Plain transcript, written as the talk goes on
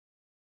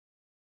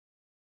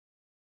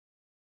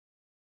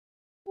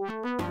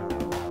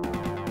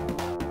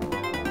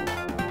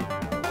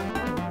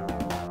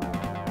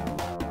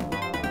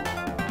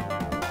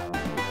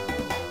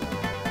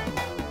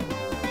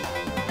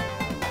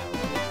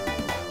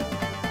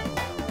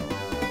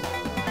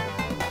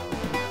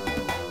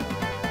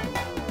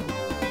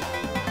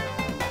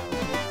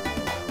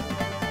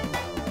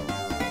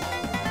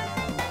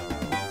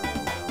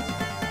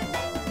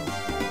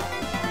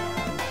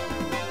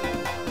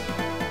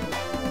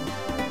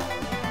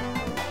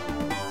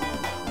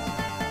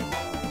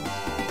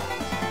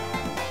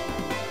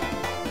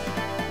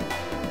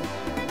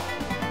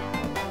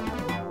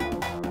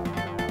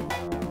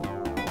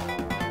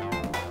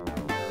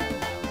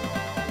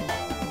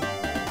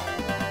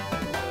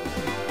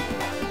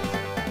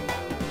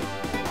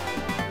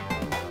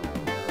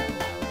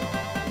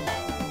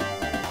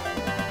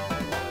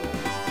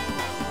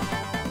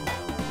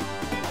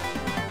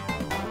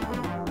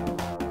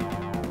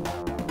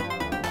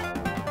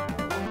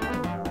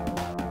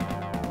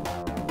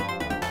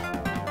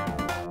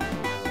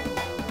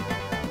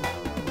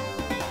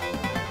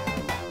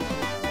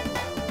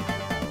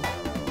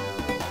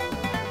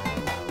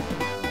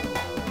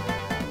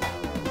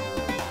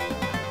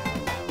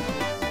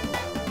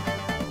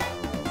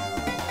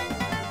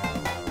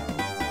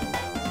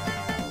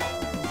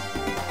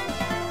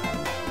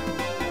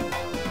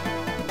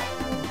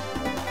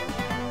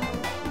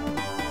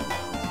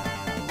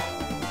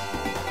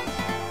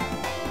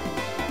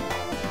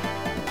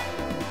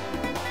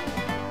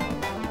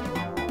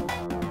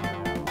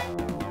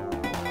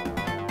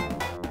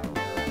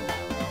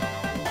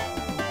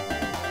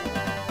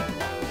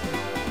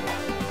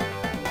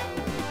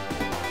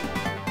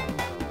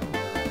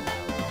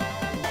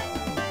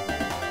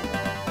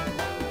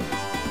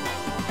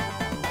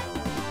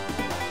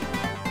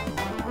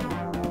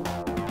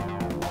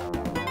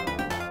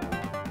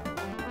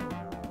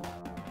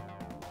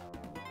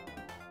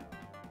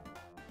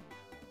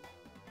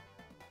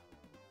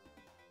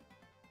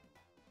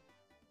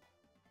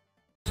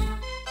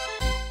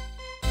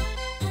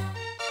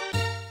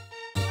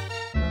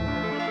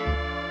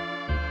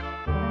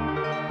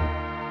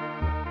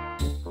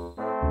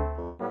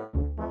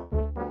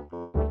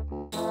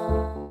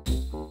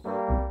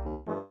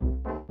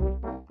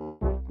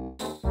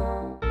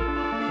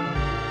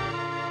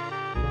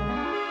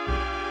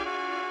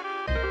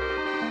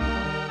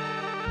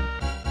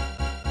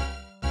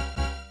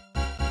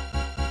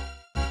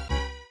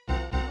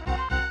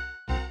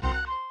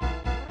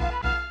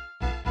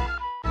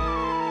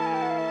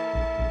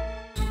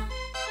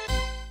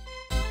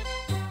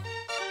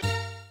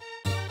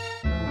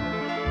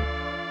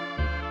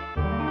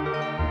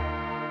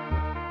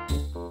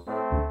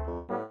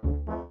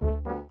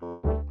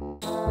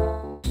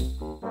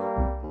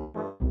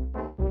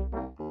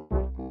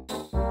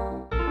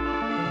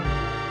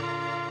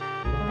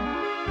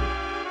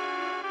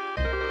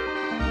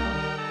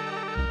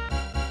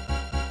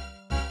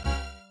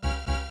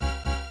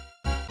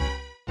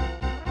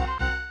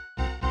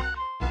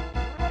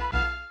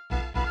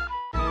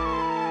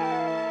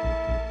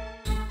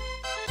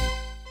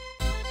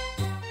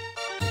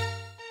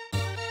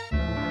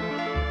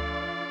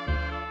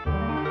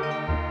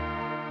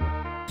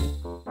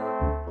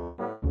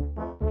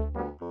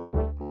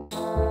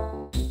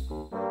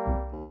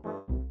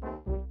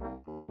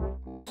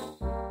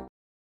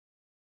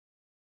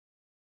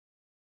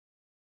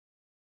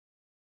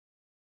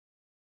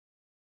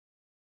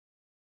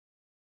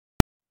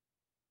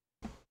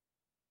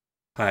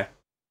Hi.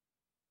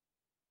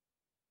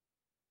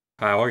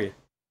 How are you?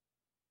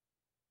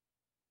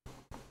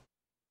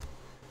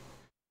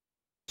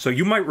 So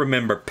you might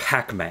remember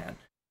Pac-Man.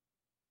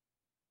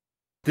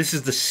 This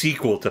is the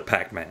sequel to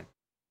Pac-Man.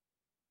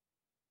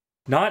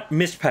 Not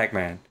Miss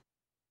Pac-Man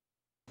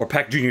or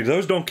Pac Jr.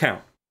 Those don't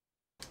count.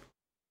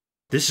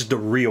 This is the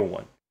real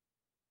one.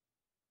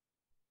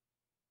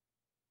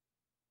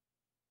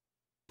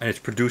 And it's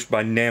produced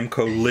by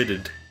Namco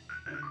Limited.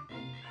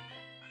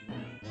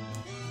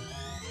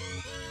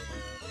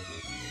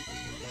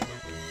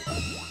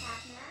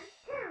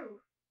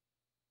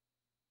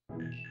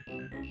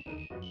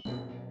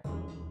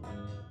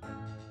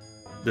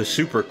 The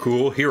super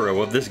cool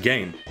hero of this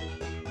game.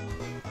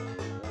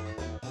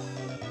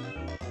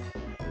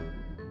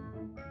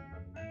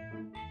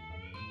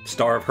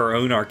 Star of her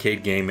own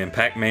arcade game and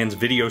Pac-Man's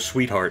video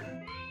sweetheart.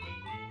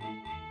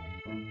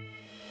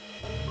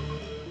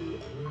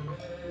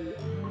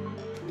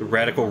 The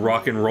radical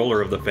rock and roller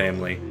of the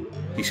family.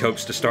 He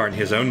hopes to star in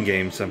his own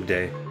game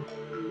someday.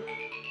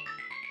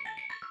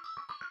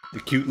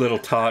 The cute little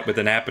tot with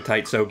an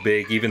appetite so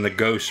big even the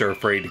ghosts are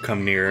afraid to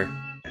come near.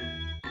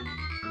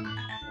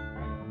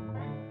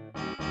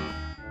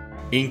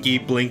 Inky,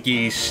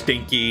 Blinky,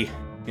 Stinky,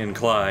 and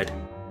Clyde.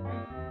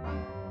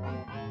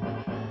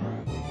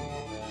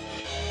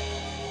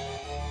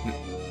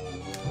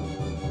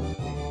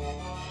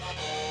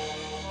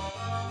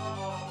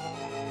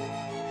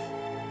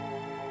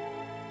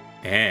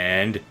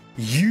 And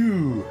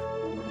you.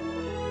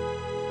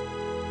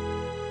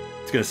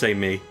 It's gonna say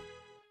me.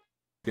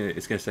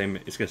 It's gonna say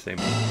me. It's gonna say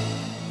me.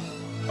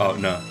 Oh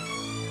no.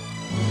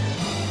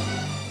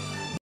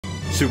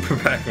 Super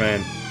Pac-Man.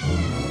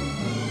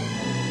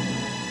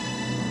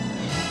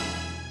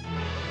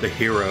 The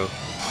hero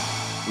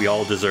we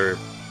all deserve.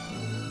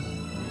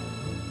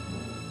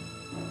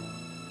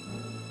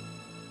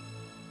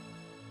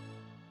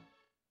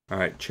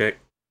 Alright, check.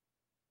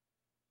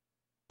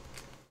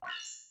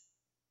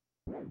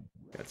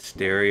 Got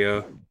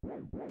stereo.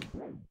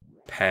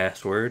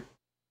 Password.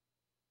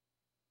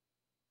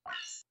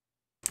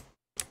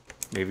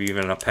 Maybe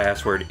even a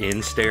password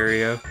in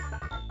stereo.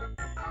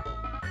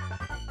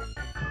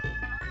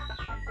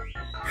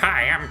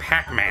 Hi, I'm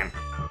Pac-Man.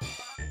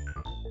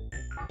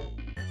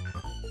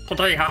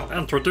 Today I'll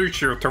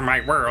introduce you to my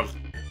world.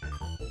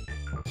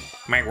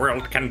 My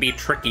world can be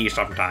tricky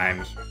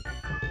sometimes,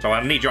 so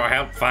I'll need your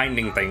help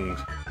finding things,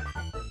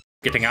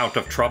 getting out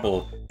of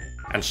trouble,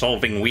 and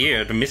solving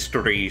weird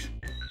mysteries.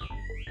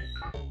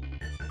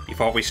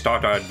 Before we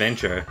start our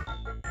adventure,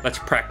 let's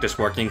practice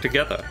working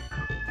together.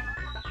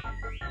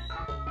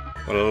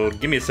 Well,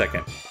 give me a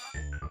second.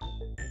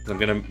 I'm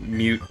gonna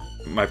mute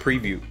my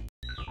preview.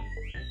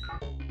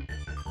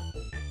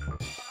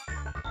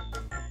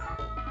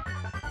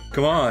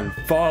 Come on,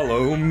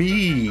 follow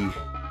me!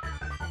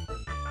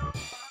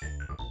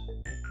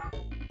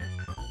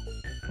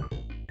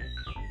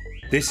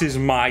 This is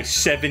my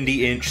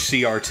 70-inch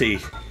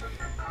CRT.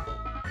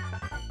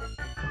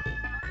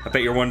 I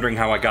bet you're wondering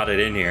how I got it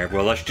in here.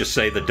 Well, let's just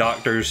say the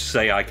doctors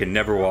say I can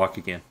never walk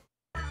again.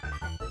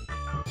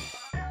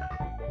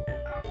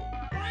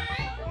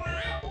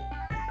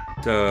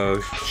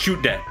 So,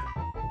 shoot that.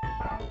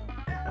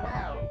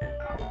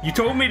 You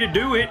told me to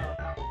do it!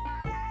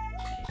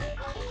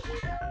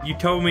 You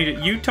told me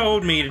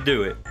to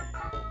do it.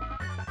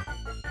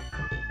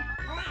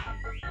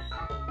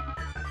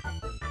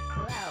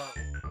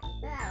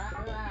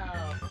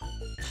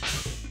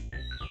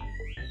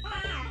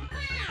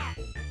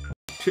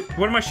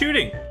 What am I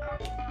shooting?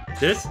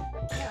 This?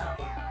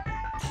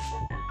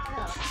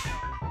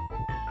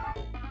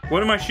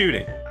 What am I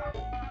shooting?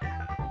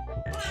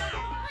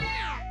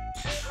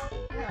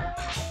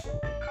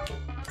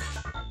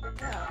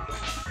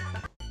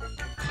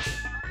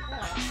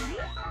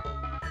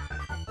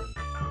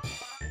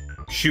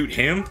 Shoot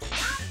him?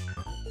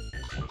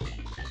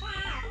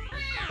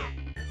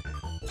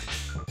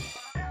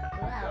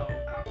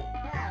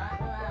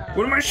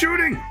 What am I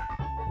shooting?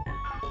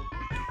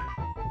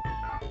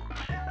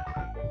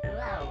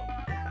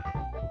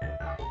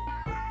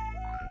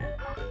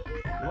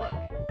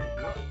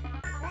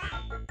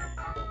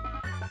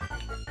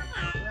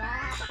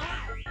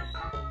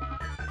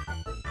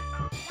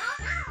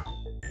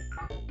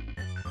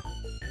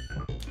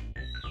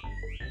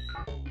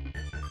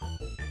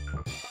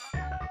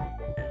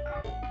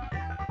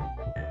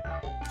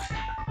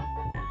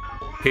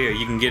 Here,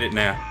 you can get it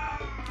now.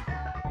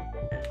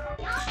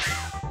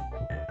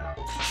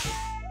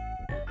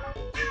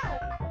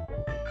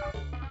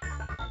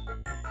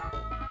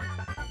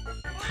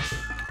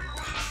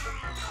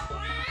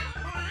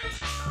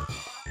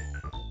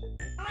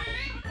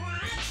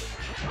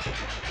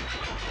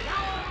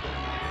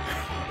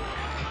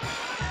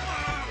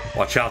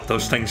 Watch out,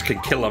 those things can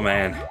kill a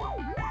man.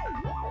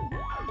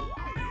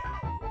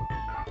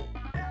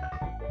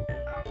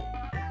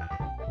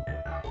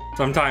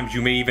 Sometimes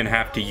you may even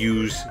have to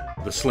use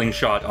the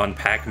slingshot on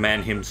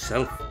Pac-Man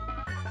himself.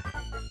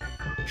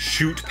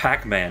 Shoot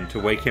Pac-Man to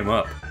wake him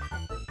up.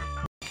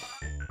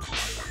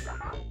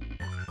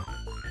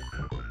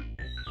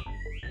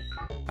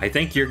 I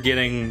think you're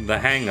getting the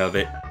hang of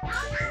it.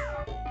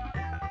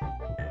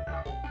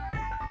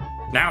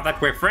 Now that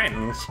we're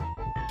friends,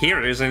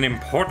 here is an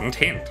important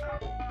hint.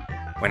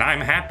 When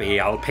I'm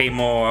happy, I'll pay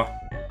more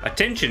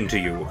attention to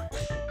you.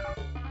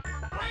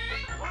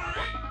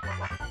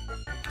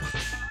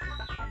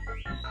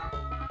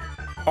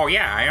 Oh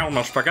yeah, I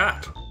almost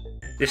forgot.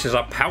 This is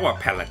a power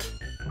pellet.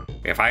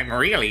 If I'm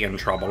really in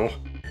trouble,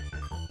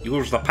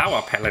 use the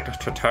power pellet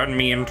to turn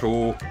me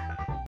into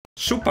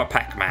Super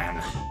Pac-Man.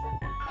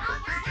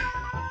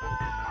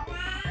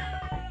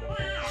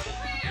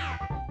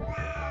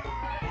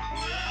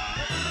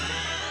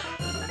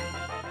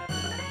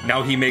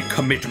 Now he may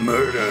commit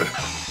murder.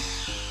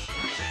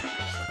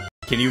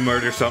 Can you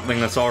murder something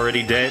that's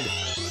already dead?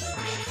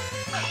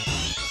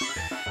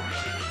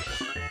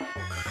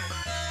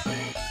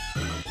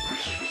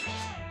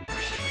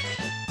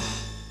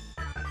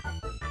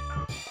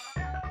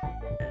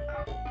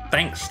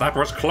 Thanks, that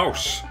was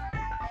close.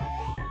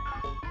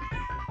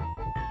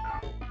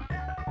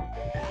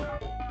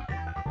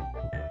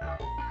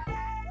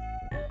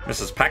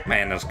 Mrs.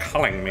 Pac-Man is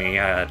calling me.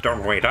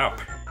 Don't wait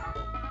up.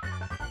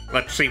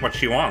 Let's see what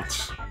she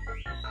wants.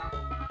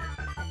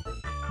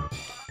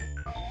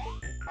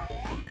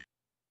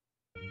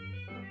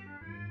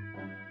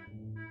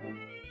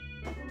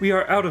 We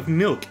are out of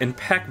milk and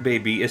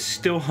Pac-Baby is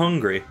still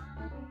hungry.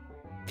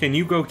 Can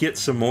you go get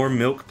some more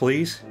milk,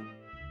 please?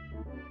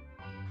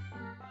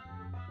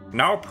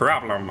 No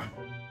problem.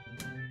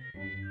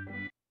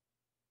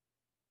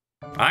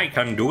 I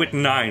can do it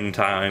 9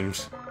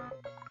 times.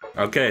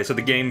 Okay, so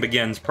the game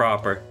begins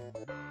proper.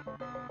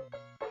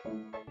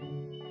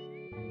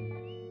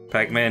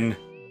 Pac-Man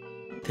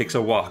Takes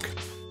a walk.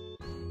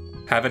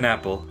 Have an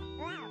apple.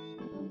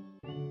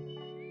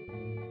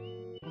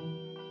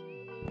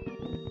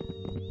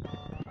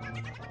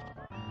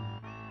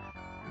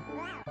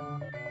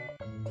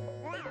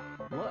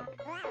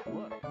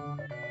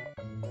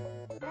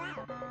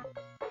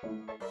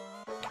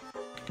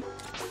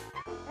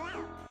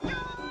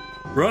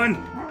 Run!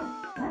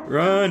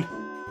 Run!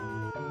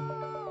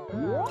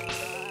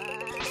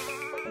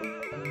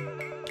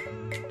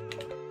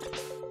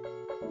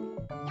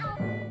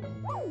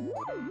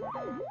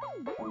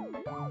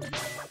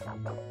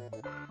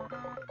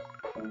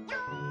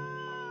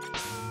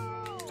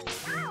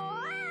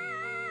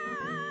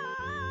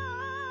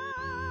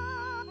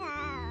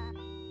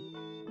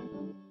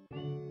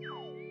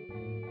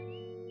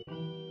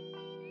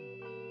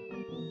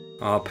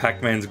 Aw,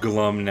 Pac-Man's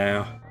glum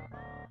now.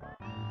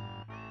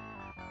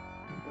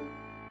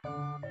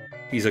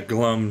 He's a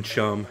glum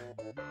chum.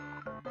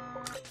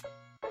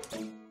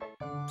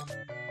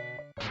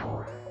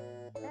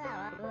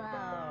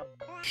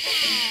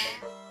 Shh.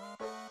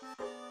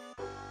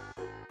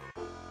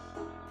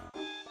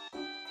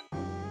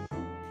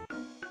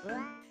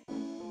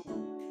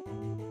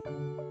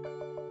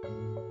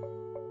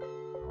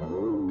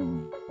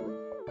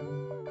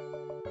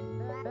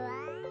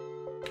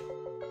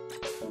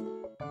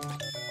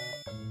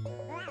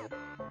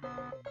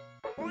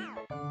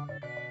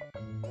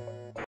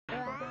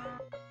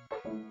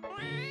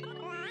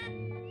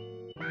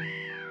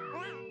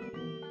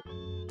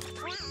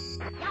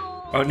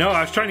 Oh no,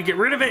 I was trying to get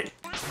rid of it!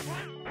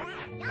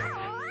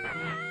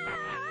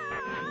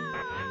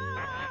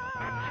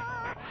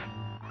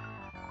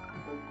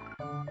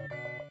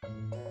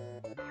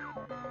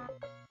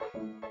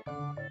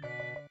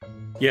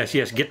 Yes,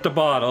 yes, get the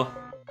bottle.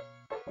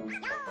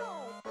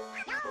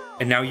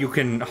 And now you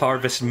can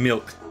harvest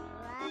milk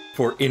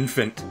for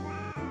infant.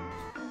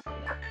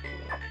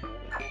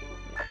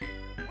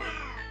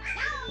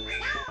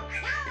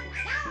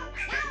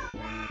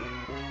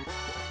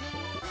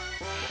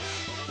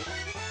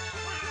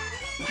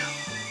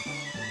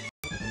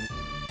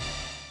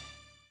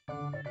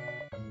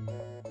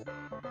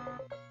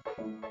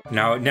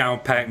 Now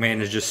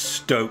Pac-Man is just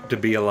stoked to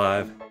be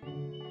alive.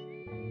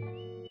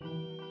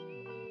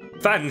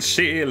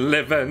 Fancy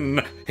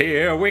living,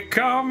 here we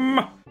come!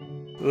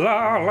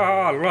 La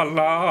la la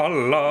la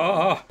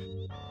la!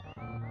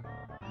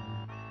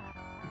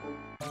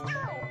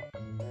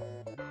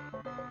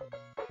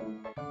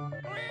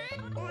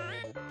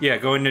 Yeah,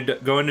 go in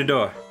the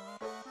door.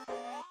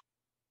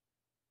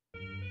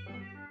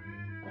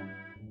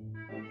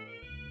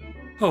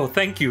 Oh,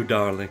 thank you,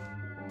 darling.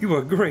 You were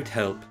a great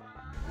help.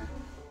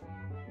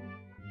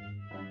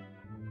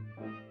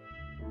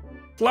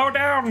 Slow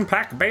down,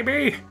 Pac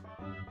baby!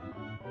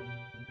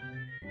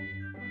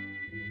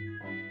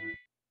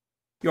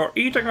 You're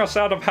eating us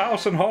out of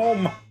house and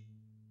home!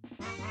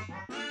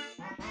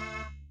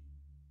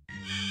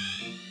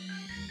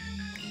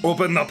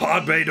 Open the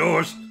pod bay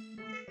doors!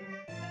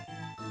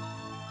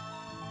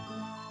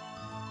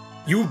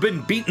 You've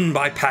been beaten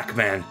by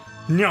Pac-Man.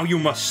 Now you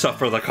must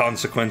suffer the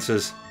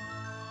consequences.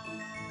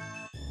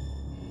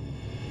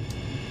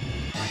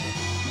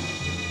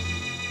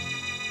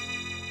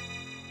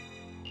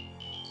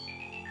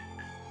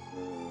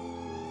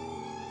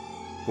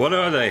 What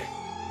are they?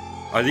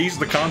 Are these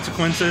the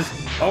consequences?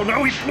 Oh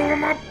no, he blew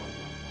him up!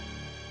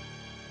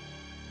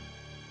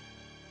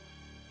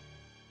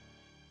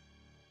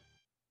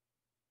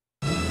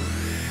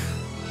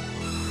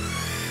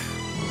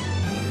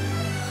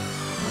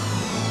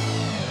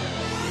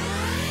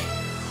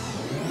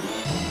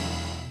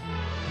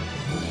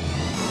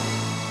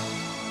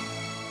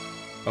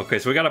 Okay,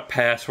 so we got a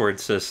password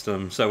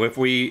system. So if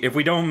we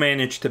don't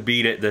manage to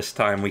beat it this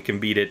time, we can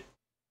beat it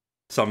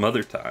some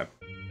other time.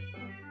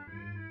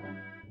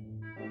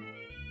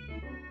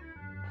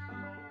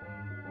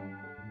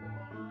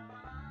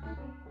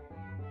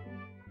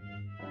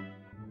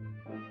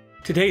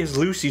 Today is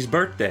Lucy's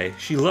birthday.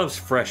 She loves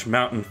fresh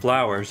mountain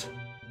flowers.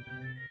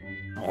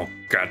 Oh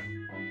God!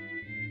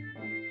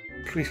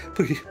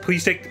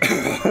 Please take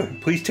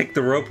please take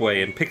the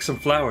ropeway and pick some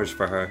flowers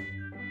for her.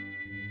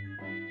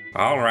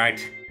 All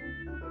right.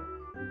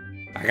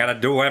 I gotta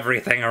do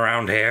everything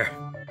around here.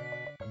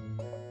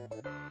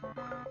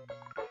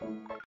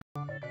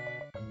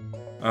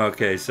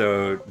 Okay,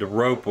 so the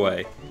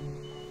ropeway.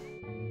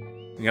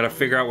 You gotta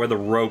figure out where the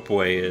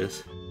ropeway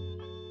is.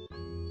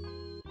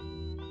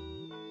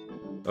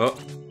 Oh.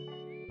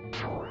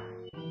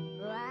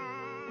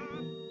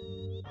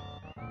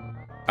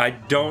 I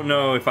don't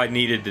know if I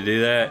needed to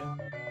do that.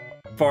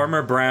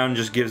 Farmer Brown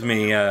just gives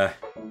me, the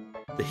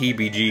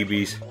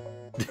heebie-jeebies.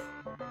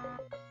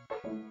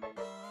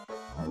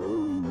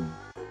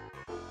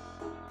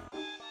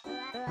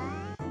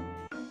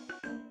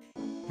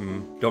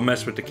 Don't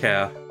mess with the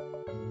cow.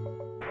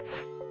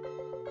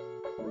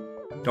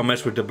 Don't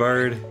mess with the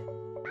bird.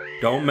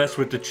 Don't mess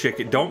with the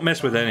chicken. Don't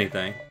mess with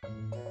anything.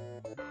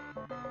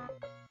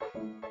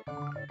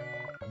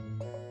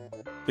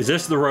 Is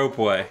this the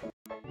ropeway?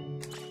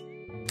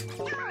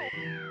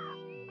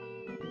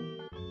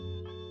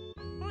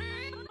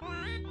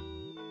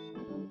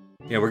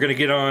 Yeah, we're gonna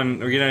get on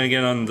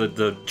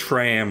the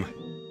tram.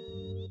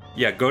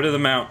 Yeah, go to the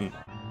mountain.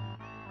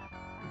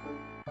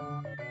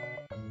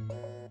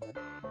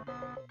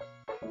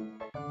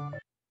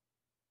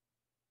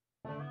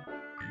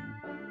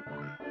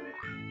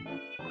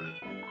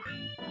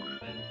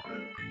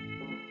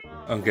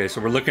 Okay,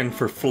 so we're looking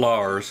for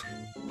flowers.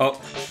 Oh.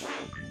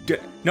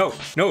 No!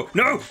 No!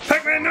 No!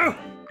 Pac-Man, no!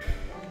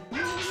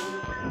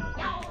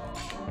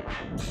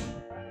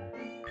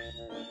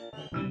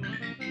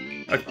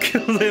 I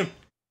killed him!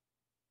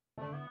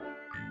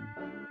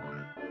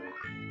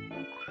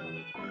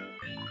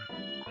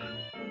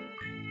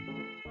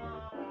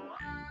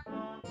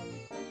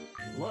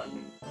 Look.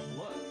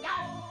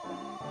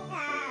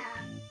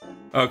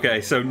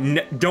 Okay, so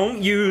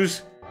don't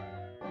use...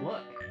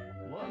 Look.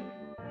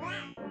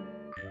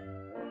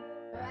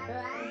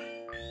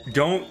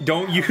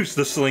 Don't use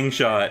the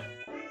slingshot.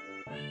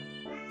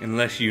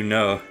 Unless you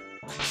know.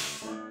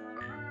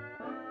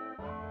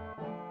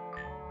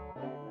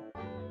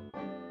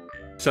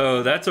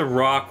 So that's a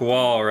rock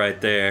wall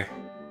right there.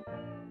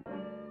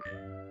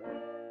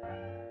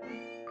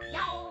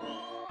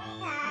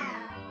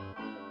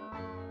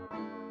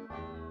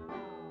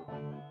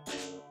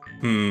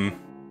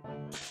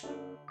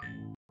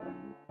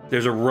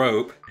 There's a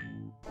rope.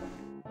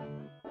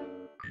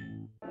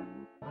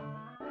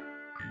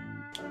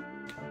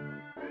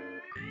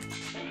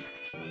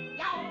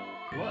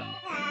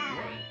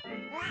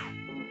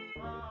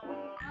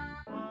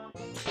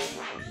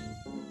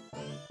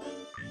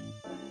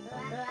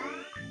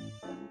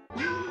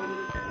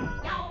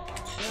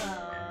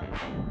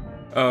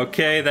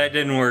 Okay, that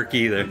didn't work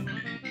either.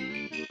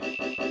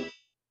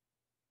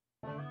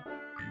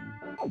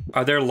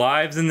 Are there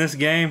lives in this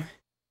game?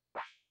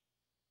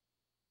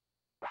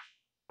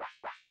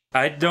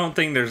 I don't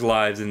think there's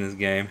lives in this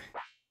game.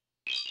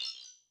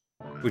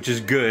 Which is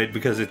good,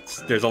 because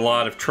there's a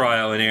lot of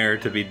trial and error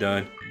to be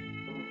done.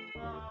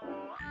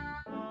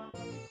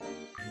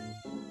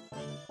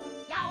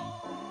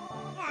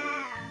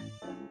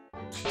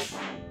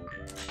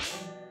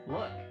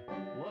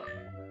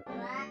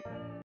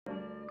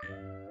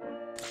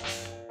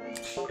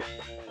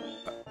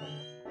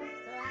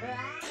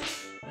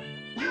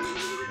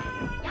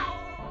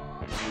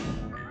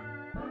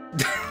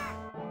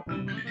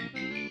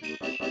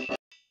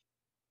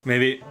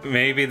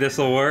 Maybe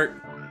this'll work.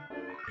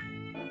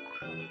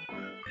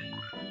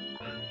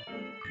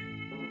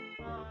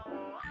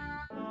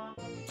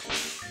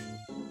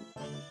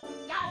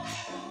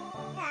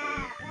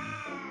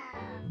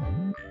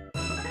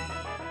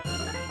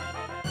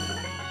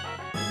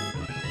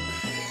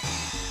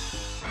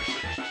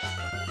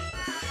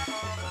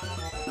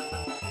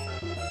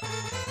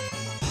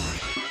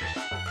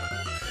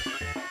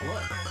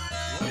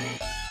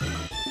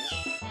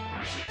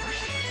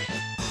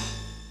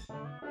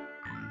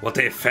 What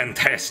a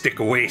fantastic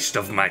waste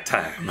of my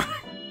time.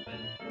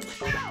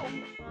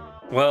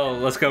 Well,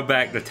 let's go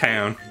back to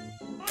town.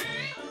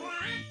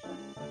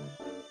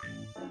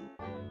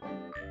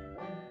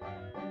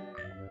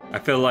 I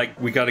feel like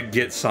we gotta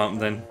get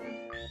something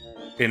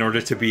in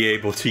order to be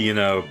able to, you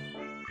know,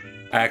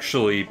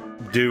 actually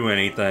do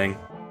anything.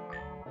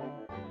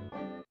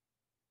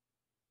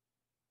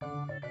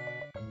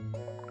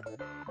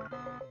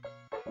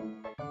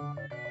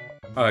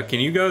 Can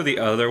you go the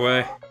other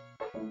way?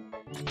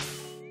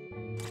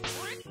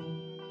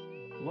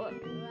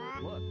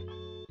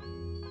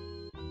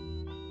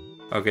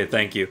 Okay,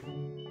 thank you.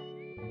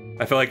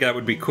 I feel like that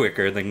would be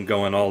quicker than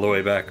going all the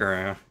way back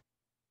around.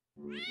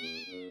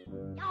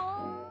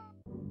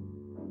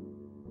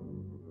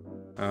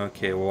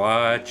 Okay,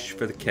 watch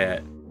for the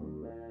cat.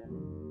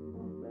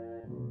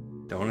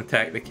 Don't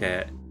attack the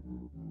cat.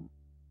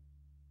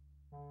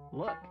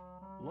 Look.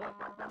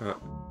 Oh,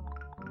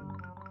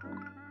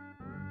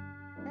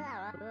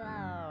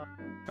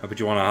 but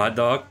you want a hot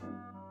dog?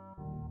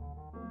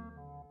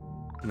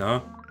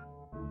 No?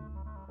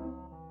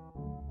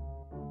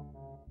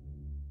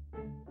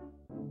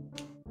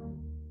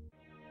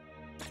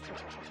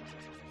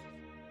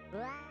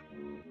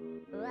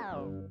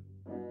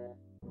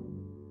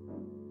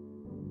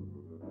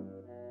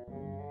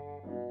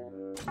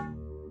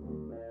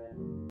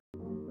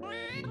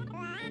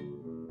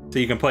 So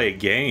you can play a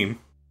game.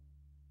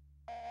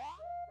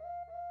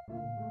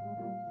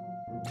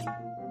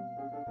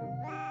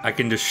 I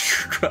can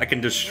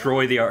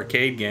destroy the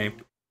arcade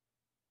game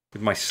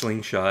with my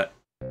slingshot.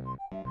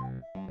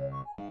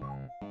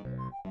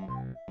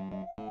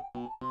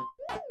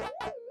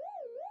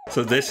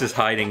 So this is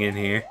hiding in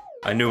here.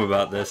 I knew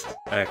about this,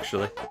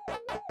 actually.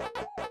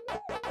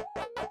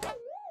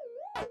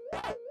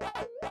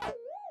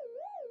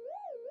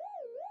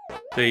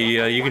 So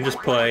you can just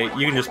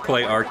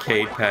play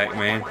arcade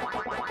Pac-Man.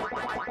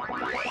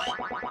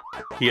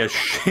 He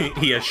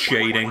has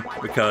shading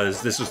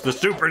because this is the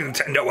Super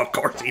Nintendo, of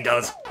course he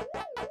does.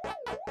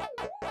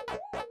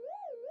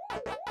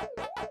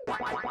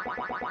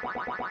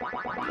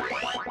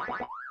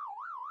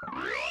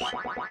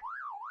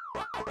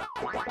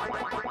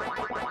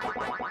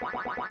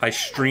 I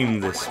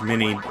streamed this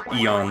many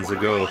eons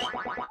ago.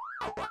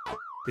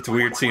 It's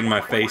weird seeing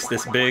my face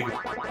this big.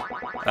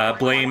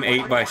 Blame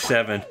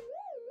 8x7.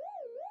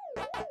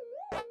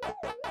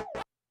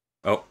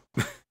 Oh.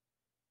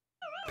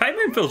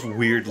 Pac-Man feels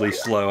weirdly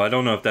slow. I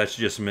don't know if that's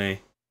just me.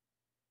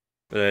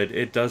 But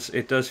it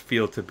does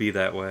feel to be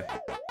that way.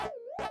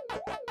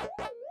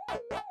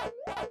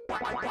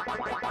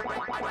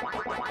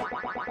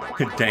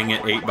 Dang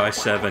it,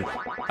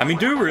 8x7. I mean,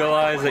 do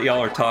realize that y'all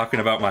are talking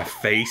about my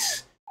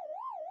face.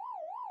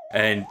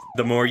 And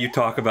the more you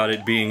talk about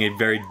it being a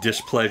very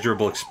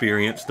displeasurable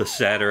experience, the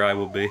sadder I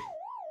will be.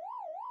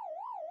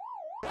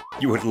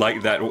 You would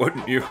like that,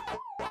 wouldn't you?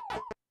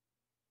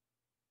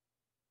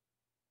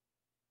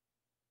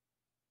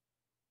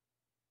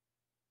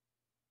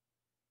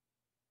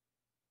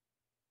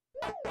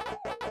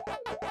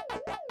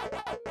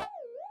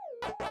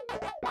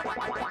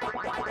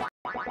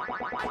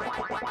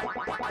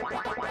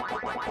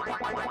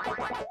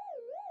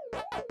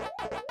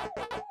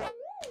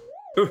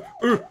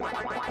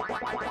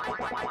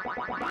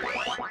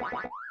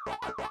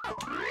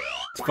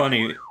 It's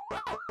funny.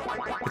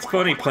 It's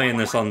funny playing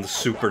this on the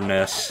Super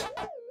NES.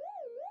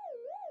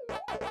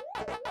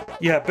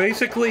 Yeah,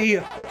 basically,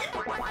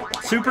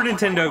 Super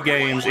Nintendo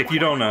games, if you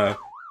don't know,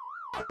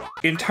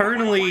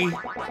 internally,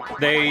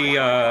 they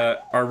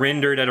are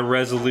rendered at a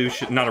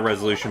resolution, not a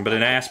resolution, but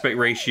an aspect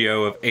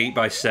ratio of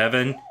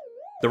 8x7.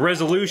 The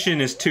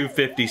resolution is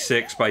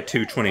 256 by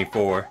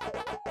 224.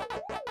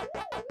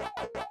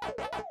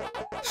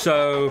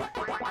 So,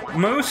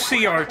 most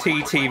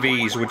CRT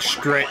TVs would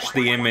stretch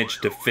the image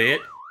to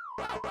fit,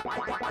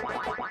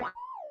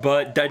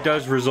 but that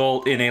does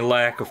result in a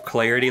lack of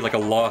clarity, like a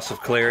loss of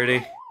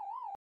clarity.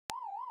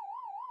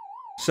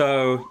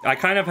 So, I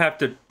kind of have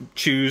to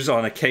choose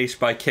on a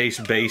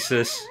case-by-case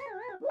basis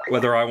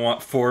whether I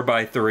want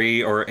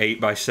 4x3 or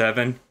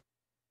 8x7.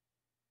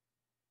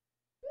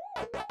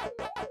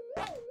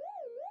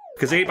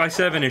 Because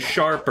 8x7 is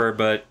sharper,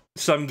 but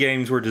some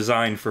games were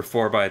designed for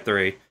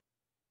 4x3.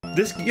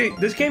 This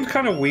game's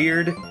kind of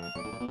weird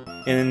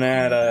in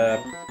that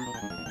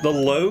the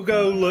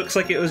logo looks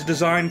like it was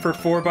designed for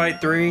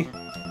 4x3,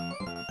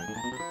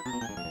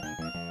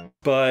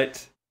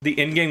 but the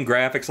in-game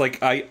graphics,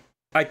 like I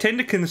tend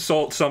to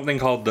consult something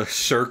called the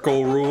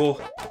circle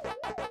rule,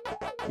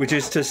 which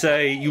is to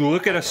say you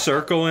look at a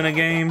circle in a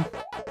game.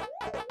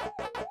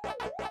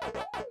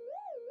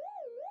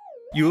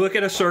 You look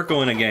at a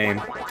circle in a game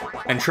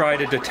and try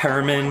to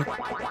determine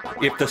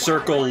if the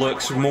circle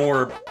looks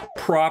more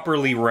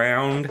properly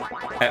round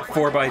at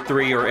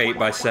 4x3 or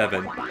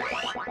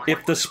 8x7.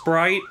 If the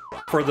sprite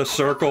for the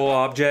circle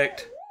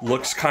object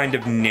looks kind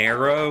of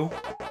narrow,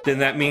 then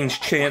that means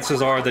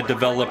chances are the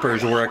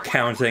developers were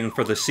accounting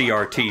for the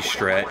CRT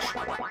stretch.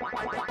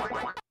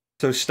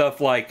 So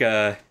stuff like,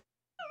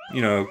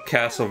 you know,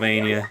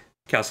 Castlevania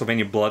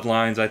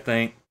Bloodlines, I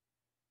think,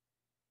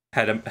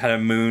 had a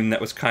moon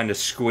that was kind of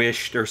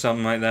squished or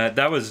something like that.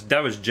 That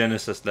was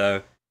Genesis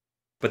though,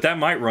 but that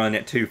might run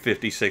at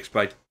 256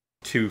 by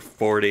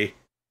 240.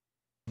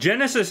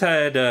 Genesis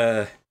had,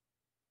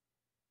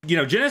 you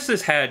know,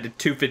 Genesis had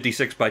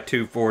 256 by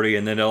 240,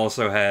 and then it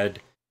also had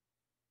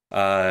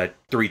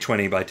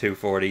 320 by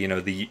 240. You know,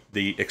 the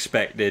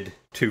expected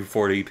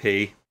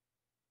 240p.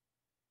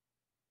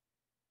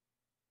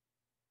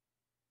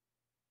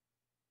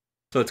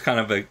 So it's kind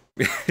of a,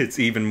 it's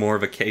even more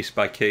of a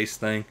case-by-case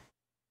thing.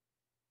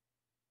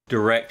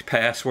 Direct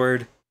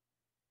password.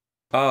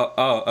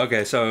 Oh,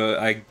 okay, so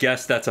I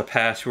guess that's a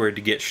password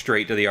to get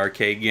straight to the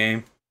arcade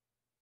game.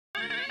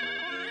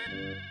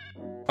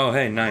 Oh,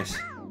 hey, nice.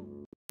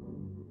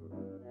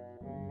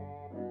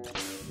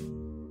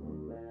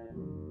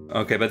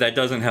 Okay, but that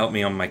doesn't help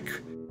me on my...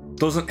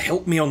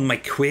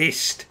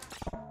 quest.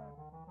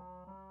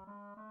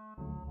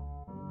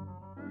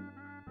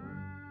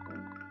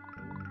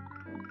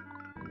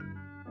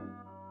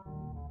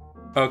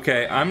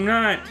 Okay, I'm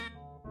not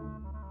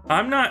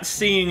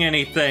seeing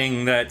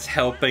anything that's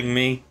helping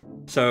me,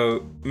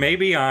 so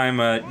maybe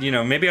I'm, you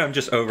know, maybe I'm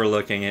just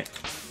overlooking it.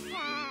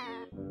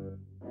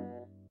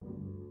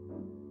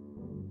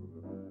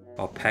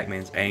 Oh,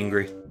 Pac-Man's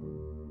angry.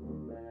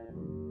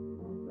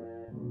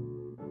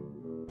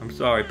 I'm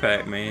sorry,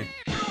 Pac-Man.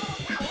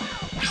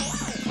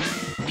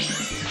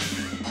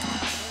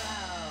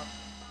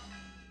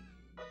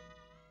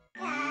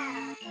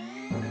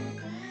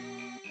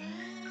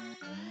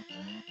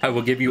 I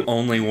will give you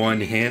only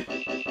one hint.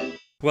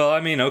 Well,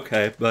 I mean,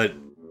 okay, but...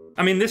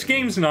 I mean, this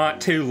game's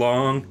not too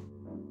long,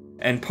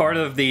 and part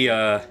of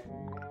the,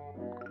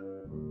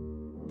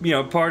 you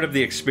know, part of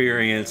the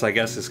experience, I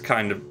guess, is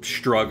kind of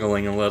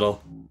struggling a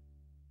little.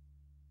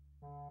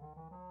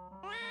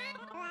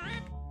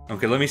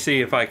 Okay, let me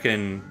see if I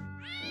can...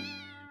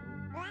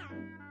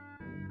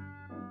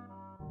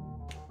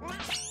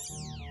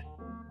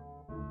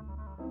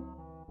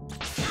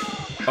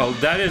 Oh,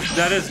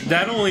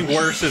 that only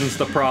worsens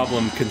the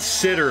problem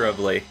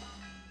considerably.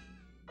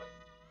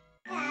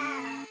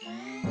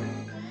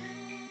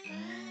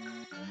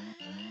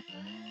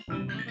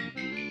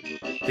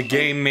 The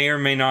game may or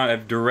may not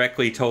have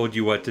directly told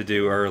you what to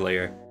do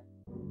earlier.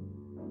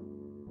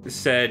 It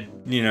said,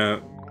 you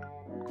know,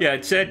 Yeah,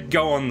 it said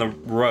go on the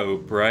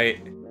rope,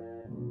 right?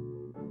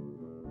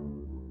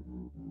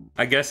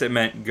 I guess it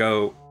meant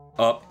go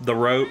up the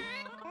rope.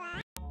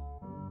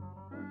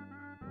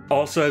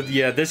 Also,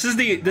 yeah, this is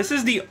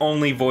the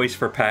only voice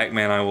for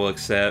Pac-Man I will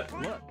accept.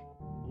 Look.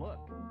 Look.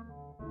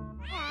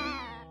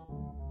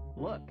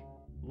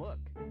 Look.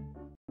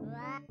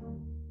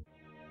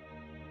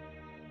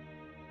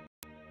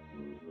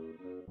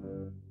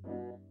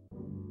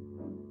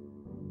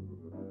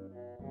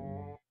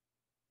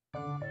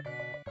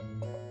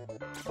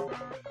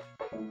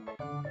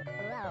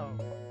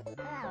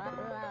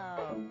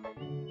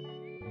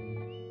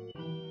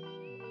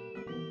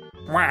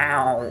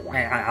 Wow.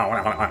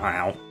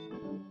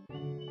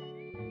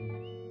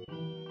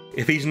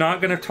 If he's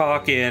not gonna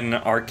talk in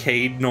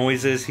arcade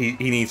noises, he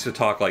needs to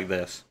talk like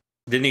this.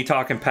 Didn't he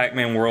talk in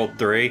Pac-Man World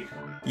 3?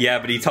 Yeah,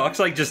 but he talks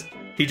like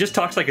he just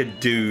talks like a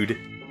dude.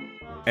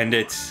 And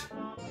it's...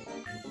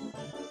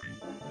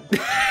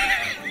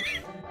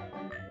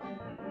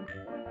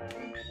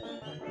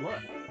 Look.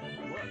 Look.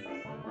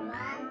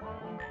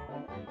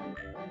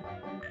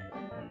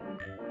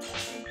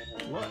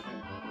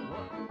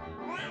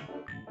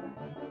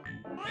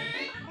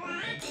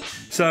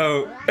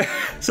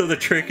 So the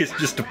trick is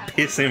just to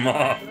piss him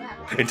off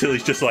until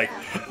he's just like,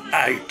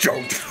 I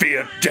don't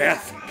fear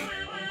death.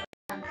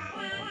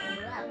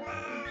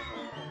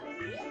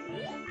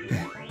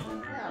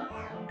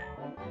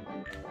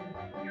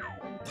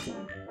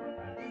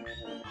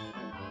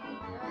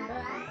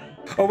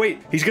 Oh wait,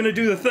 he's gonna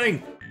do the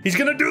thing! He's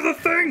gonna do the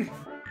thing!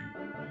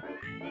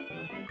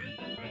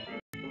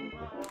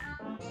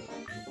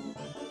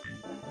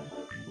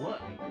 Look.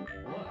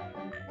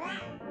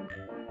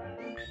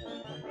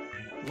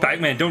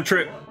 Pac-Man, don't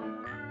trip!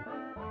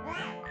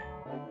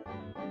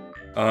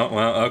 Oh,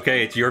 well,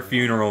 okay, it's your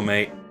funeral,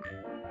 mate.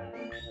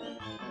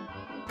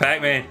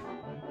 Pac-Man!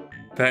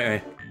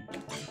 Pac-Man.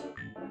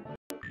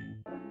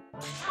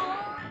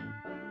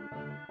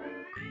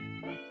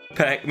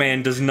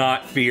 Pac-Man does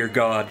not fear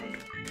God.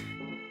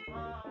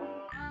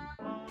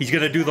 He's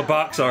gonna do the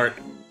box art.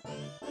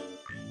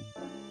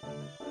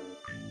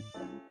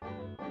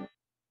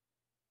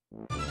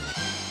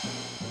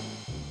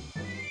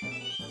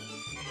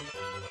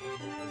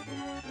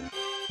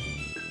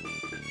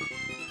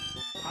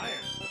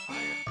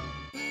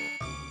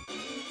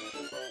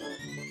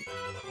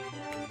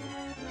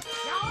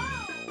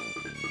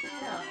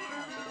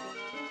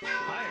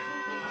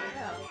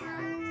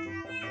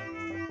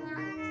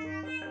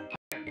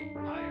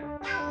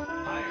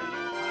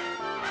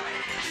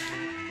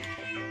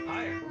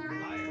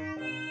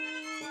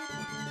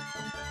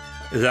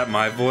 Is that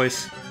my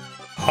voice?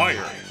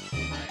 Higher!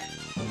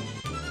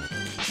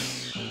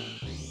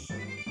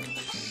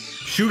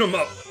 Shoot him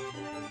up!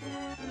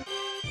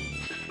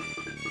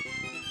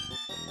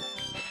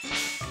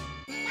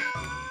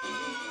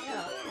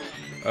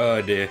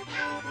 Oh dear.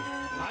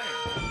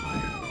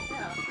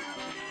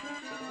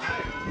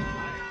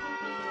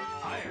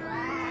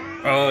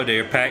 Oh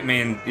dear,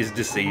 Pac-Man is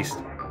deceased.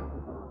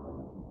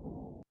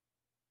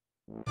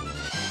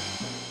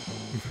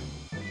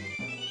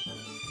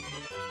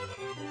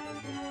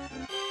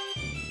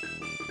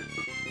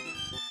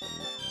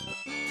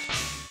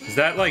 Is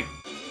that like...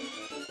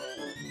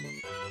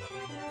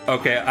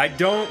 Okay, I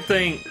don't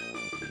think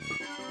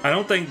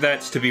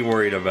that's to be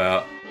worried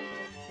about.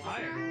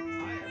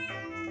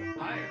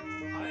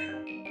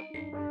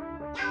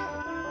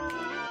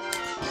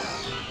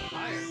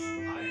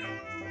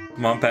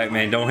 Come on,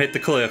 Pac-Man, don't hit the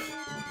cliff.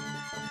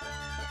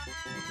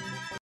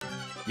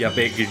 You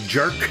big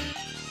jerk.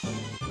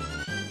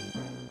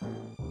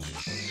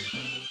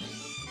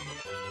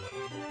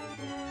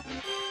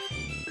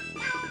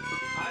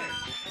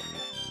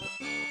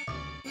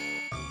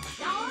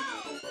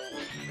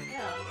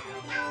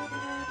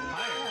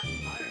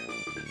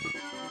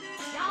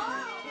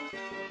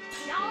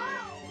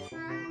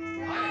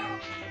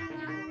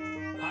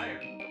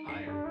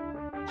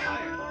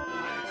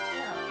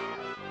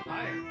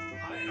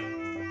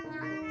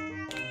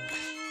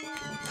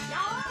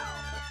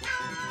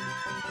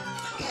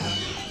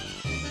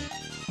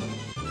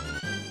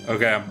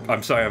 Okay,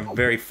 I'm sorry, I'm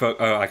very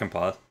oh, I can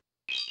pause.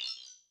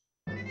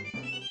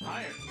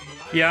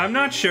 Yeah, I'm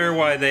not sure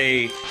why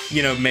they,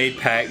 you know, made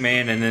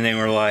Pac-Man and then they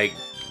were like,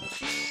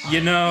 you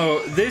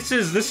know, this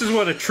is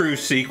what a true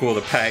sequel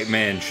to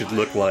Pac-Man should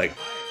look like.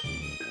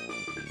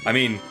 I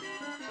mean...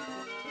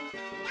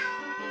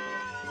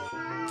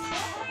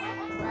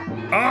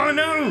 Oh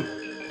no!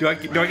 Do I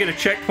get a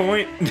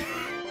checkpoint?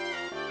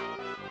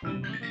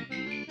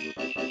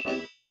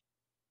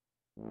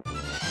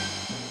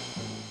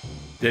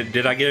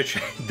 Did I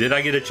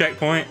get a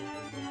checkpoint?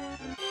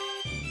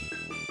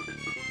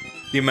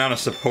 The amount of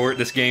support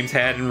this game's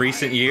had in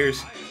recent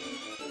years.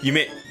 You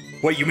mean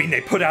what? You mean they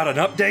put out an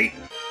update?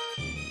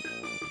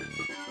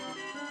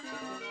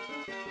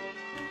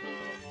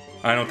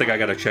 I don't think I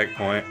got a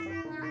checkpoint.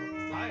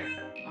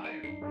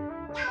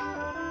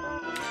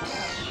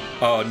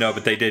 Oh no,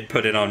 but they did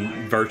put it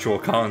on Virtual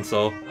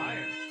Console.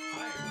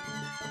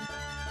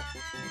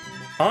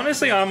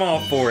 Honestly, I'm all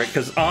for it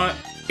because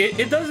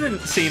it doesn't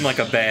seem like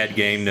a bad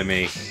game to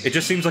me. It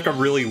just seems like a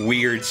really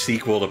weird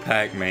sequel to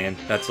Pac-Man,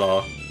 that's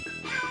all.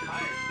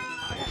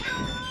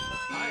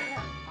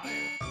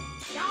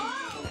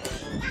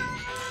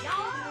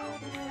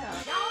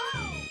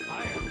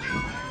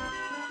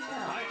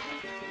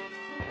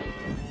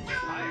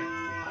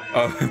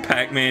 Oh,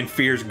 Pac-Man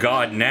fears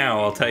God now,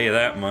 I'll tell you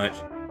that much.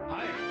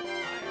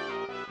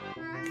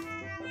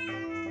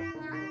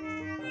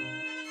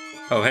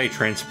 Oh, hey,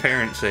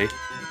 transparency.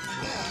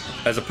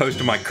 As opposed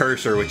to my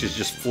cursor, which is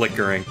just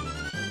flickering.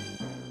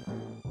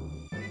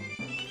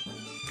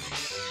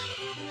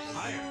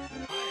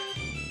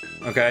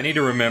 Okay, I need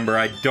to remember,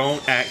 I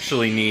don't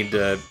actually need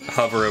to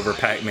hover over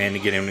Pac-Man to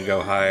get him to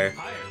go higher.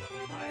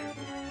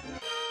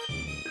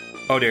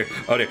 Oh dear,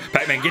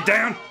 Pac-Man, get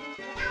down!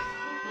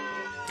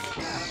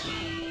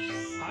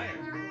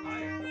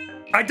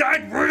 I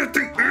died right at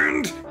the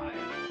end!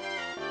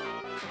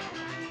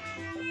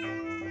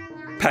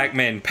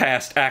 Pac-Man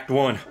passed Act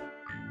 1.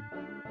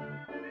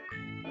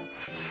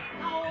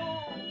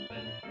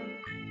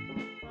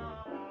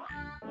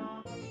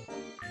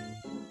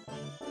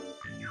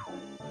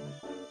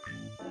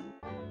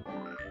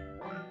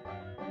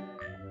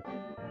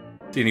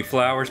 See any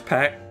flowers,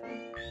 Pac?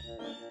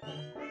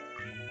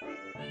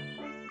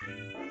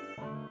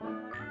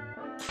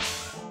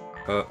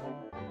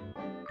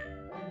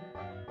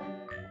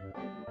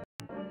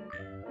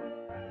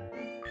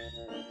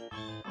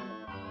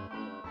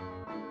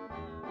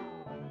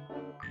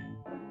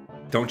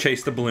 Don't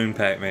chase the balloon,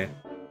 Pac-Man.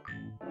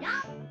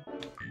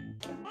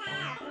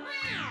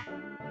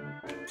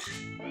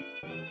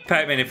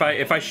 Pac-Man,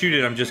 if I shoot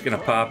it, I'm just gonna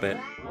pop it.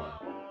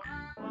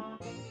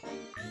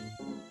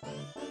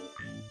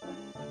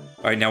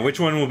 Alright, now which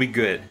one will be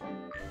good?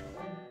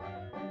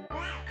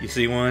 You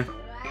see one?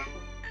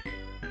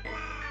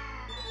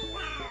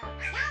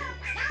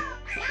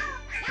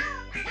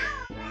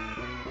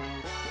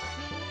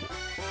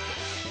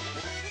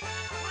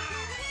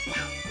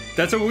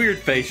 That's a weird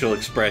facial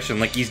expression,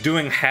 like he's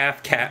doing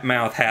half cat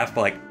mouth, half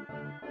like...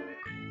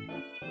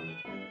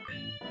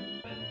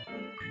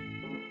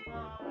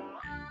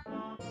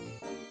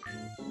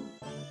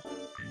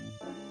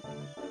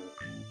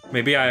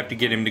 Maybe I have to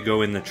get him to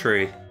go in the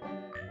tree.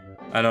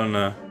 I don't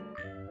know.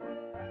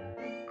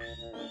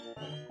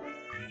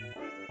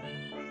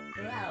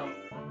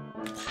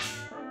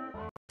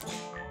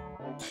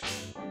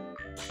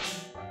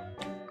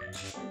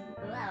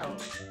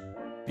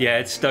 Yeah,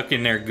 it's stuck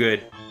in there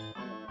good.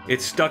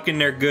 It's stuck in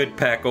there good,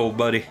 Pac, old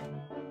buddy.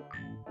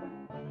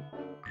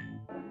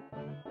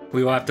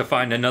 We will have to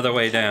find another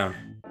way down.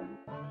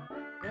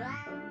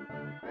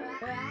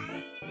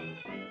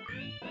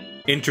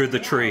 Enter the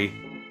tree.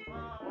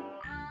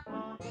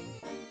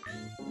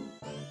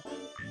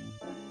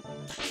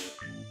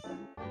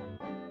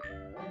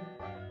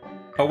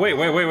 Oh,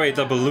 wait,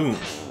 the balloon.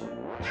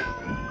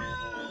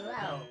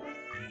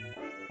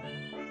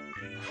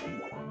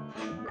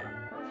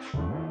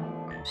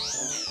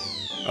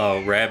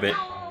 Oh, rabbit.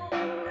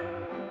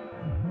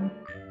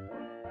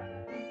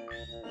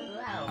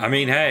 I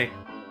mean, hey.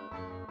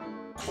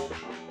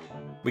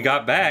 We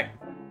got back.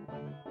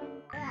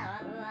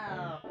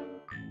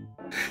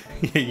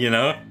 You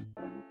know?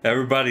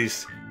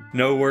 Everybody's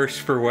no worse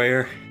for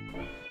wear.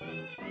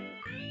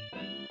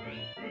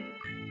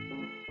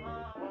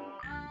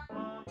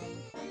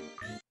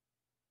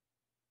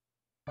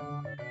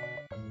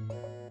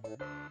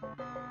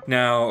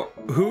 Now,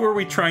 who are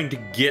we trying to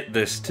get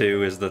this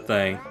to is the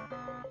thing.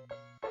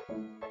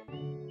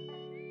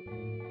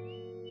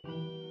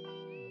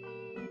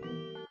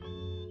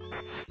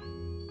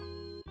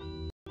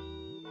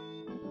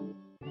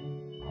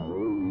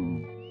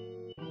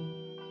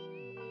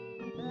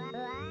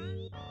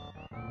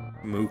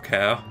 Moo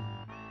cow.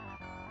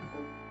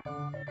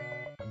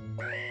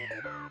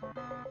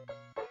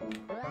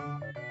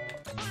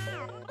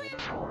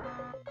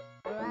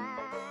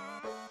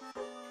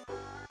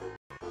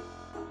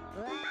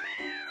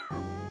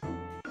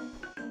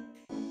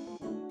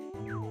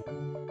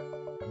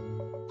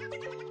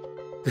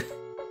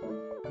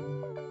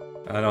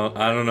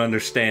 I don't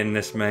understand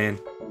this man.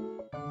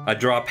 I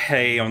drop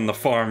hay on the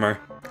farmer,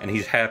 and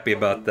he's happy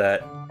about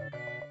that.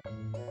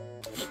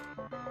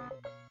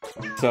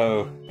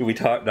 So, do we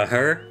talk to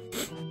her?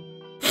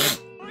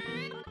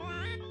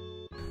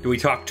 Do we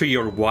talk to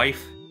your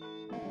wife?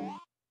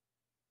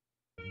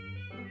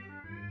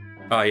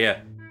 Oh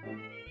yeah.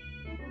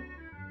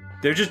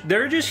 They're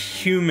just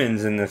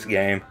humans in this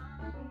game.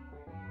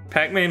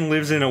 Pac-Man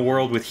lives in a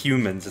world with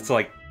humans. It's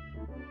like,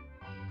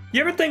 you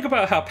ever think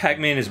about how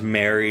Pac-Man is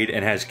married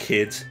and has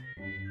kids?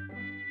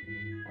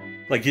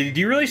 Like, do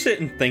you really sit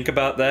and think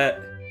about that?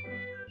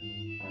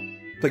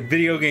 Like,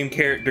 video game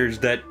characters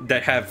that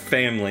have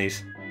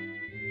families.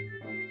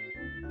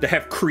 That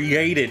have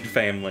created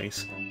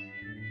families.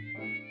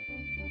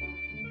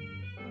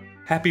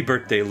 Happy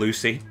birthday,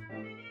 Lucy.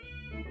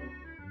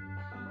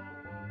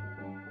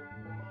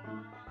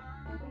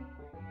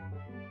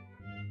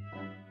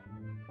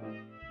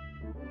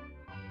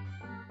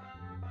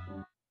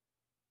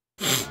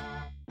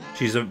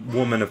 She's a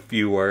woman of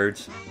few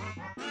words.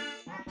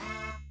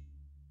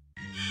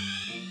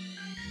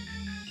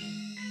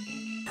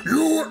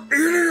 You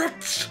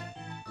idiots!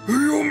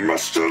 You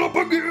messed it up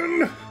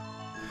again!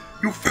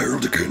 You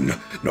failed again.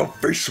 Now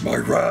face my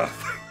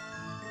wrath.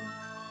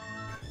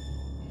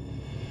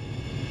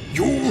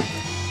 You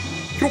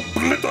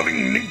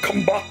blithering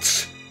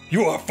nincompoops!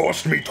 You have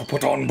forced me to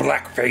put on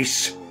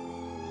blackface.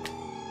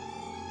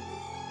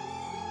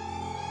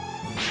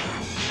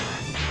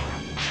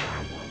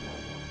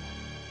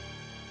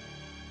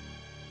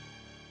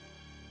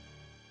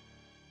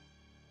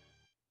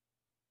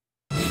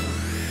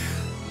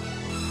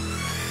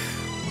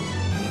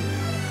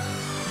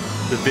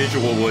 The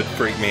visual would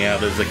freak me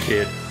out as a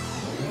kid.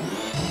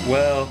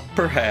 Well,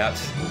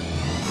 perhaps.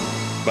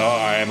 But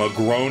I am a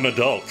grown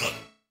adult,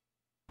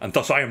 and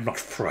thus I am not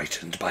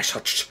frightened by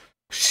such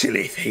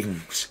silly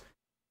things.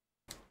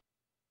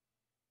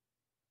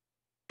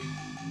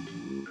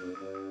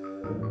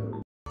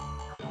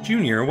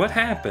 Junior, what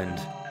happened?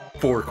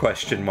 4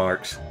 question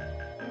marks.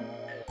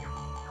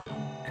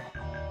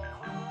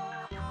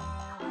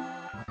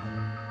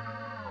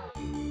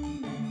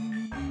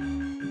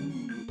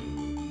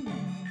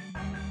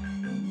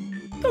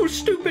 Those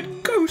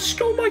stupid ghosts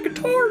stole my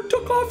guitar and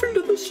took off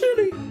into the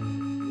city.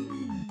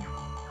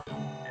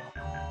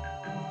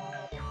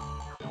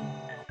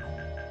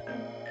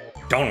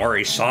 Don't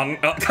worry, son.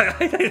 Oh,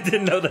 I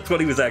didn't know that's what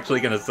he was actually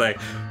gonna say.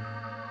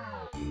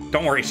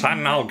 Don't worry,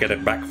 son. I'll get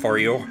it back for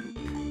you.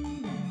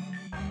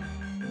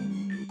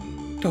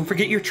 Don't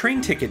forget your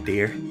train ticket,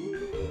 dear.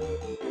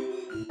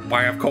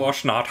 Why, of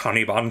course not,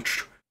 honey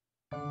bunch.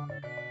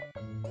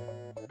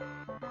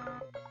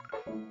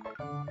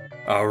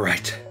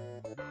 Alright.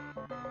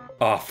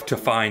 Off to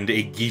find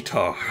a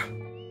guitar,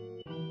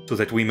 so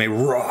that we may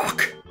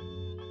rock.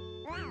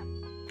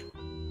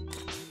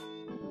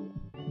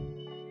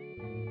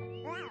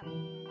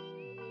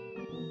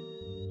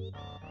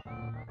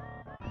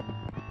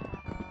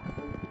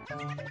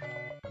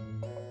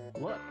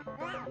 Look,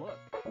 look.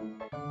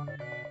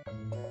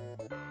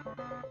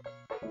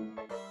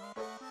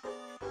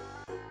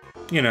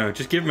 You know,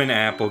 just give him an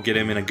apple, get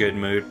him in a good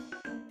mood.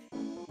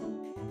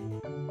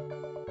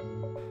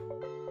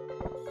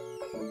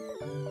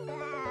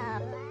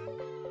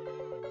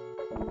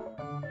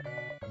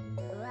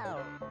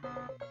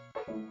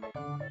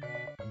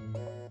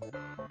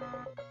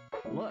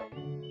 Look,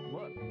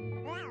 look.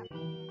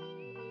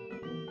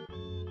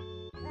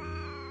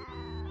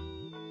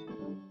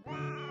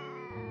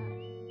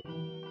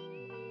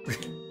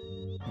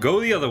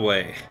 Go the other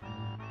way.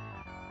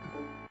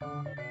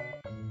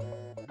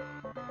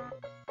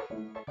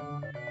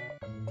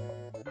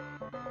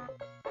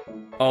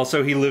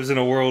 Also, he lives in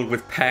a world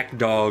with pack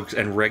dogs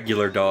and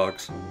regular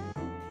dogs.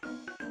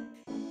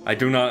 I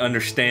do not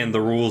understand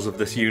the rules of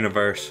this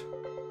universe.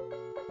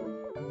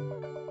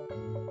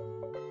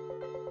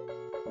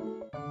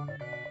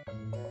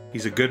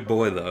 He's a good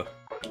boy, though.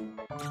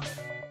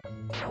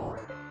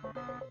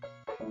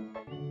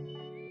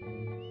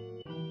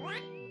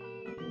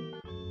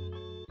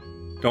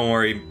 Don't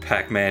worry,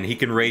 Pac-Man. He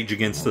can rage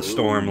against the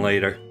storm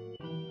later.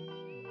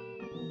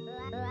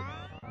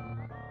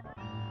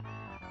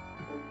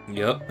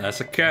 Yep,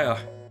 that's a cow.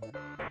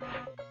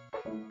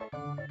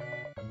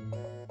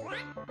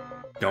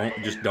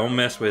 Don't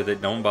mess with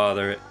it. Don't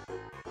bother it.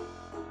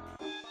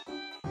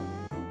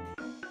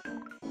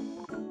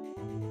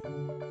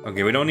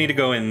 Okay, we don't need to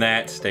go in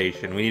that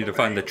station. We need to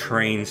find the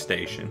train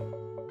station.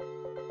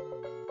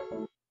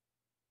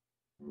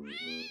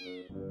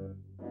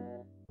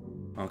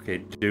 Okay,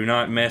 do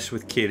not mess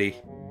with Kitty.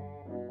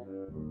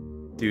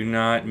 Do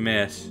not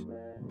mess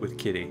with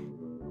Kitty.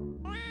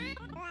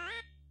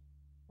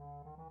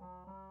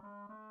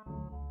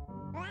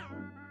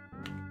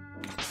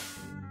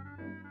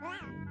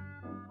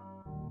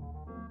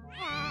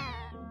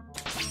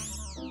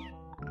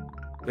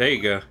 There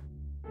you go.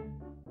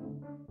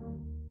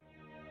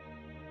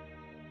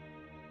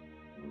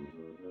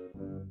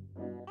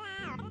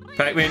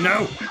 Pac-Man,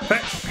 no!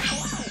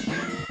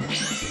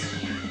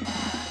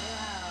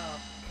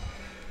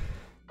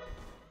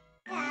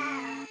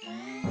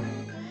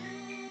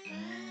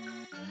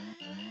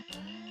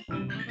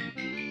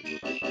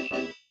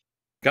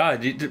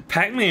 God,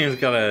 Pac-Man's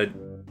gotta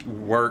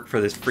work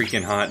for this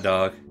freaking hot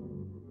dog.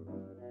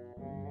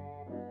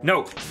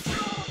 No!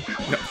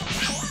 No.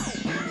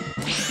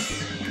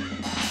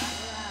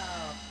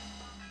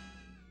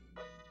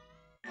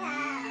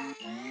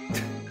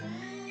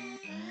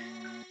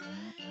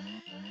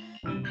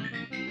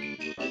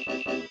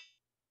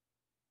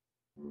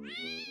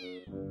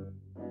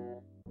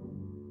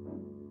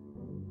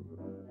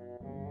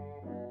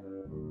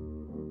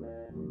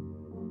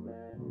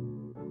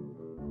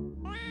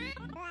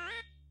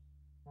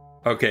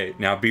 Okay,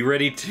 now be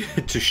ready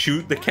to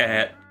shoot the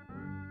cat.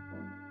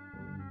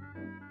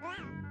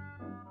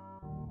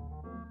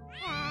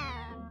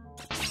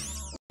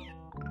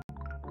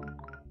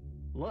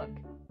 Look,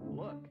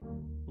 look,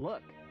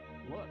 look,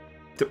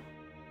 look.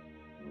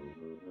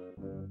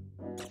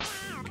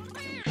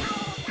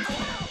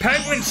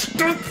 Pac-Man,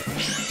 stop!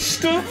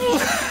 Stop!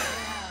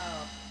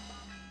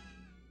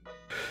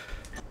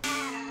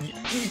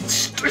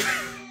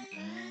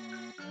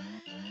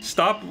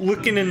 Stop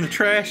looking in the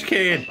trash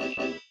can.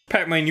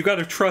 Pac-Man, you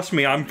gotta trust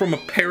me. I'm from a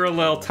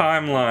parallel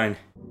timeline.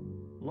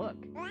 Look,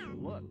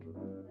 look.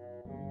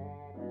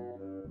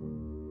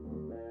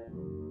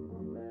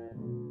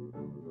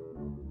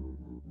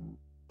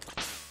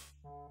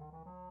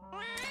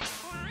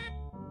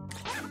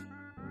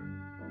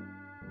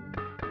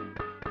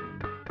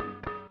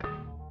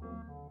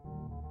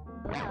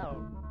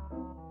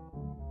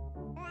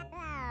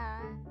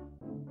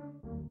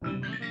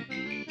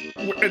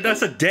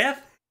 That's a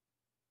death?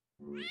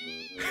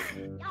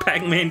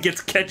 Pac-Man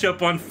gets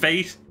ketchup on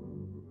face.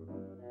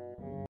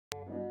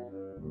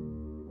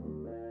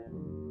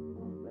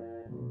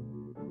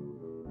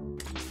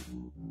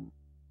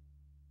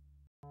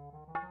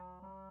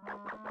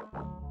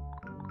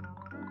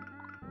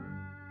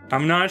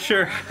 I'm not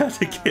sure how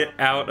to get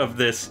out of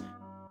this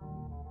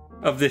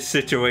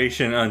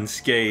situation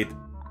unscathed.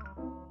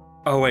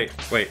 Oh wait.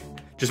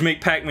 Just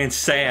make Pac-Man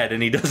sad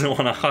and he doesn't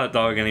want a hot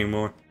dog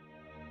anymore.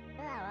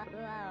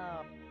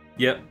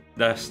 Yep,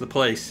 that's the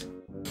place.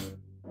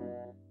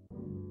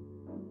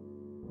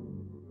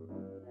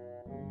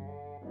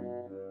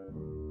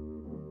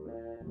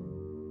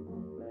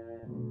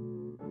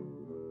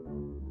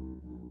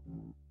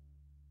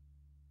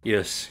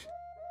 Yes.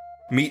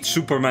 Meet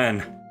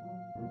Superman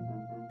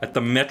at the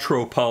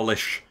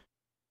Metropolish.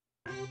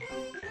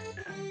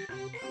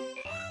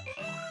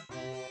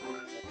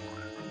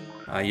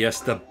 Ah,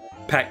 yes, the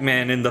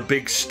Pac-Man in the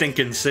big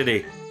stinking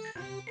city.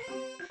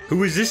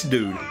 Who is this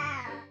dude?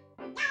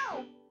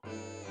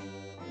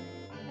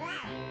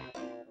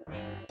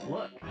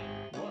 Look, look.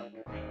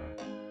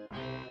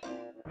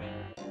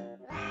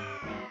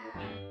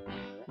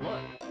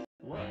 Look,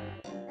 look.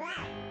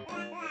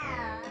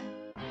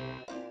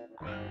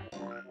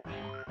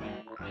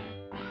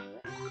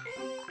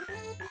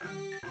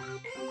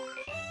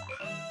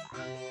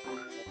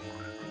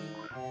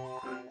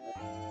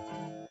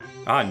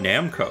 Ah,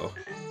 Namco.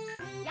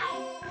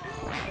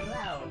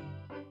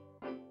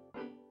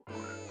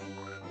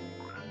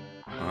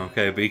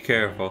 Okay, be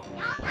careful.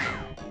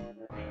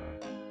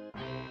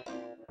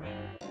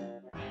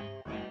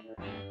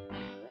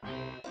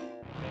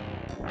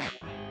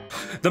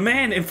 The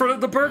man in front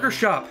of the burger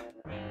shop!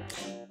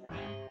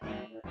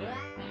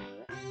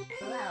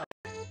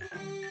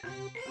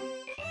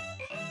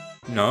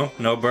 No,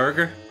 no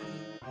burger?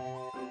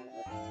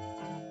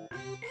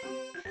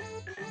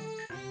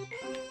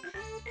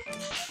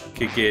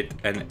 Could get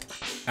an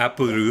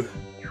apuru.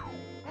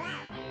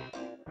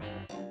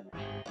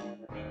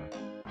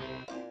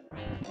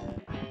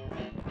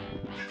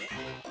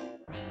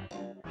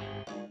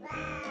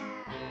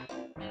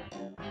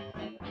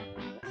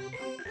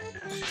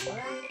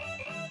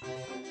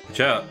 Watch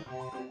out.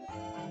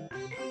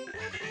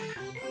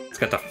 It's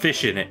got the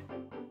fish in it.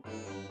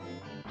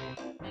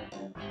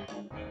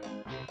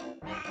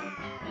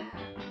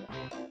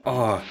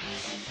 Oh,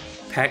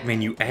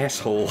 Pac-Man, you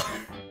asshole.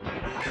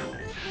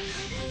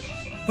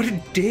 What a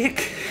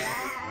dick.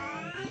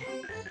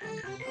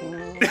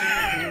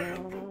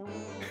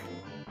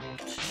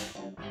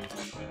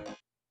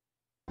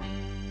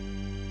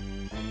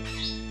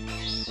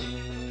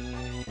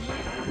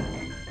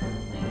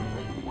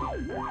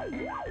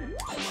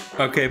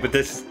 Okay, but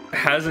this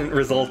hasn't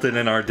resulted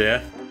in our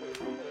death.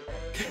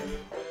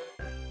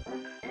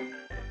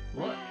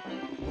 Look,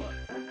 look.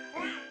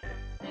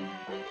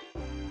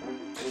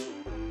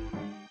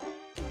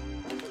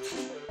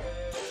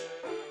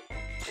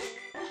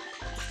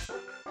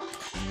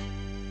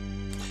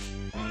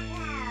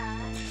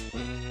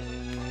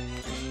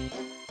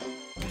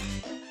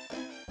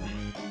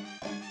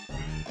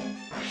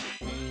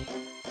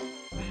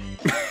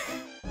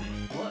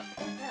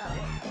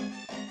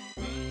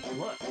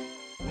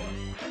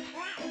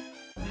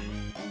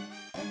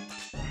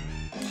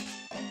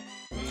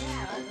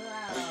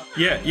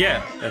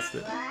 Yeah, that's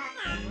it.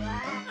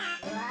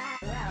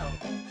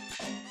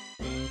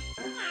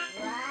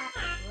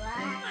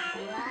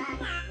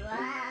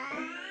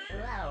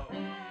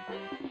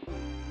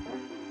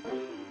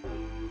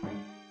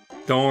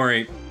 Don't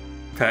worry,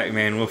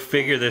 Pac-Man, we'll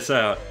figure this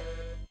out.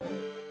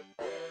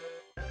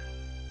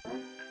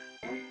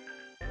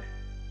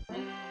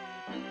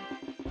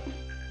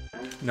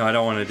 No, I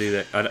don't want to do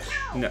that. I don't,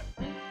 no.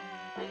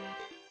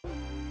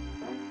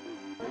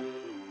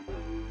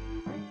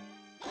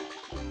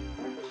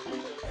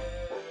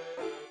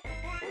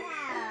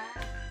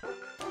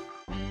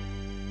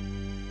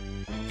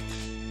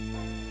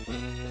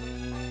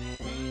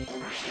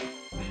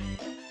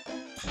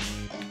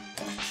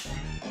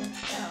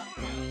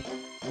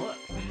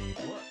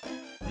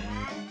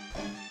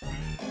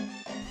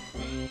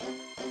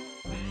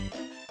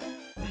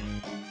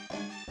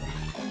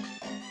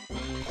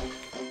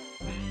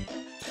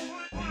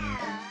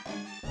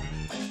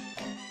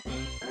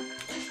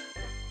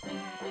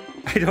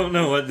 I don't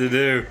know what to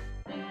do.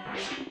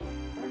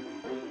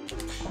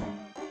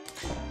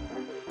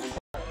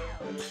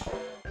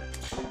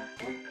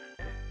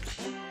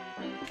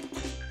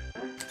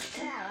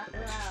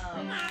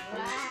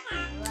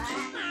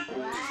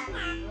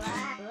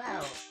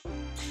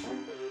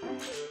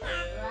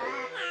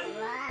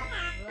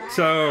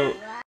 So,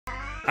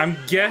 I'm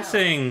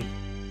guessing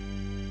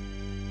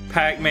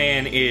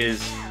Pac-Man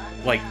is,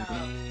 like,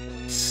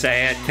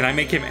 sad. Can I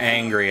make him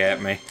angry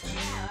at me?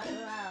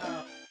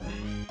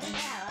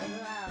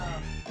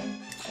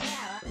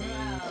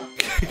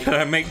 Can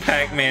I make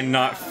Pac-Man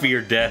not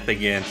fear death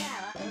again?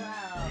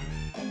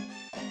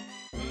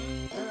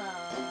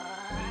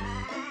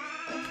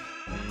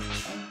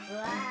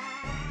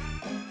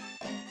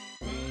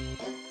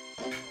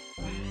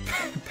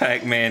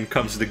 Pac-Man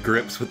comes to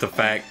grips with the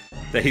fact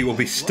that he will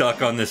be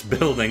stuck on this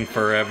building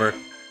forever.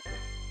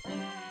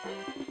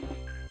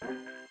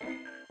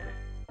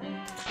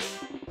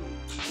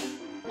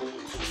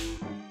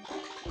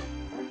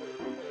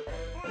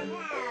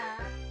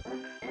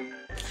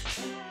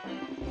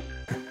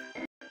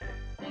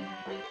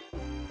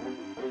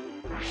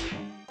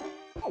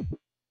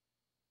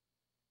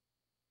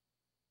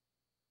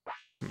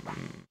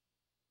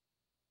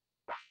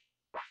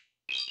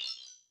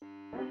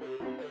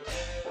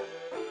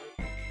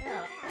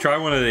 Try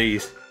one of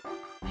these.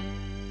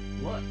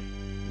 Look.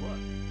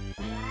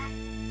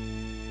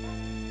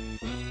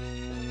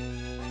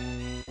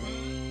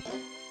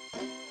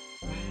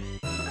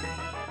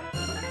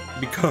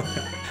 Because...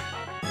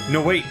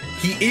 No, wait.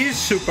 He is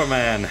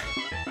Superman!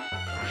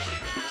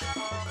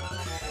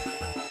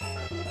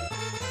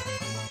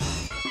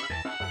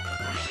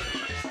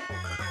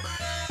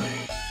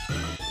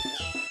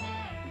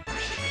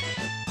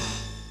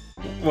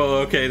 Well,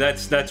 okay,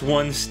 that's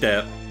one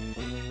step.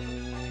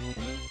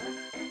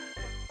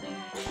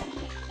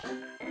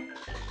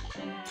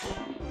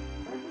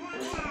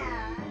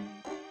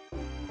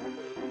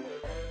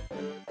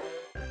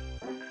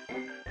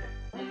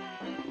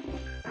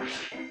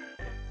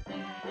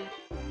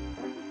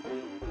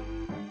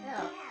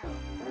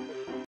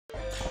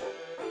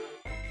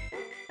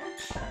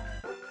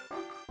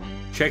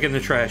 Checking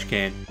the trash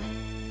can.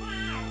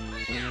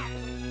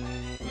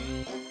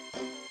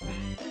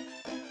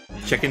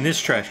 Checking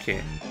this trash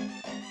can.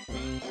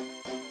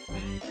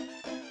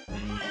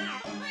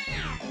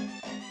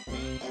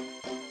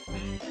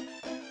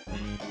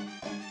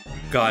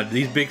 God,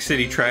 these big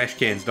city trash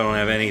cans don't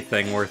have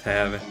anything worth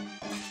having.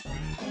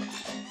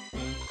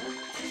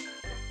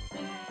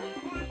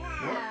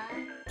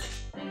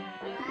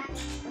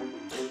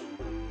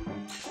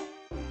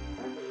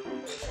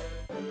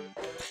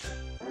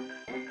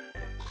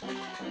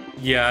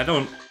 Yeah, I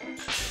don't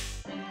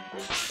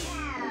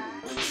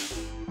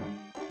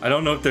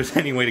know if there's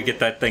any way to get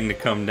that thing to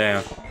come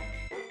down.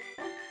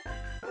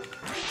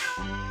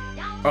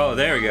 Oh,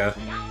 there we go.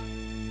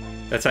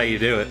 That's how you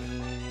do it.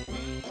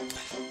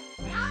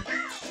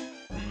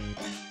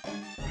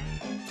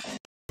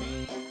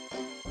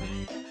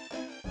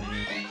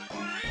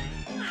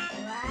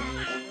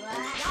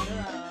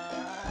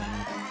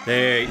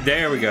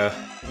 There we go.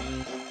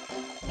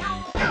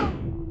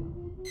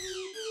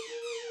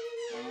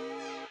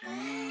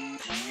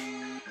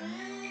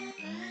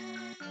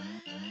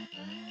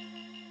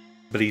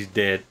 But he's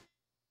dead.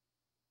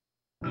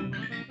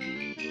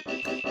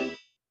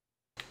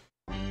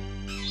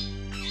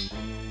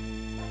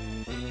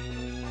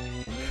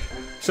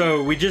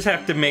 So we just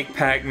have to make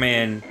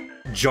Pac-Man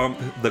jump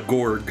the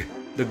gorge.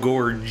 The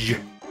gorge.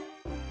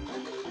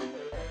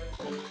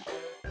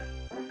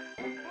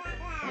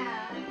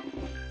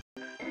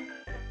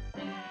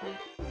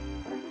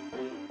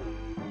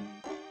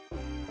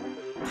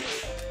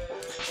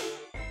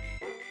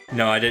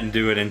 No, I didn't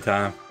do it in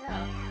time.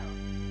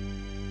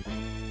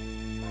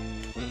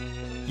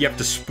 You have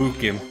to spook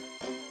him.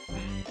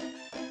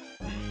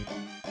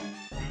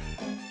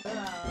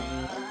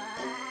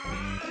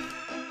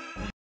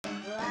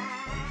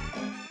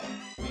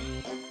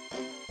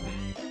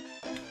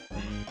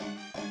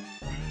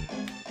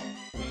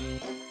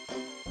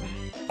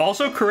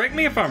 Also, correct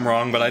me if I'm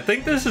wrong, but I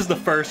think this is the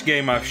first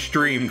game I've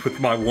streamed with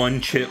my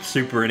one-chip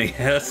Super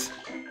NES.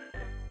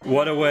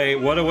 What a way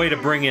to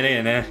bring it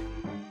in, eh?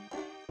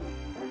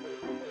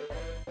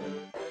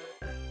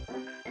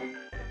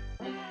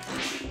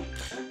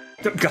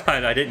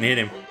 God, I didn't hit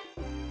him.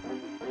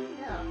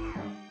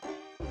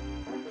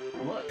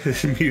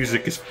 This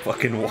music is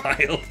fucking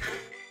wild.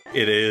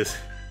 It is.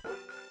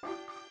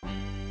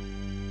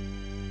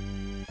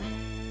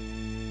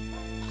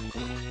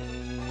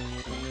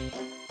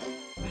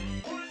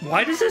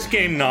 Why does this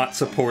game not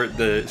support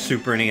the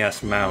Super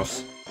NES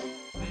mouse?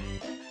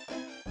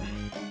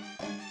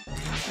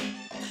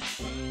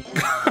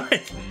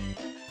 God,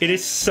 it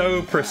is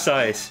so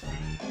precise.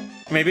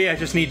 Maybe I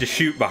just need to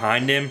shoot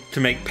behind him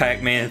to make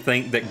Pac-Man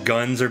think that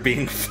guns are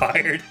being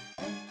fired.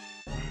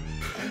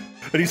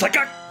 And he's like,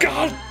 oh,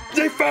 God,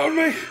 they found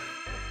me!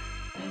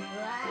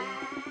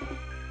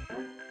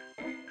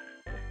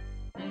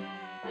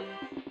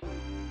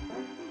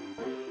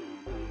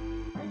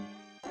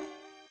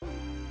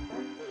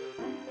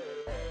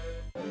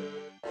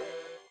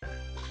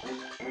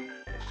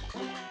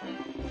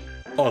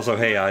 Also,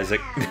 hey, Isaac.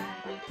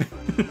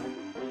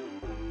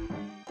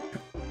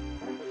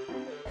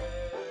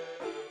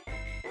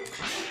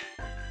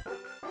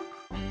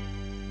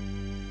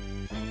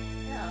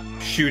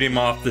 Shoot him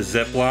off the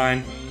zip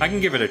line. I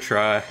can give it a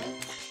try.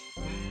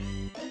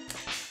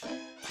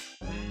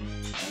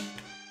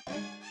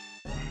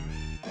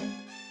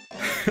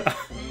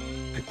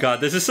 God,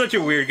 this is such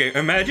a weird game.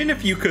 Imagine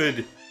if you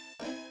could...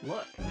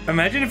 Look.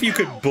 Imagine if you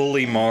could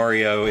bully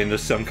Mario into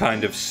some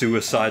kind of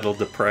suicidal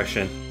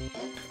depression.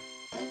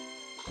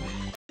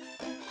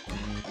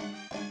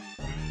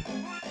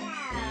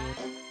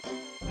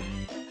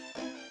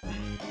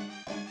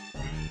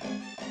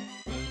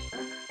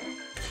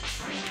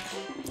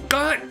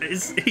 God,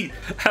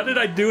 how did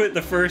I do it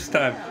the first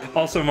time?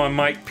 Also, my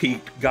mic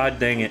peaked. God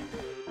dang it.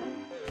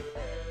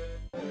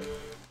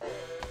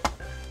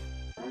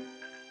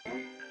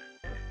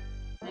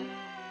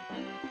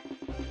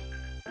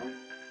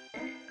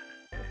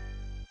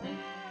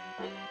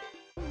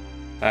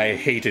 I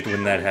hate it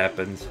when that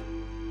happens.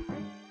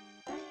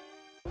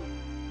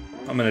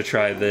 I'm gonna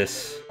try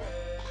this.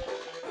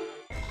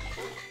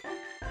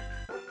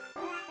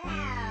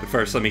 But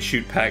first, let me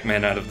shoot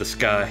Pac-Man out of the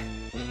sky.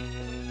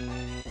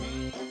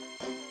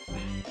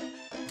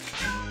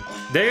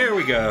 There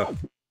we go!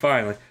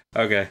 Finally.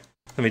 Okay.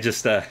 Let me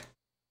just, How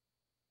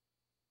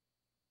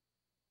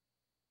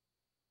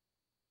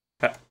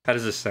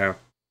does this sound?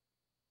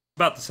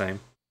 About the same.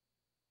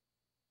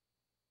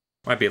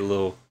 Might be a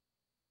little...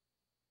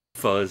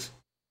 fuzz.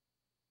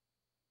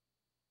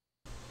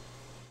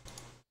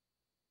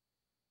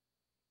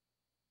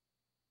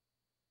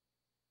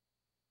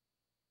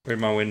 Where'd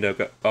my window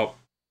go? Oh.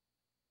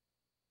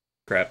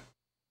 Crap.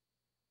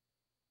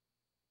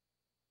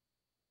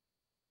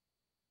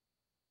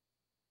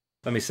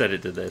 Let me set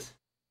it to this.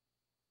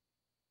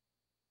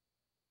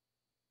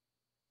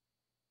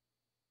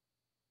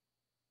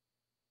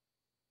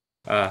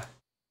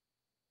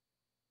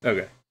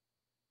 Okay.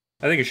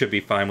 I think it should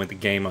be fine with the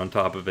game on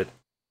top of it.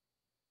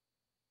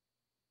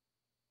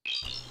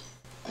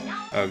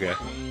 Okay.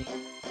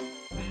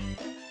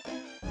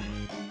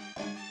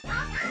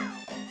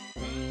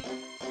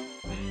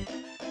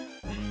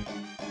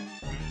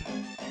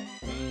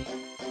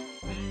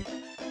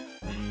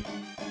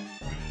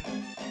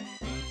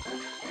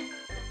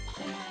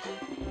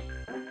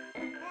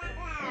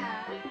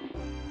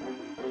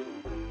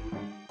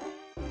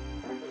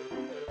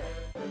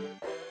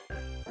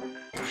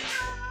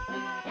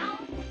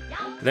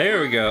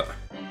 There we go.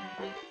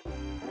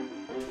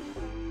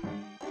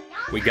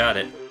 We got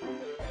it.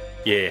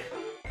 Yeah.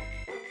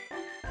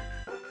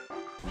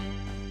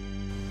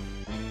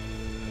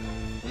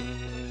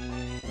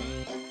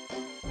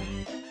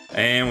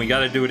 And we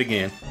gotta do it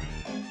again.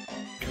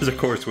 Because of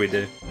course we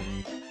do.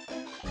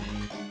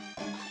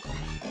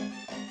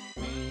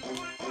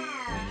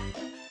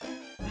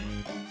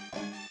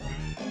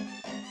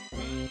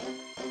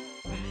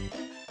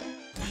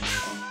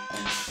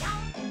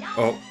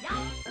 Oh.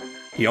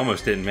 He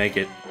almost didn't make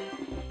it.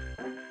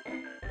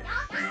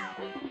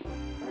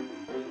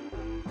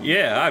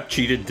 Yeah, I've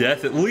cheated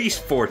death at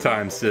least 4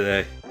 times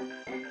today.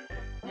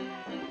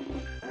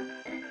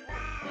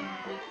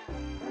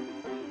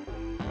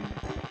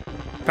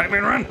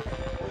 Pac-Man, run!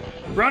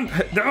 Run!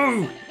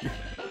 No!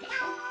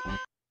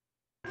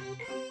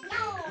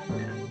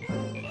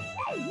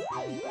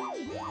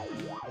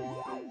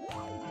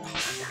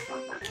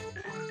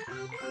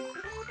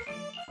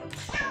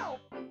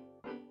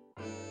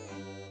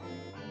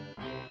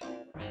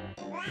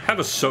 Have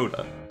a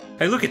soda.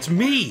 Hey, look, it's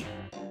me!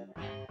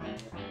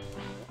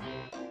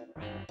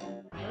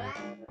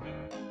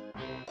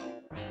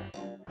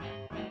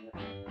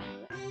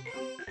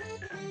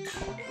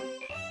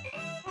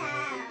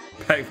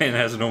 Pac-Man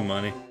has no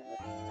money.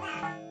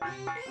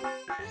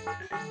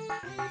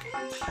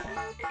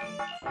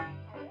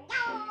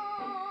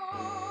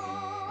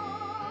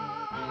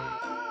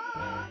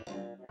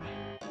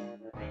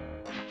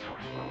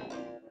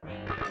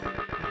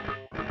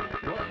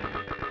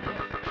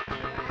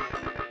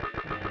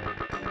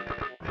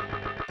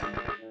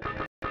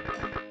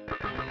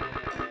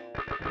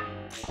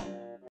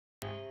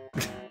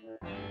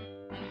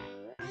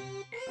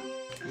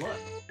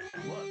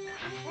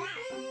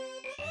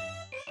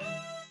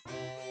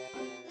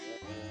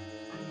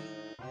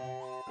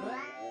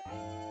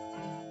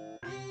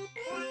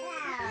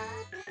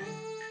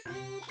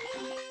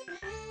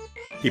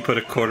 He put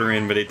a quarter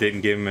in, but it didn't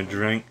give him a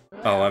drink.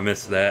 Oh, I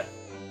missed that.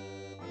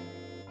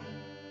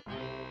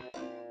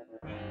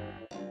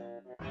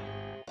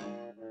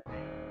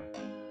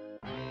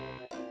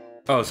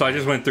 Oh, so I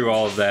just went through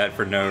all of that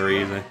for no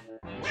reason.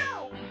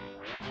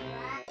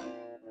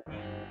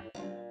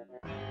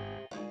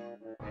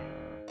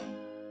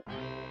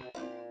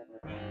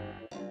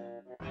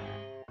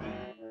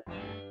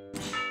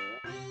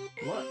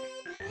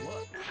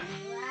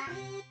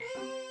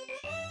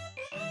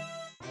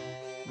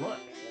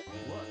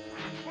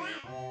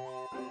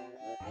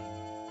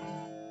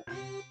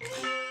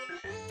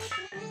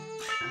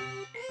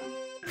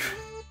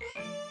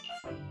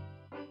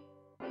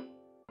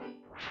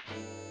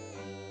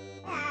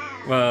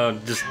 Well,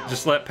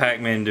 just let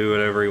Pac-Man do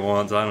whatever he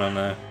wants. I don't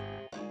know.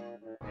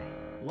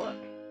 Look.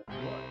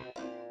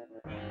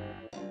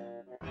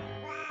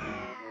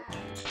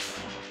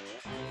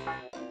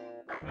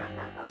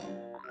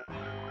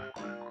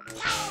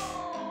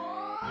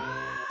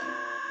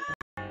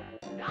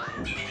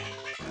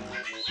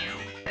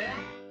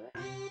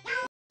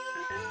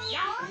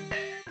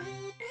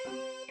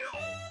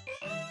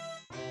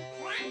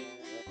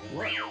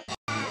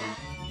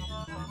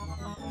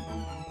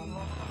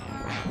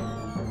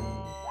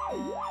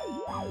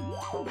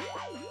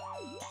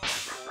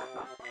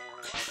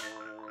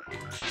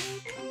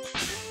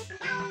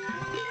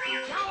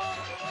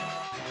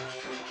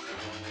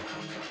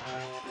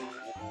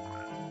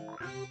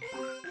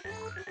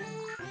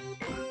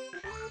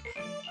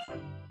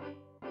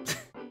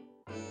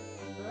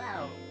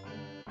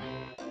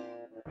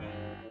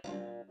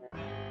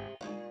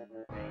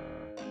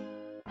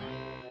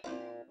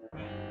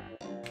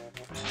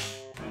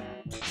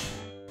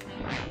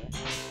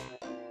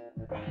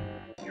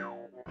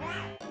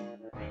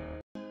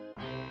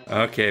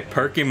 Okay,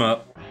 perk him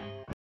up.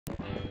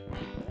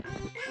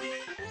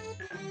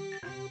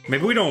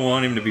 Maybe we don't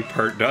want him to be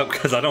perked up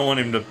because I don't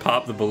want him to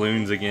pop the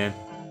balloons again.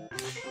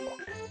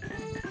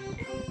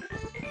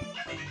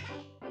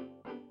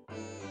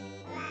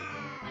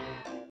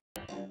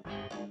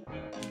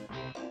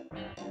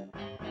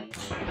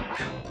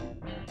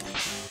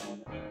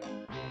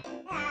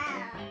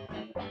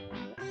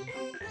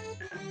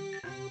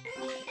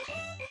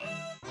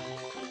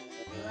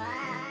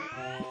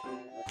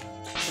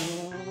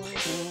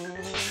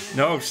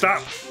 No,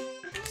 stop!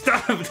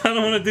 Stop! I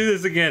don't want to do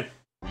this again.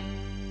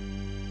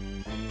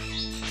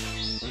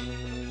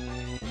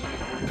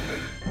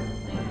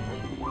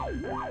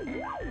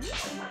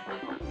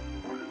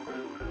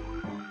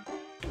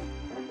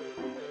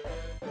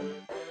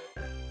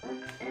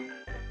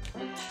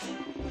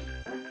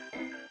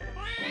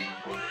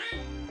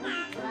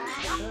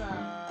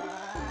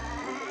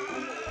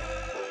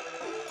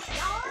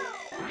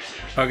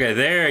 Okay,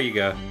 there you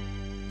go.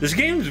 This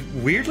game's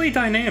weirdly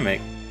dynamic,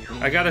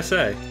 I gotta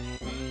say.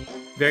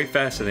 Very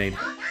fascinating.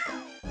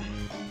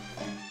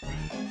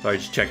 Sorry,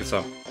 just checking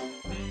something.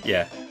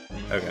 Yeah,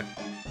 okay.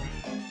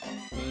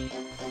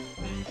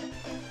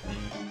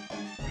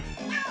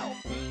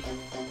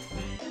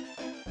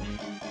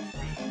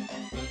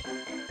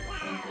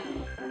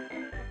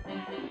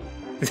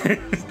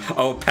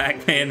 Oh,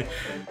 Pac-Man.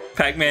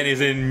 Pac-Man is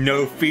in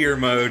no fear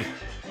mode.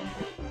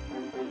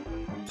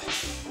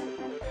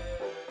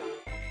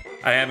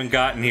 I haven't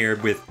gotten here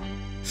with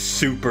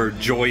super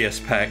joyous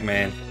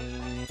Pac-Man.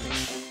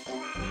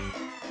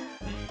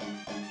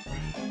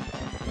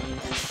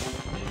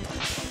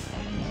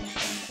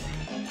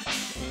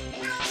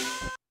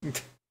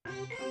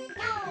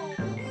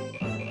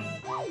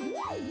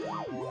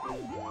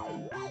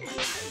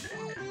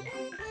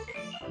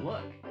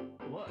 Look.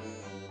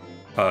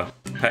 Oh,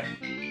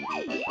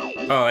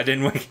 I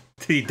didn't wake.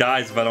 He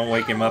dies if I don't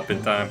wake him up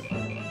in time.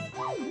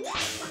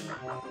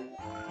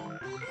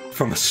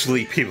 From a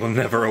sleep he will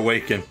never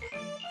awaken.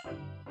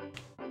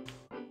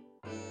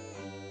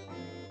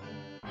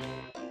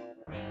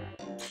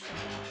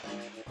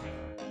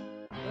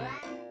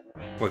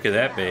 What could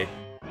that be?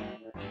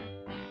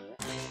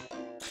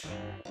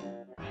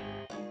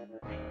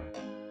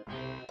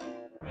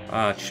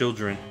 Ah,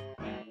 children.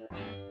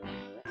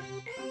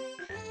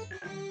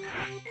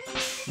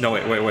 No,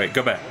 wait,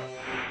 go back.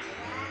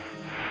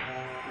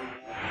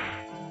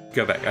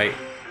 Go back,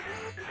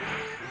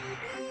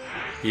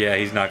 Yeah,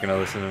 he's not gonna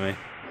listen to me.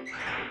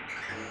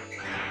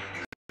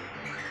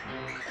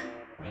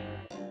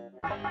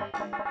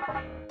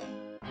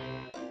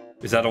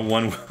 Is that a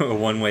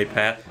one-way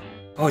path?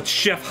 Oh, it's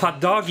Chef Hot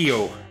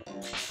Doggio!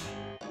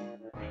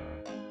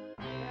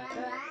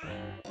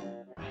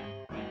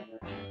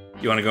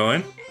 You wanna go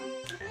in?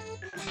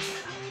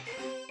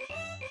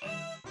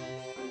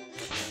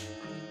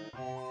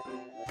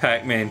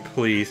 Pac-Man,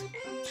 please.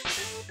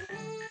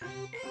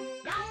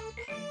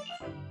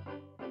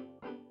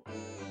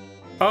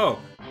 Oh!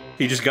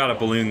 He just got a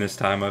balloon this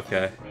time,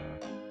 okay.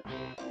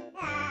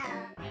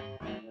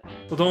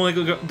 Well, don't let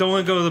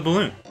go of the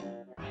balloon.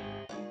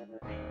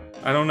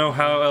 I don't know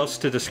how else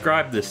to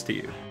describe this to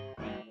you.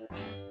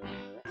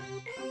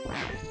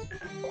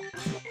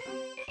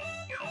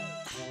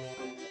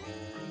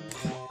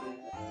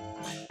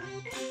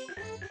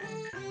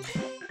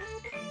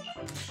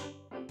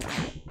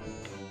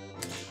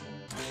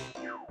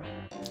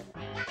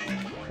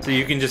 So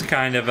you can just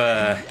kind of,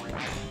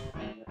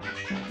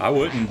 I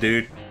wouldn't,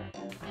 dude.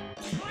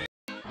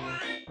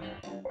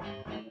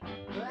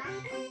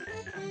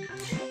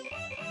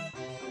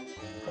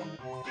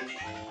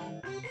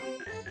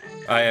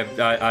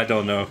 I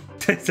don't know.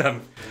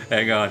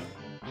 Hang on.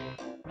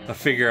 I'll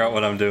figure out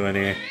what I'm doing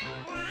here.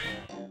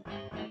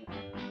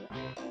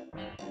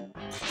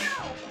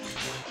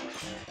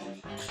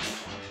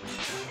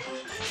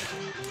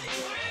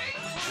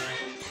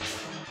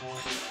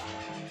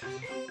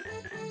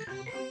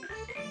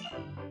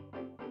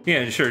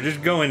 Yeah, sure,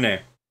 just go in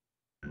there.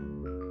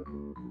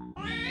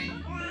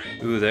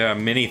 Ooh, there are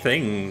many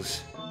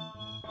things.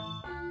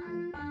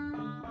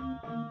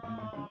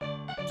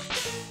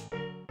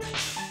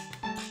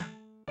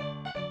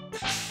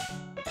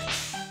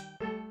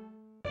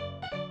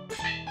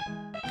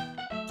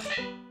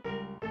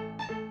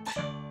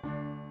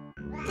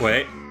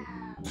 Wait.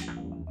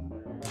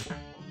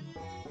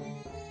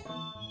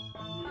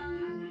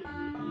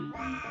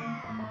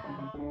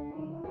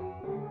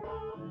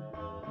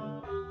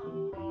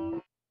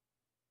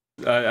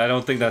 I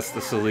don't think that's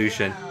the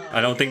solution.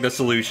 I don't think the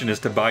solution is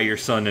to buy your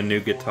son a new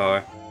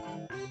guitar.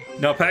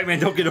 No, Pac-Man,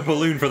 don't get a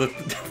balloon for the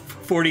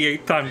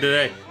 48th time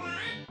today.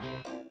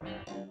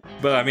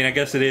 But, I mean, I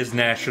guess it is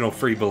National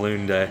Free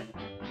Balloon Day.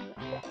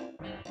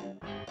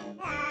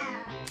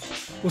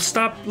 Well,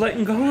 stop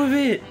letting go of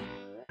it!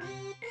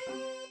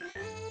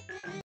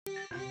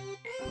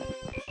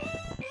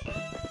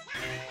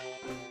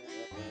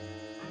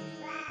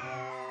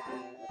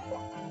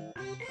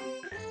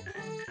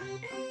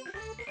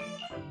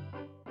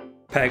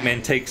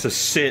 Pac-Man takes a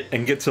sit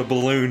and gets a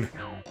balloon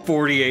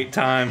 48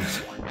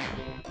 times.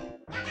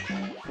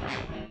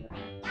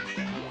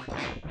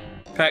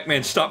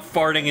 Pac-Man, stop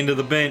farting into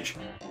the bench.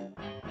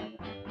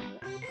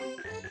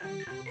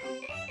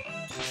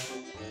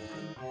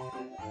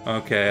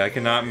 Okay, I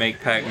cannot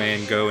make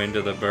Pac-Man go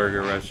into the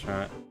burger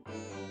restaurant.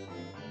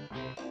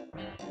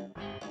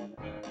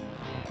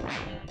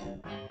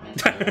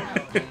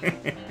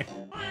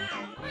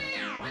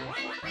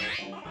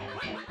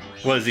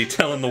 What, is he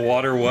telling the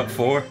water what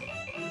for?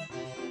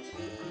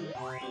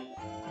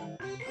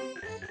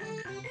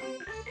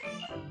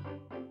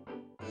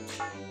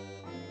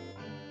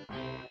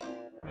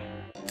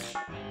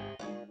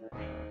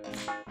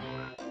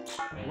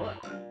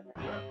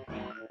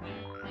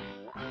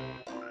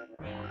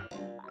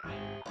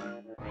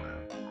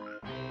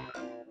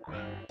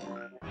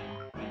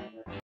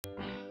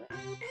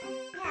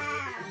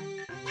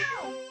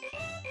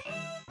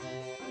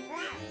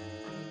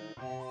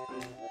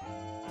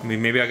 I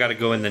mean, maybe I gotta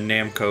go in the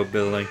Namco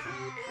building.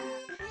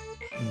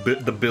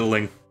 The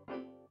building.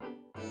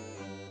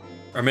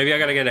 Or maybe I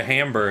gotta get a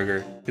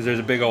hamburger, because there's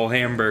a big old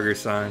hamburger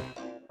sign.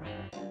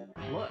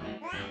 What?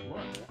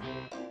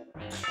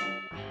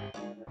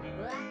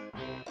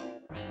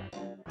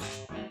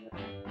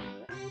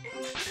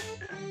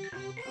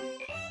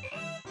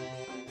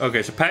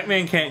 Okay, so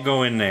Pac-Man can't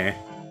go in there.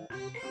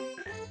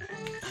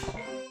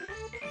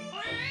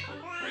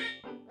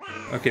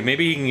 Okay,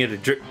 maybe he can get a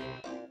drip.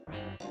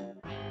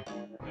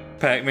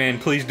 Pac-Man,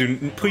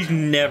 please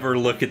never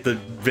look at the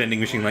vending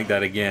machine like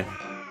that again.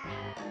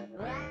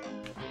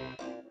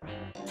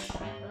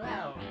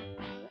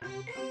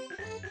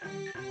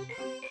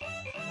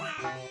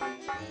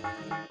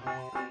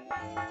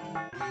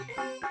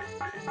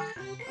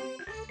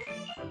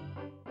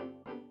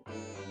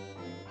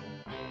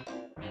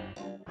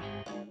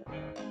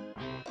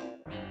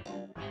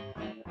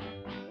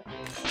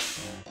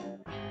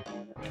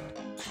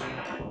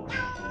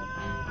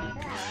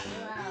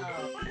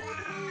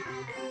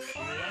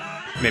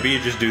 Maybe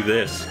you just do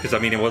this, because I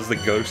mean it was the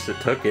ghost that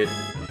took it.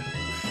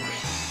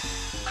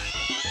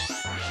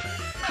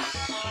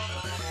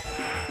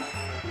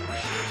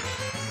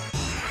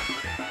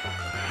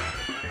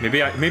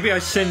 Maybe I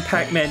send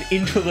Pac-Man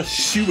into the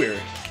sewer.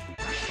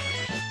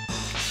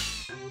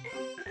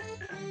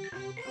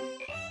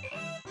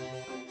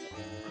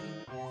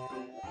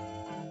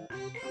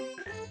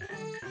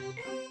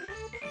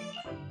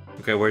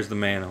 Okay, where's the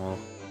manhole?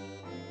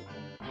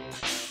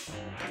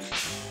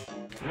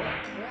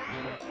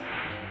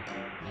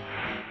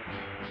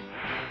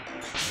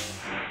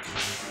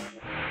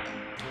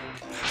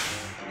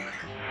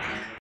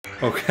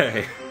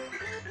 Okay.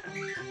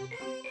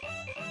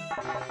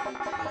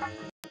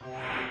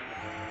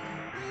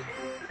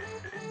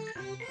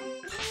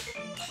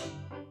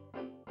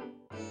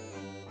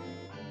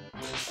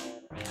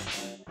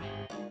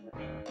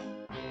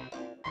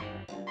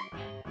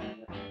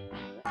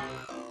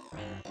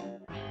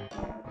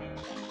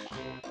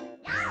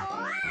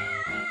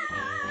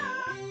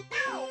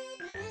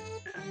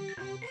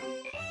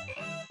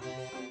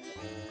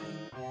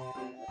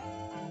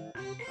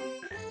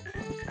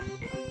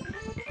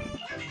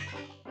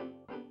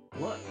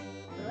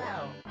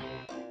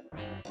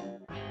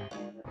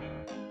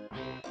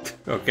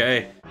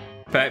 Okay.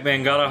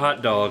 Pac-Man got a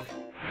hot dog.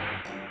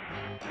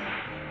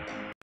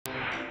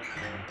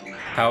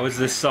 How does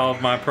this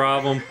solve my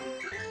problem?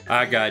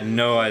 I got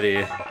no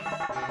idea.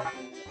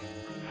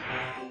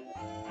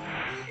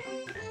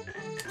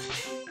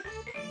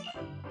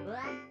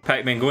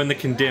 Pac-Man, go in the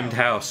condemned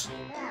house.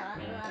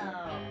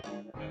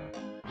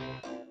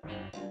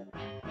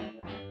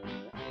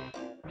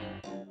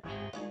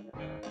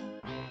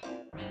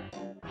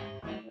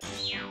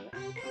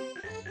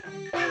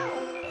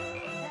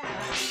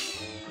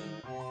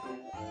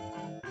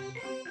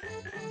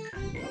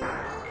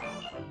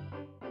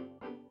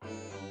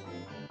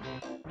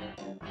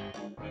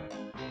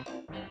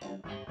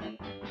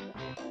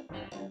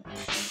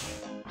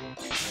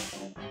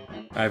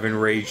 I've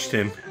enraged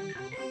him.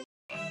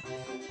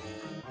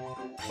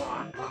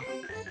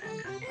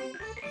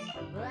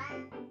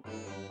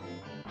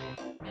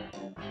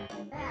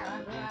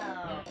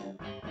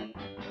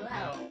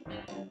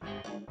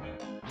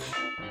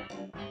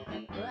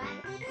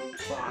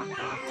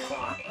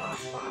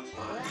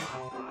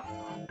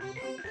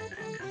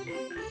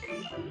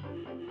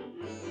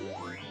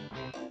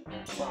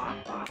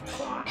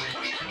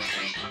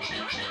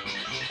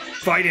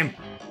 Fight him!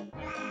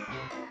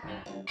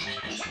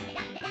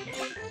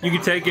 You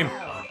can take him.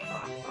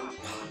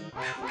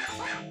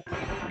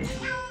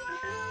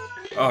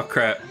 Oh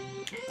crap.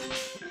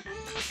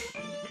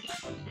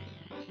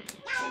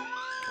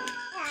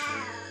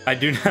 I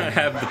do not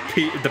have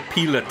the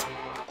peelet.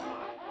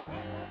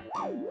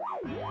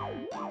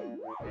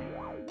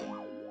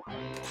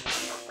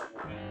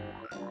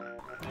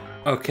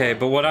 Okay,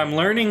 but what I'm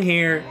learning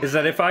here is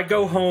that if I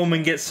go home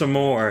and get some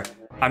more,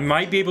 I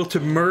might be able to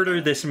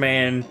murder this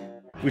man,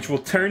 which will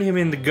turn him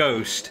into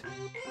Ghost.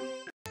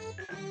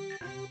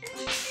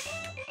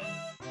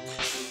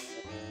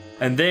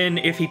 And then,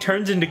 if he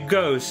turns into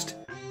Ghost,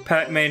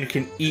 Pac-Man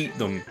can eat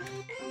them.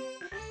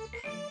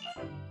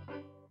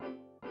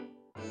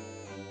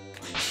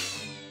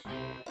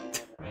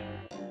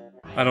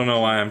 I don't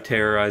know why I'm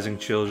terrorizing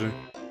children.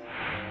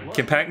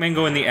 Can Pac-Man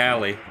go in the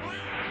alley?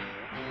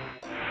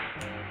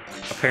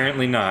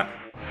 Apparently not.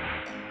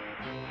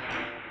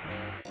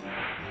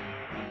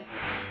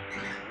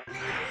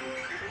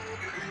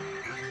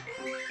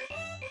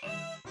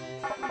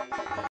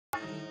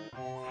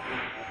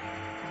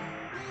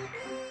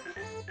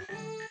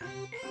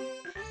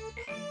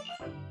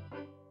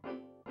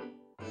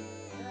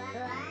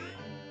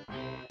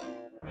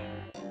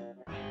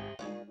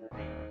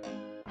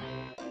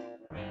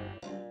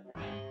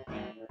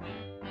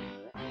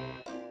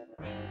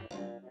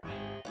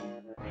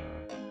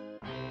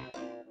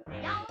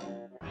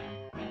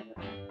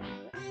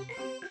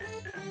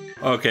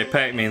 Okay,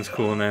 Pac-Man's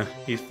cool now.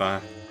 He's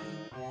fine.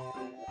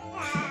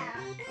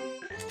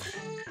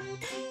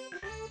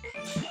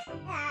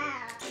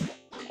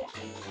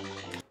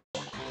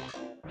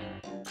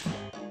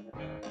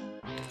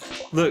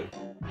 Look,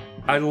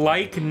 I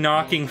like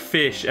knocking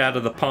fish out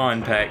of the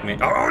pond,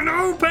 Pac-Man. Oh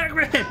no,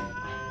 Pac-Man!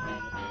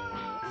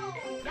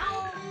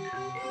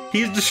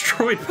 He's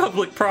destroyed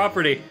public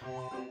property.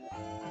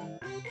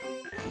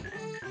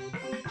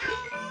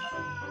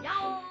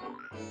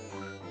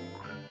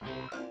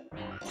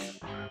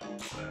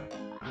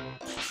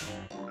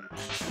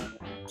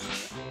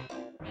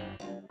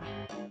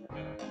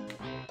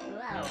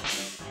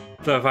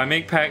 So if I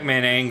make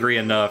Pac-Man angry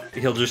enough,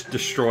 he'll just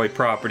destroy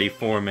property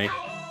for me.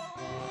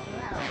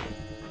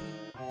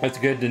 That's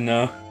good to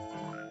know.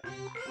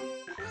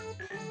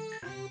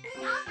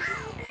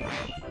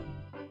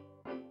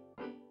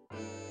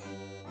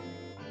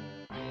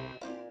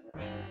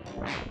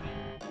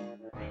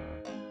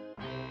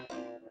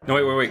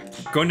 No, wait.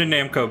 Go into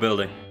Namco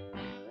building.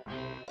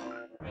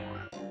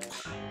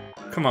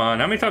 Come on,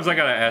 how many times I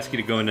gotta ask you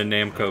to go into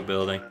Namco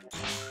building?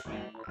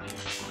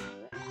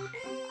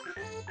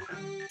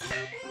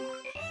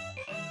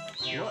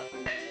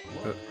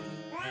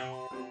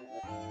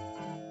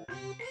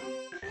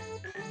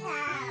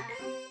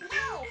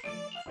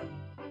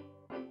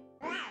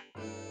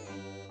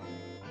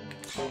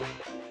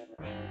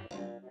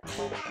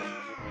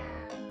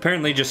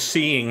 Apparently just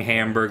seeing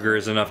hamburger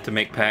is enough to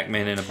make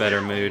Pac-Man in a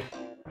better mood.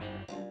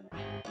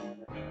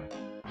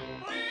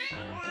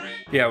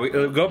 Yeah, we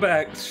go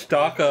back,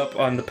 stock up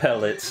on the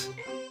pellets.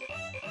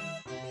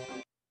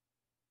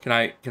 Can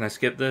I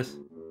skip this?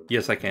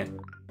 Yes, I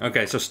can.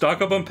 Okay, so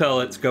stock up on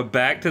pellets, go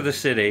back to the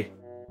city.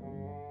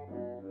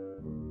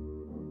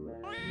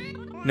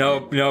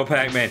 No,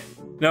 Pac-Man.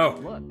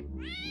 No.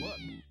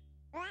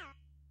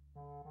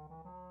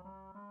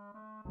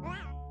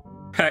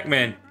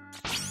 Pac-Man.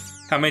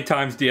 How many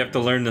times do you have to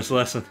learn this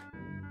lesson?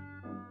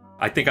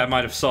 I think I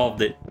might have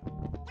solved it.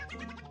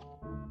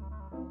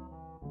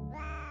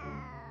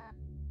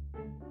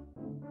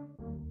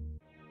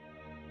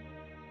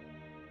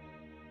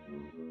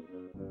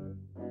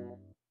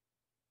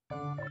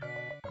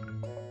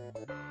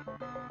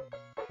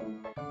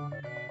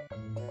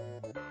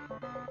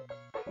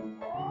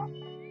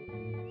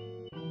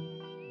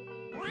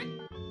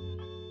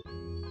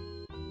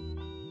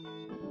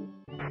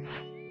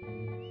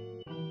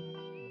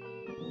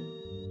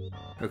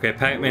 Okay,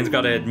 Pac-Man's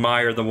gotta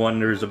admire the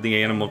wonders of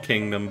the animal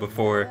kingdom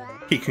before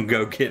he can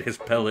go get his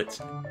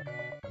pellets.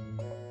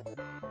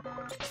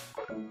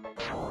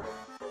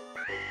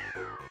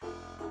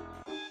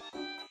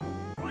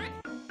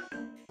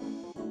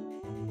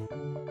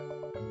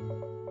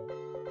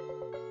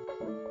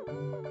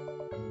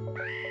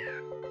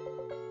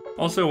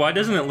 Also, why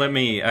doesn't it let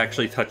me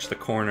actually touch the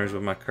corners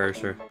with my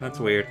cursor? That's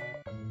weird.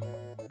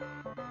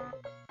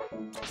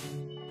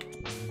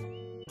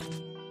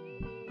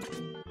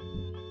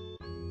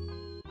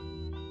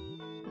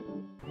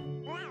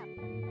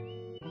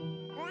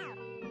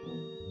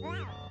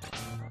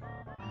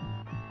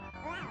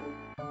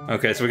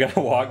 Okay, so we gotta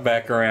walk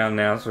back around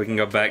now so we can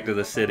go back to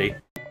the city.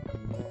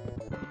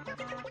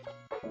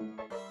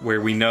 Where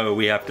we know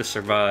we have to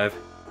survive.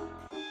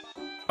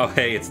 Oh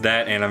hey, it's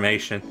that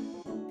animation.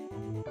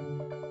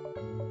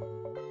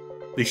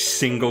 The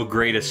single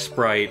greatest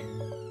sprite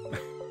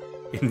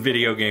in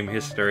video game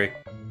history.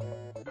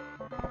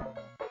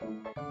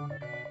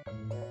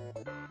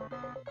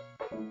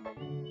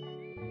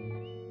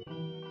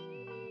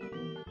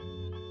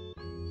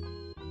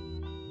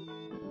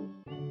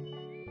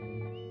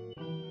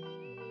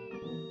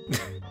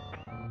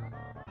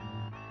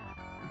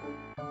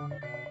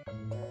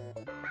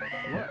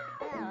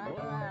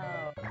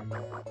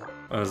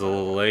 I was a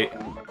little late.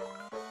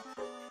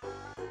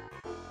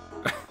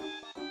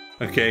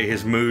 Okay,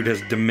 his mood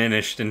has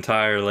diminished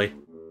entirely.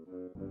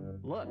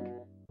 Look.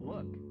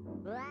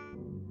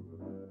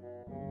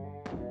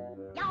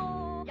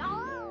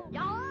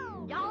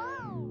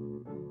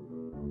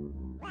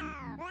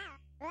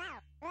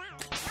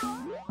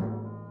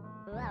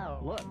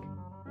 Look.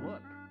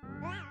 Look.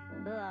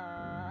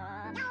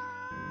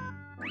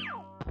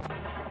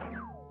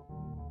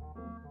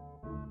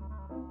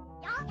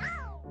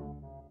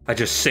 I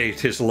just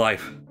saved his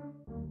life,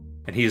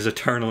 and he is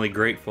eternally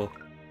grateful.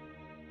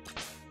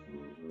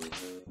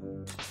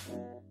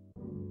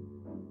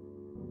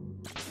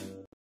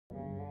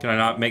 Can I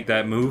not make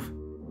that move?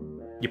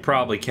 You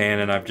probably can,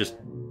 and I've just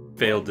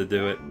failed to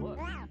do it.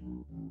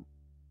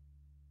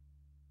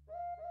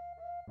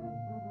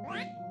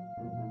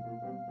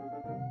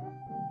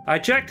 I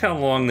checked how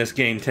long this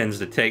game tends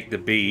to take to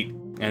beat,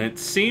 and it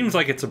seems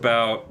like it's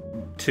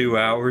about 2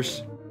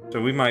 hours,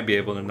 so we might be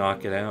able to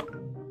knock it out.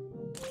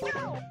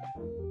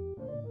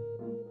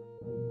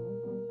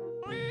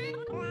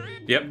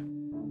 Yep.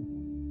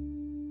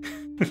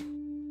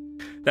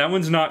 That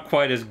one's not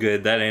quite as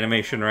good, that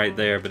animation right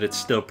there, but it's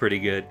still pretty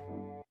good.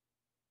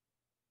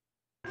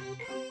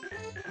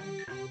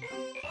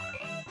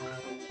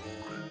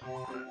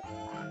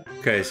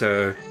 Okay,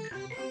 so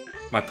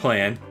my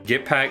plan,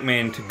 get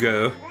Pac-Man to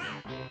go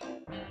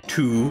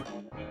to...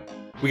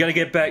 We gotta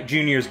get back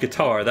Junior's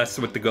guitar, that's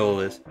what the goal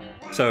is.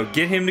 So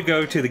get him to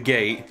go to the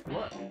gate.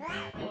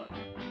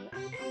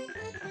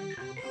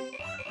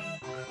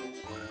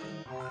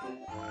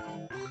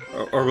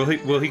 Or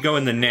will he go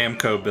in the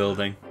Namco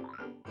building?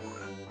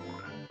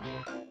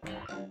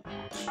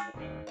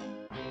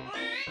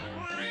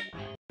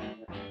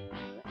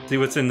 See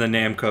what's in the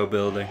Namco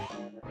building.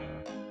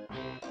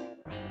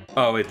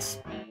 Oh, it's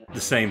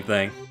the same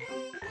thing.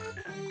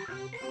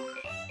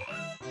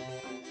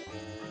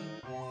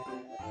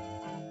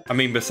 I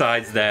mean,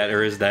 besides that,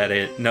 or is that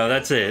it? No,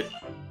 that's it.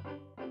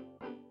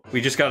 We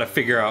just gotta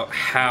figure out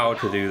how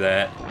to do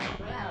that.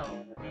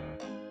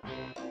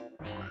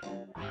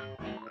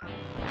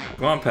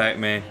 Come on,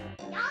 Pac-Man.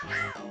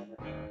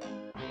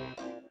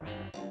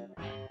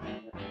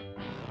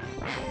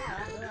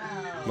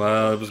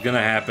 Well, it was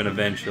gonna happen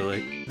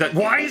eventually.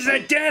 Why is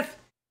that death?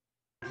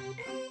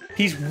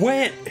 He's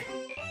wet.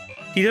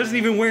 He doesn't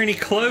even wear any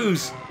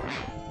clothes.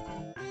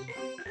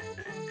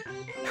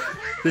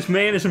 This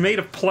man is made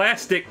of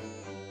plastic.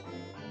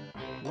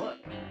 Look.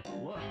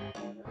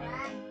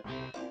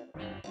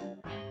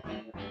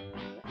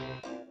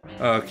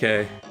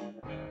 Okay.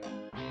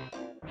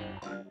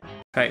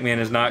 Pac-Man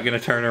is not gonna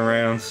turn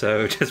around,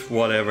 so just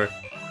whatever.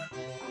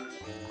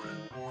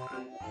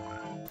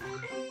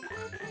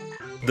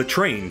 The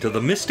train to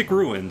the Mystic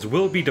Ruins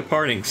will be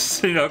departing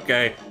soon.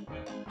 Okay.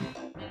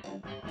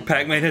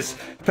 Pac-Man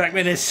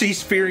has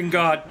ceased fearing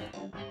God.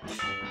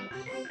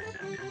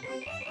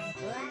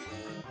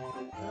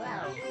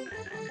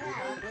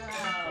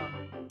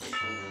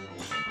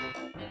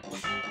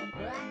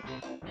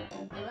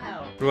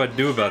 What do I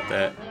do about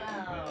that?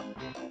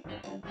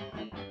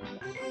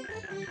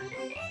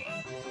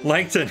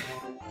 Langton,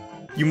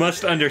 you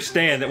must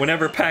understand that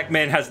whenever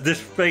Pac-Man has this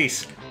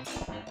face,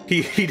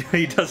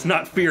 he does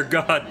not fear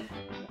God.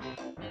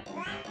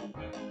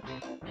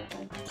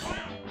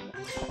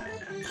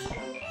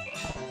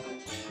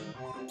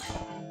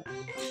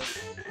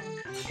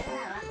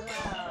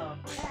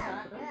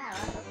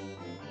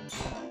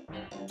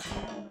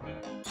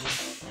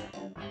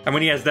 And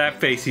when he has that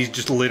face, he's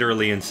just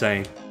literally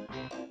insane.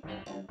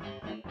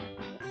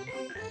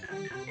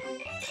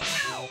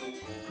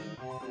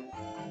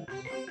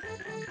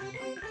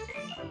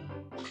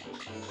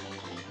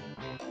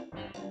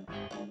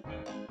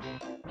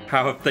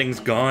 How have things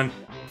gone?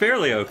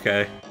 Fairly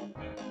okay.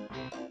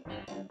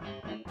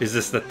 Is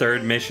this the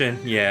third mission?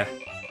 Yeah.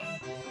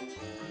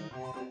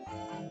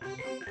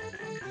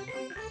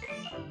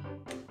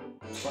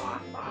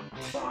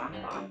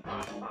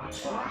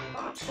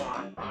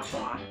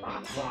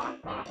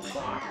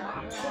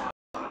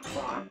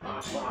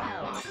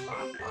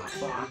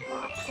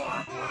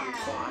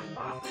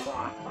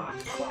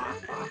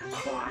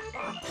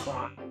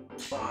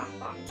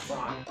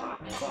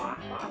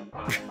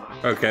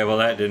 Okay, well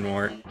that didn't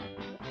work.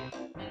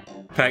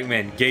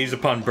 Pac-Man, gaze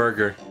upon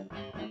Burger.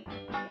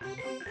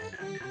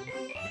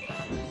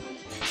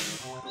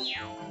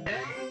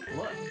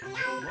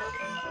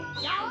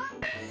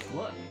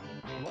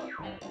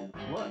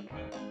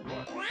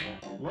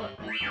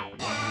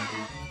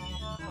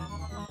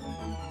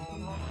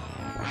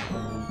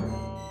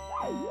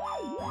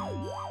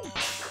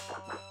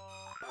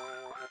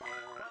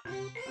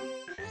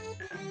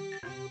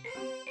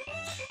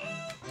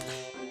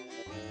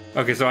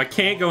 Okay, so I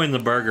can't go in the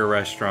burger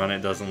restaurant, it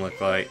doesn't look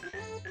like.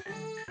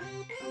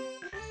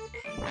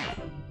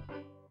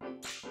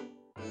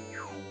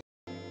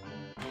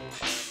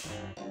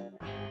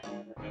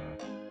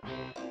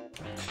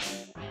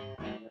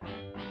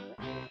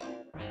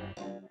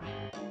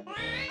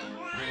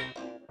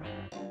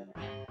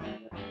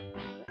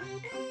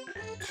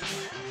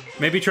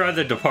 Maybe try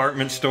the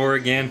department store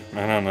again?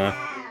 I don't know.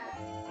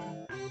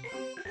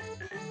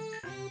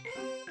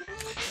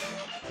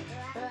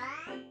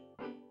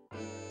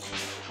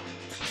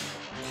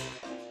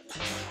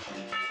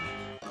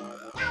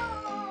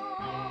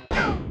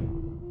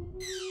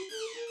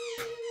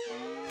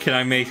 Can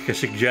I make a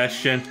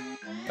suggestion?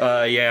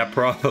 Yeah,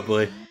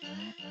 probably.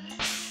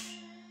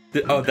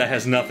 Oh, that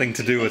has nothing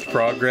to do with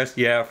progress?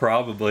 Yeah,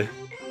 probably.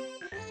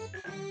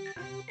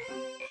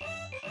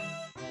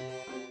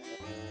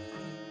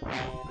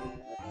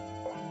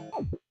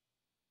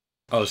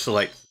 Oh,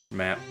 select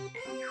map.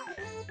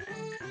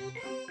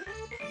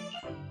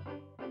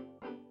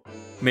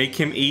 Make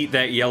him eat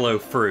that yellow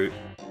fruit.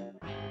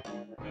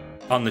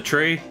 On the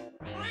tree?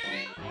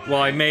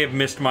 Well, I may have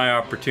missed my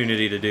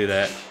opportunity to do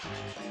that.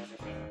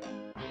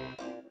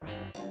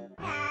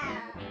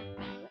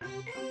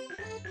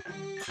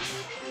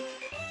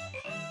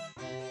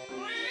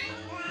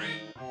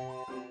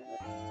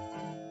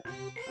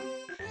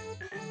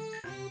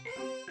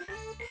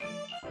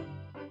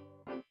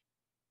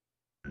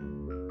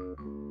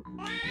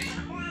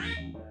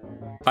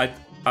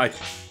 I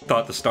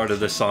thought the start of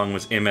this song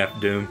was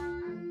MF Doom.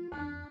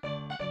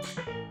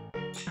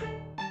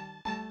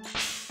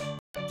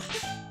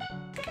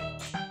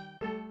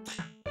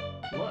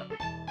 Look. Look.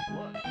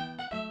 Look.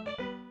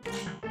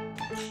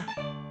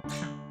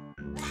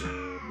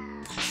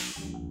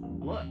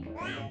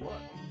 Look.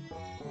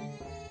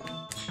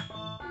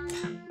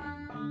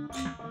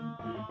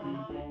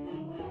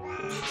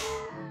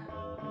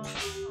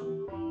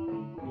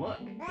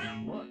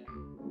 Look. Look.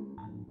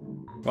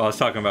 Well, I was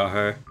talking about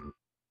her.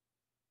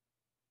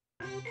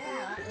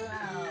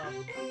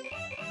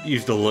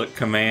 Use the look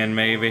command,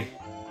 maybe.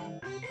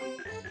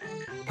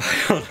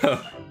 I don't know.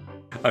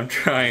 I'm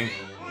trying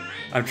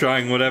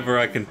whatever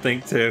I can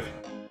think to.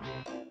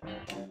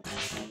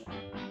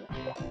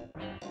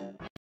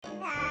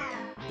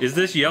 Is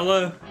this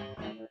yellow?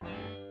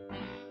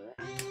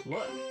 Look.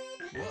 Look.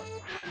 Look.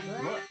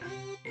 Look.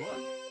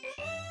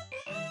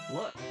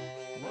 Look. Look.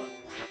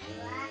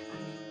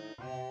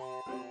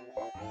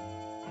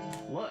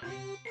 Look.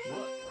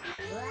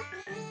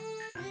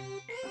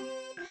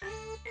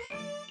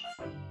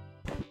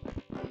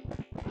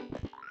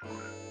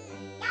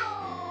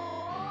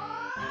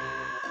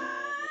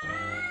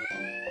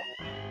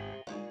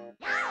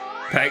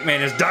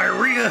 Pac-Man has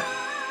diarrhea!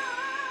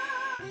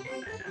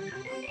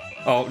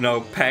 Oh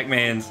no,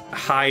 Pac-Man's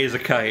high as a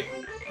kite.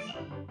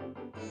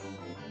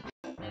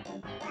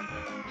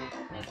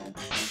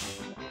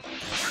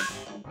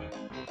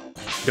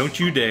 Don't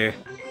you dare.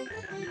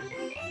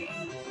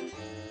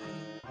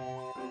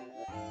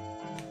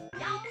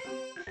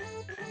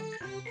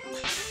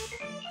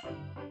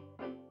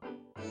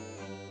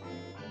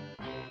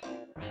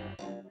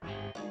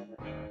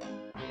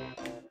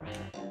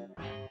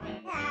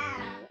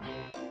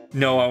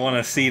 No, I want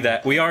to see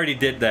that. We already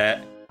did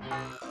that.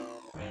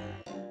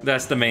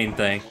 That's the main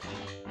thing.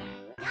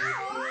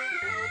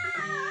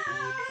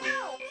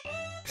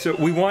 So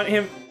we want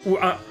him...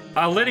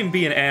 I'll let him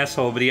be an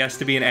asshole, but he has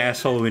to be an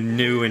asshole in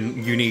new and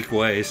unique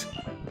ways.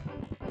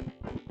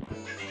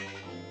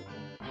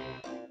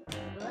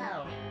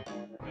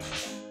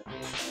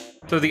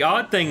 So the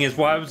odd thing is,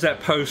 why was that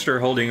poster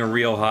holding a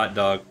real hot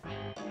dog?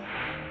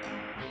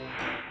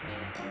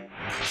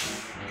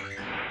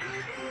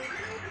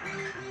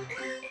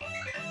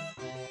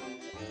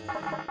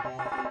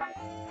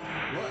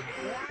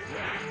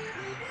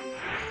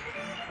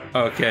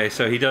 Okay,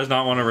 so he does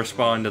not want to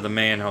respond to the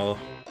manhole.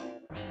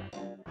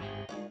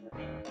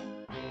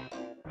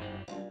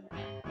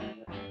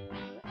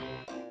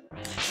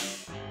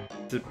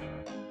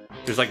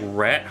 There's like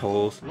rat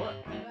holes. Look.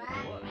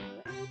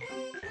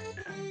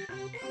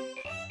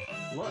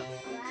 Look.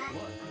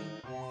 Look.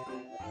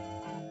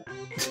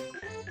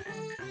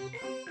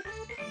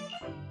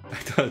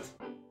 It does.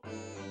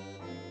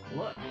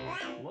 Look.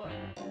 Look.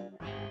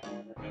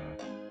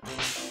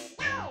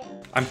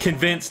 I'm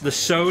convinced the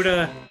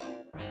soda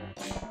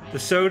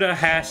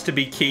has to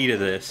be key to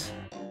this.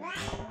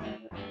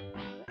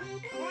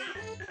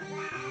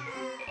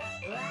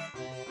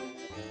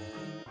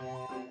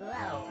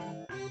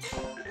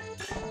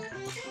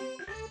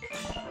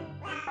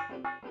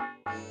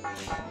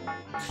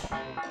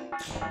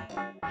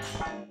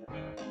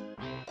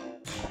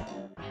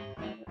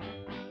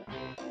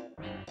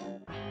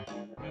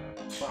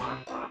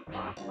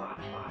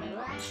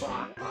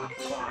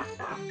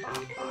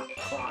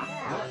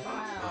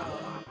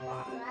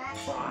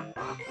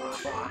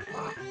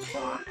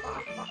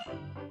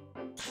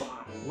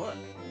 Look.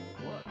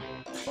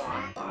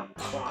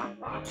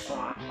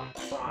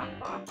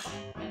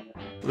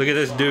 Look at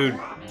this dude.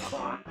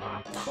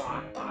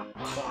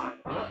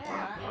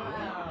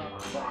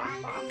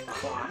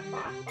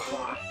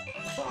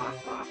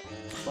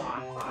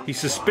 He's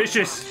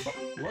suspicious.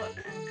 Look.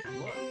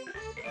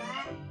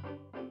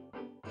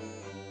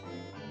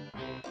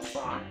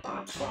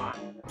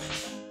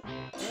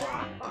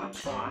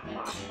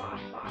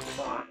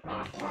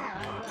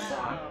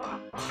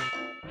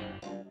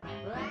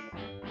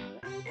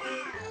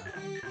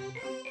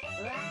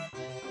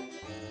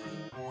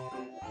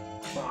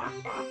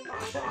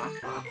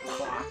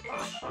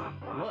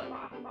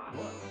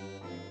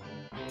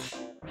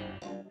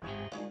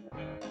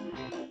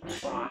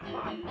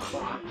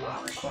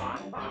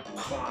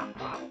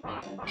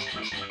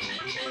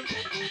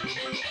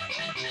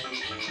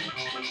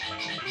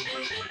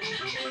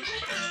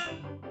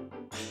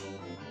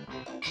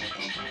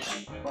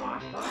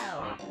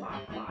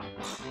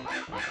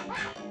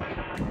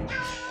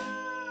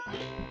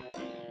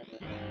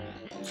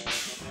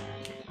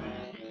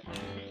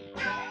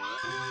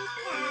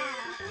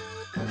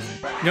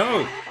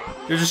 No!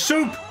 There's a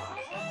soup!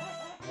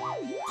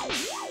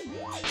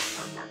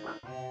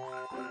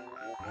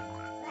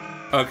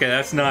 Okay,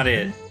 that's not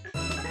it.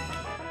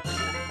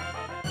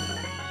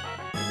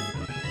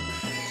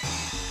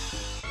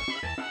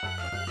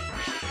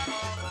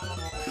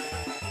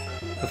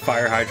 The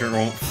fire hydrant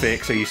won't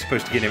fix, so you're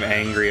supposed to get him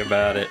angry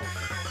about it.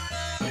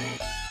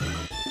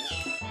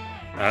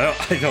 I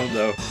don't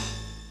know.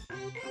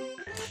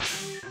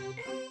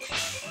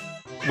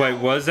 Wait,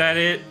 was that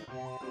it?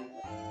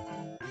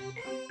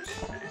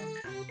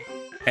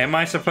 Am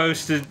I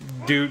supposed to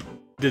do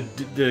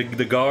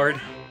the guard?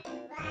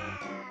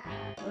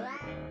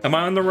 Am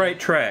I on the right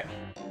track?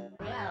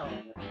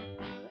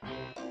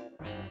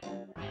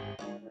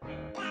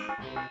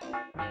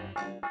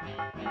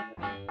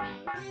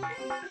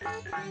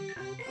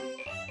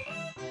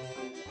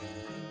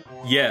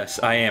 Yes,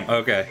 I am.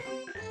 Okay.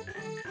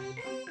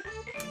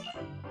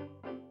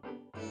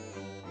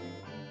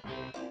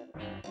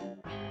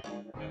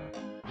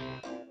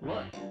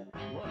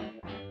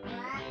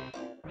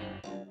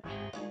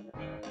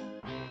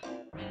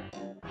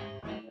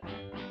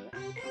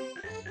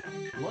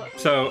 Look.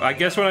 So, I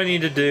guess what I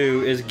need to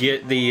do is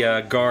get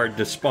the guard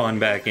to spawn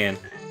back in.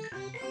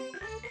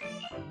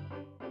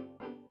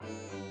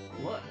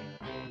 Look.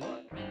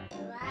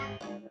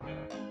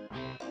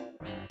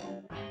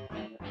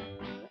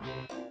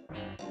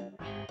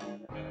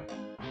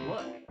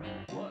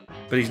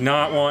 But he's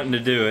not wanting to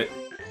do it.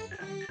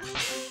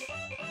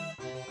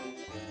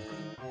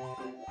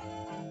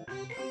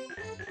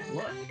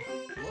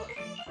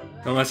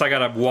 Unless I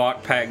gotta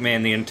walk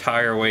Pac-Man the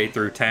entire way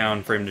through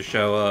town for him to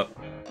show up.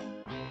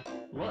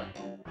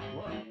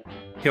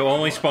 He'll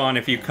only spawn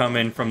if you come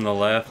in from the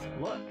left.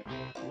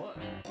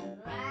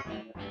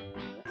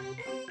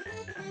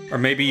 Or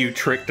maybe you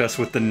tricked us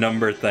with the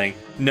number thing.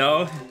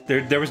 No,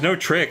 there was no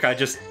trick. I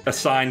just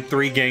assigned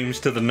 3 games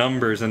to the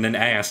numbers and then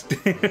asked.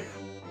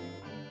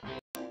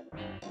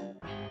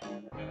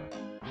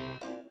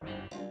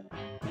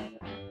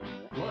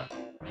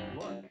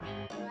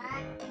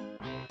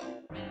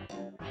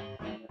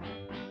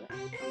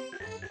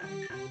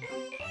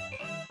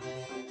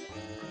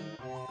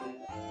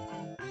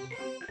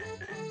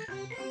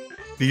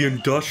 The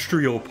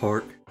industrial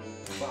park.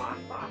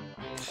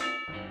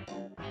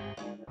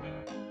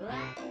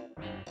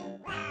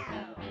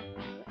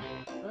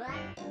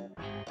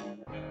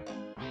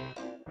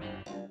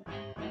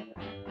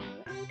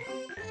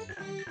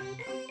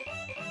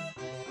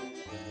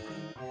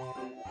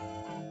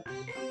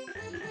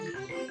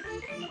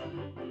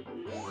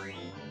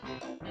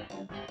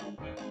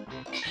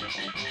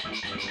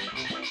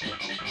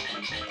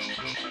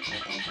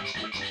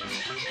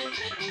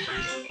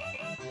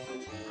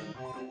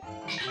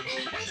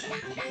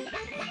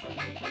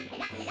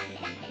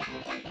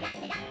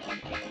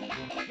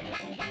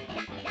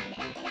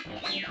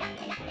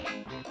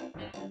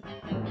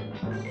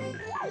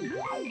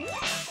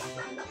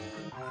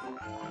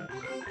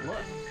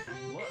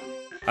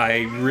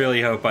 I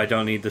really hope I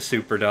don't need the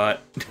super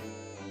dot.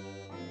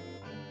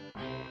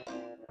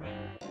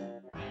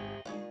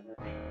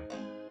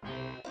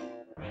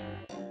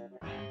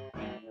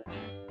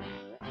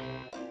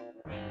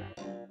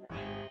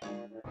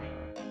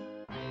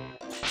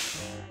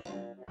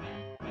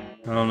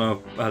 I don't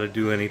know how to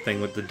do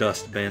anything with the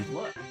dust bin.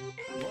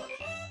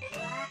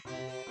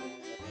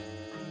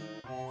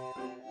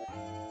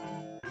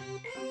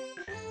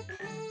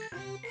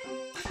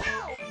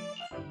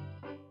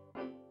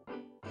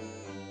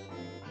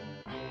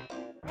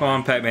 Come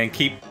on, Pac-Man,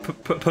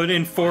 put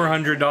in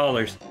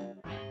 $400.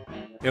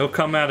 It'll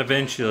come out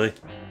eventually.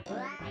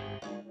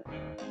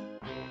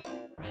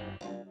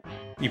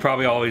 You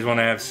probably always want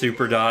to have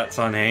super dots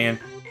on hand.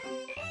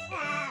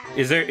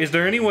 Is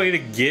there any way to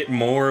get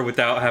more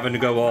without having to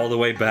go all the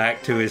way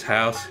back to his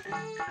house?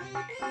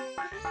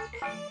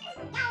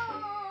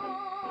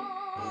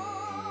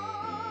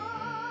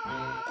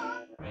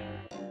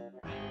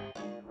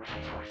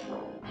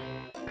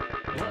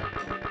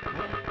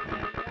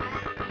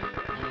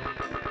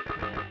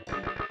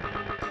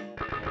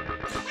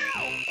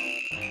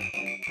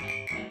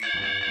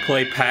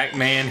 Play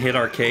Pac-Man hit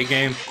arcade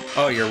game?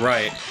 Oh, you're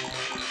right.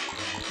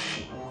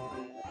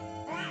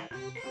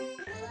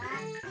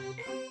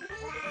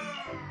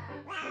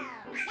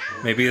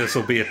 Maybe this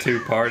will be a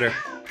 2-parter.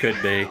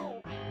 Could be.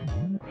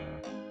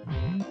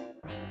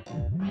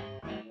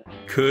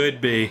 Could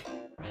be.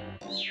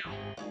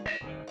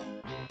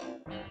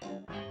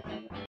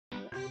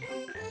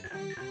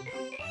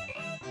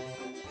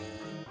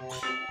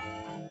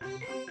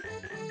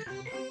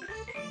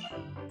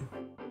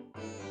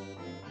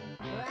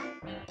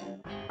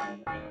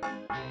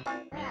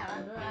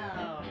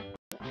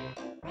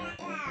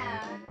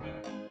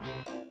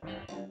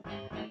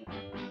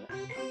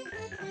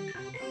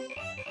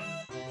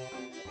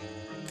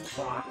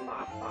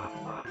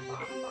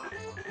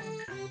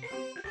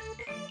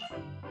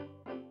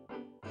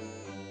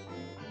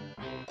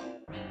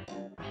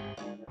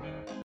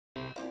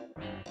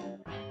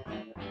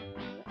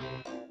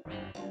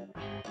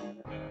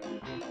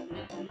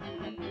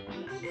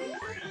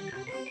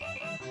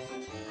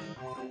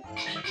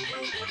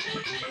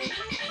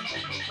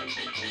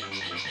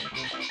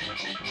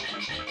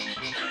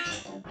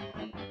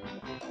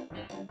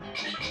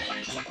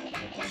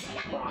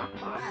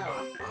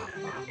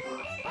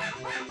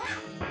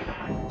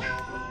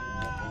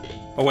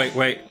 Oh, wait,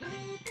 wait.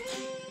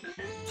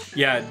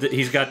 Yeah,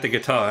 he's got the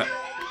guitar.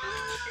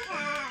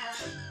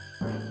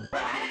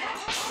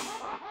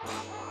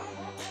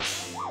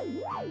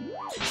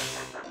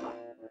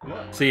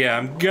 So yeah,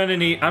 I'm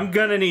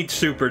gonna need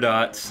super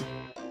dots.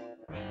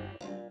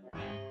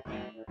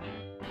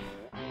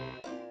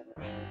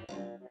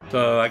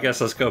 So I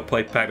guess let's go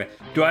play Pac-Man.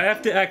 Do I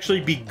have to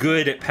actually be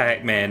good at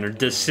Pac-Man, or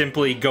does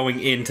simply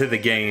going into the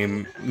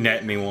game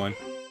net me one?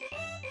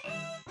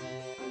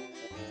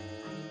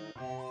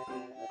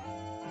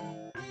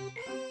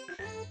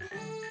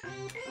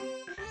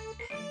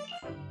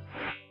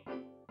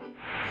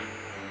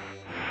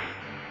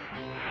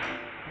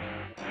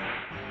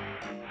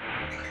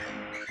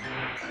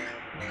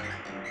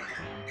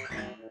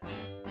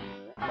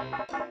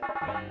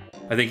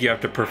 I think you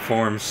have to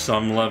perform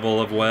some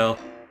level of well.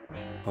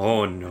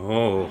 Oh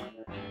no.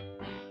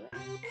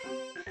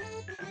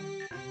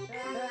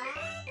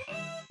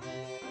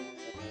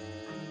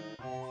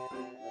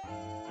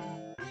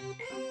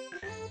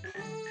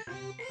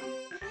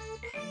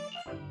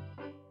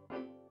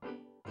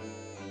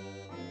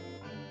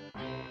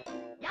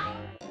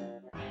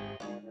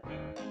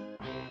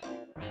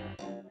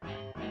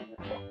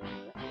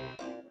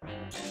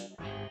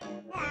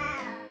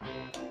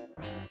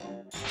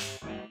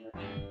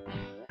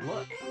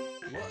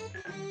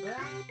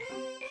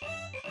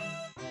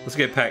 Let's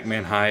get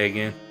Pac-Man high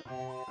again.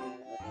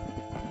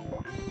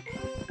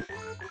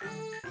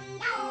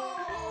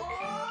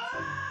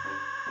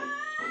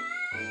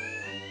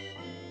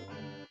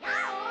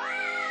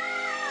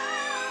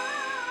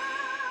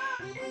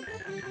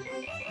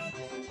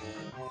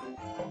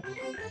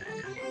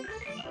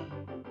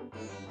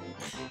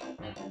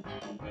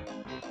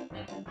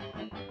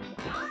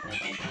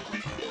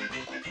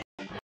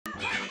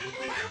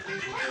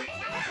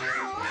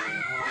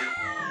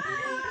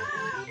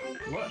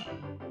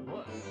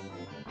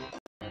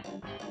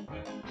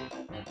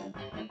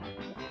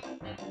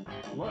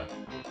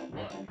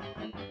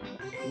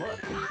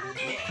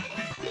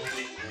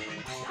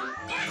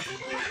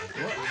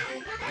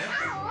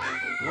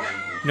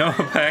 No,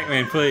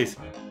 Pac-Man, please.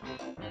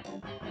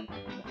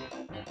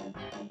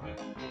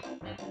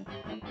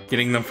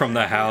 Getting them from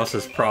the house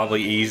is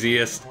probably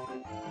easiest.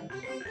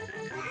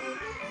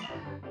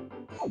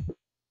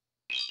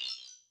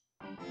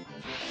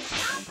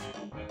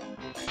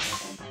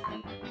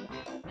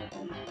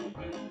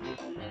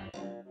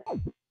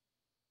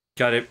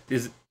 God, it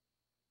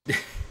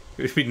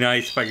would be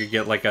nice if I could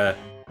get like a...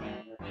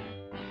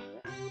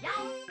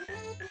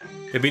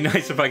 It'd be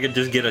nice if I could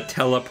just get a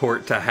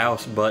teleport to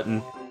house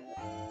button.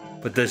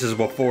 But this is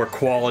before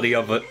quality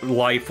of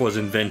life was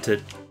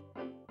invented.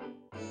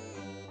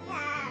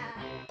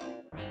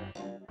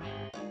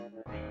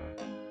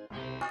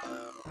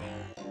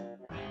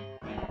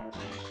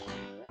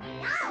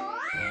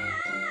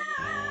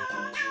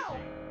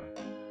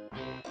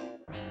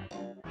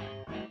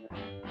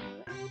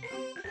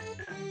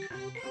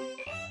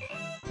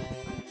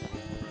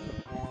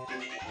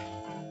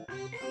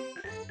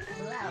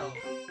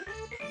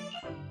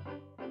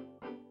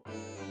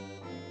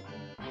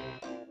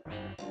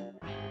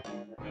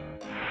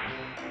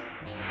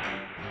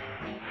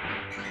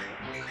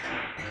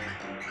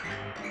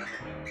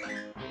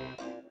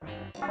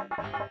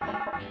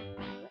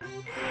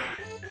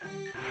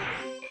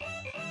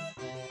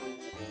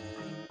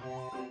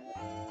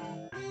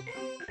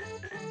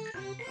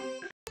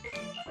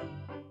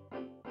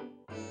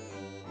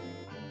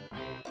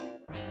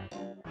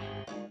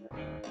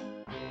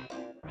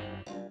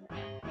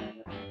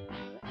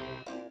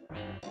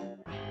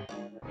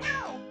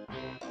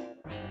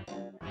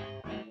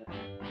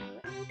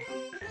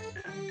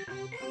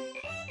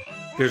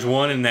 There's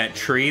one in that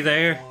tree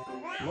there.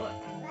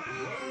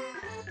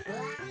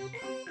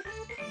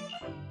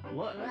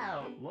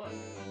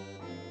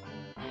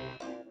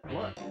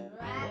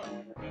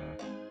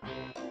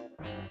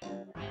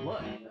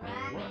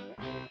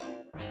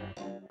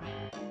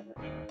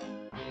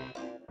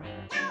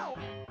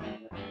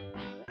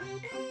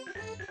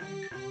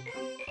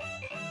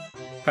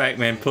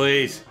 Pac-Man,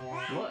 please.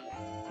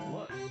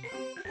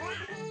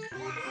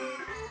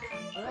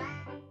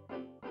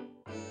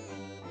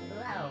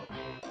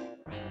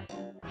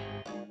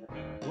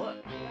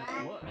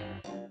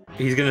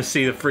 He's gonna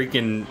see the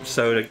freaking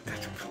soda.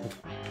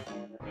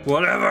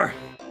 Whatever.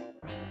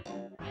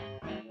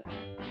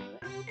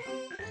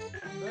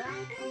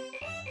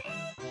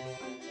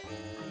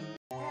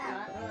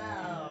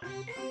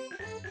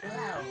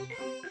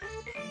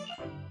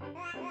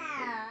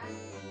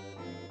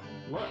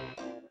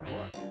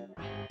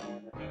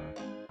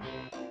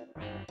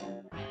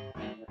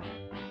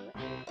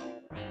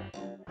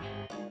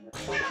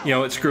 You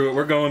know what? Screw it.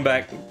 We're going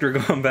back. We're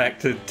going back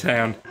to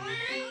town.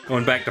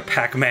 Going back to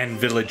Pac-Man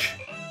Village.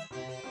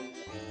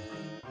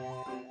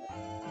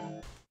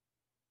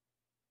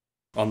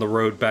 On the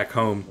road back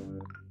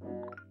home.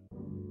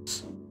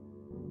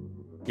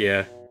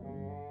 Yeah.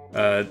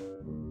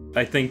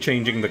 I think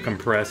changing the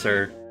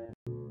compressor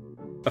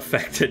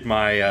affected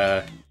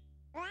my,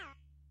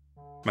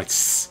 my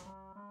s.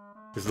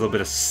 There's a little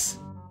bit of s.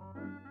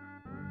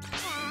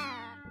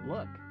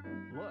 Look.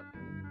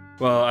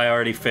 Well, I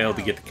already failed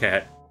to get the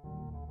cat.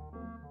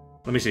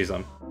 Let me see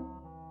some.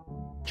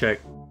 Check.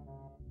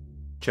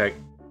 Check.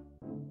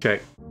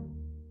 Check.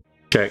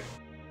 Check.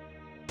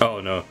 Oh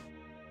no.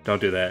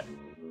 Don't do that.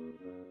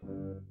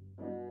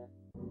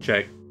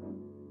 Check.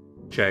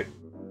 Check.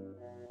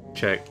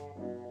 Check.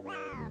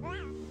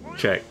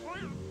 Check.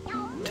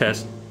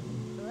 Test.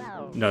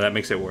 No, that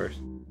makes it worse.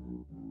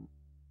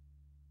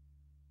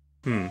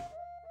 I'm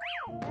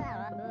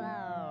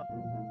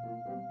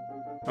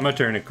gonna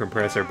turn the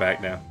compressor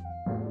back now.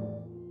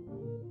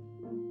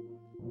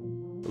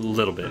 A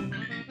little bit.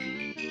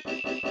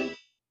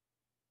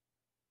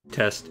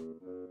 Test.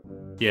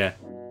 Yeah.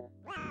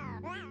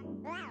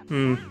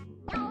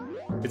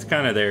 It's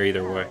kind of there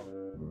either way.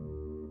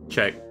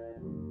 Check.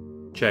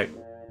 Check.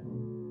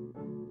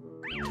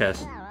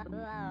 Test.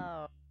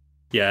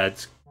 Yeah,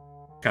 it's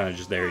kind of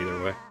just there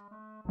either way.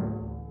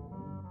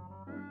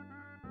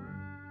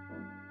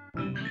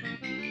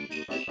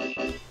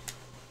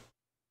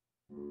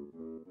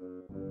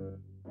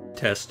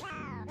 Test.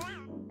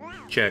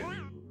 Check.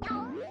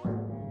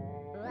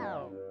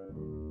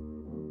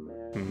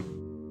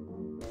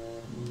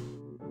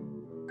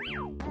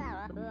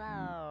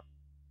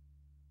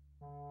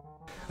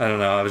 I don't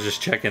know, I was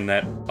just checking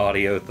that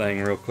audio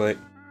thing real quick.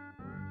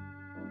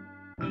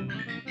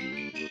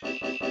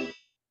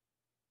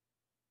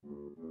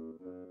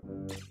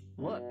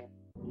 Look.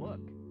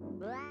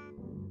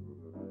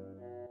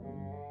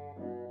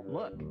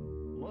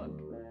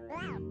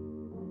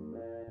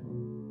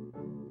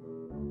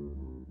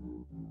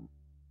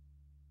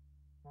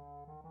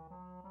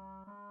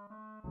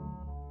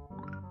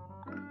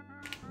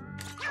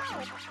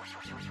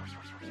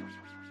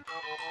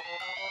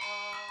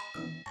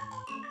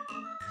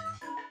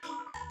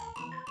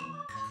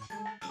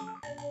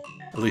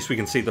 At least we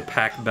can see the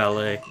Pac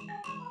ballet.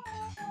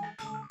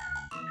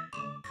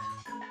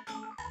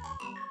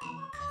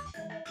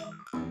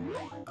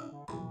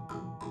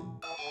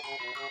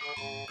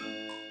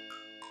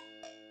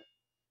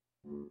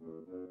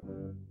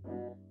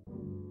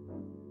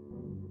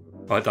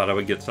 Oh, I thought I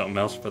would get something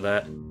else for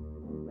that.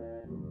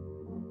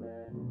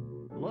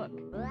 Look.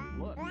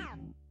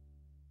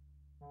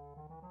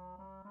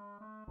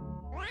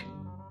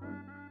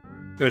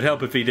 It would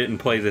help if he didn't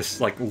play this,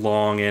 like,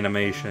 long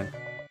animation.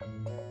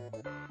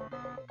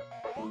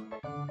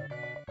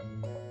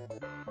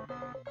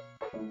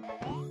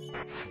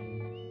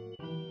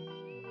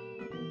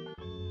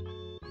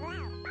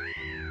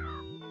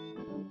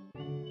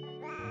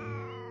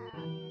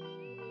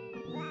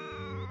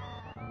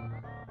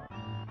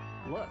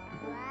 Look.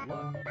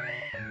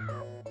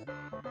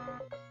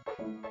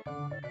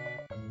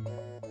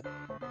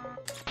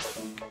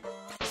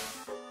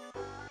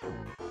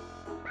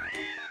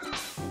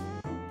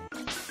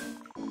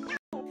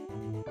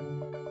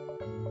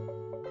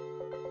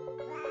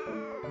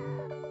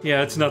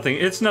 Yeah, it's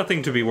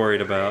nothing to be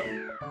worried about.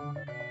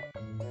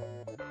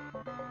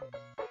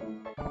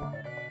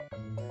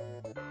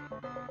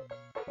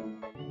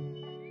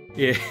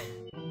 Yeah.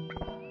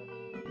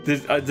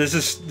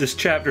 This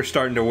chapter's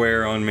starting to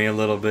wear on me a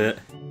little bit.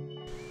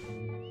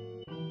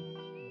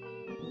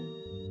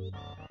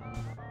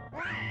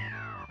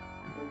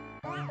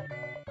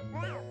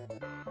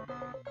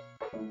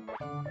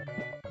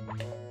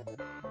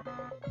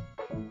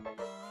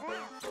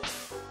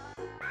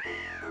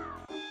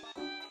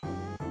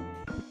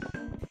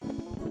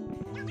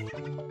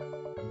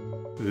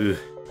 Ugh.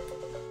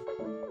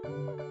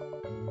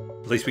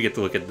 At least we get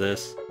to look at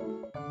this.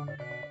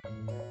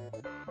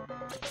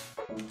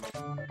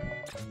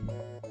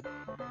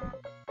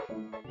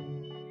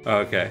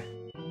 Okay.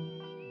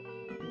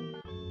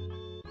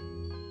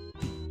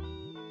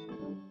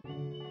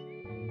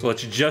 So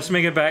let's just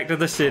make it back to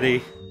the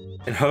city,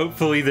 and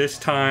hopefully this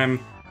time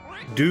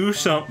do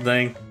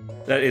something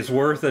that is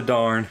worth a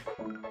darn.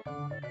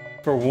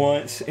 For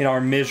once in our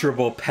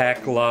miserable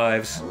Pac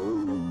lives.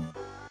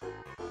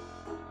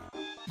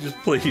 Just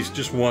please,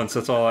 just once,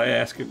 that's all I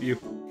ask of you.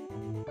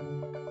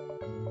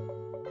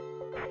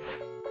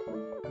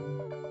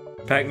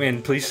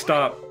 Pac-Man, please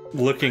stop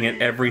looking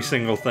at every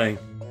single thing.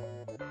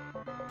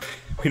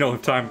 We don't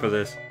have time for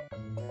this.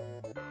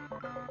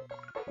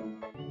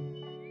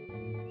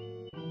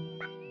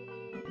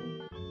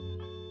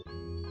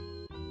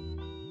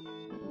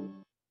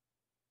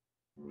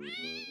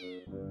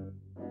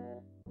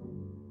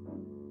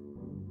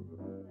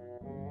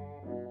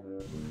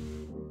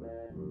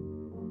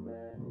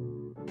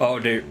 Oh,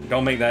 dude,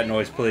 don't make that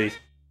noise, please.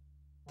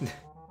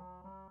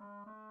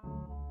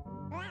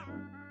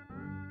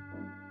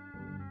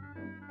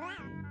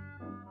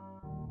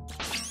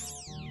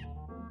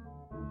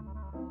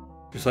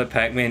 Just let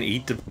Pac-Man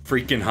eat the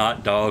freaking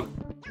hot dog.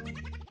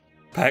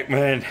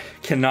 Pac-Man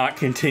cannot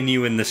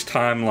continue in this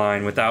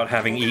timeline without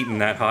having eaten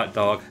that hot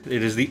dog.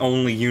 It is the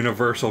only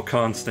universal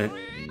constant.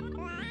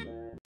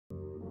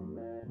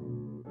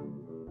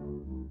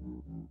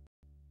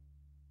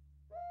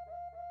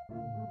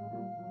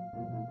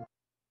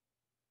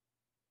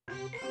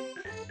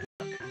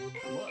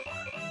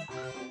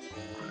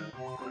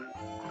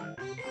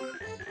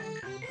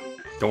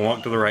 Don't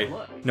walk to the right.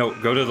 Look. No,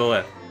 go to the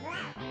left.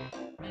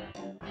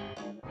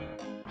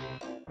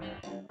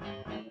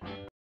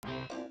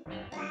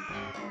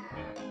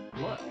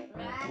 Look.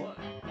 Look.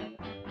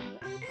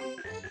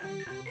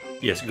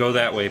 Yes, go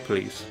that way,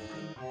 please.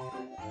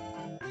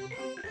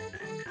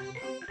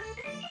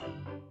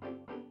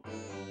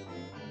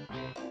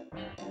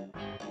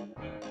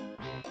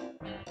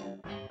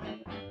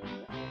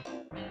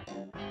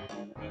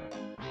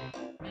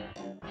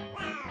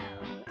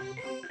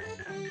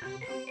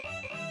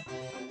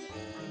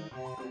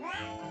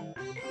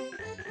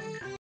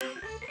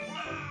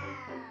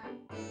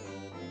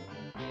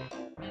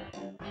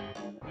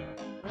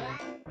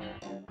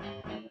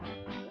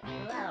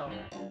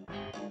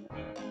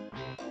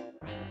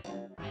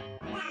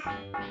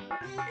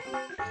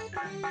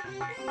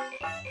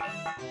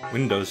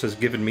 Windows has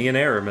given me an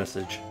error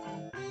message.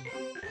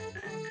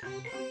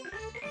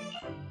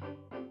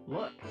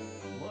 Look.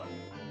 Look.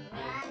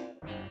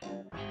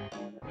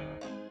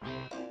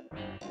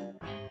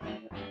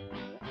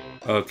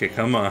 Okay,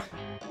 come on.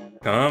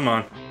 Come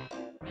on.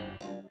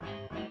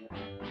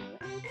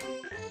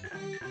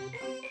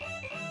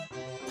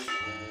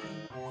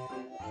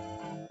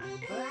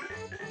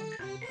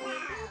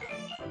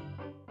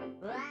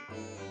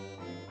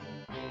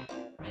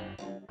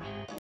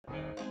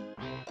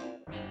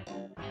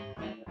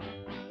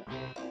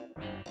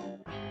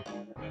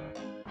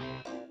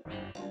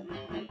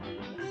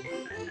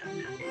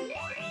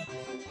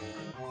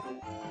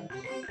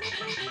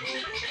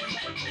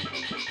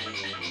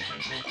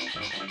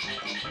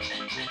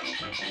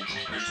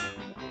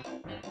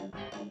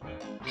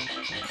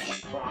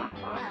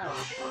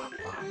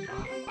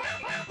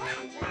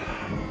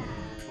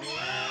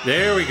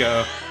 There we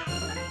go.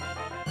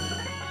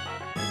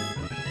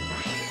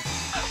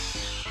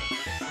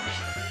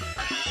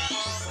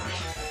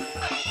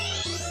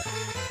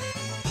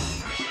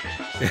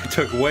 It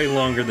took way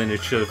longer than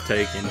it should have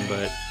taken,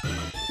 but...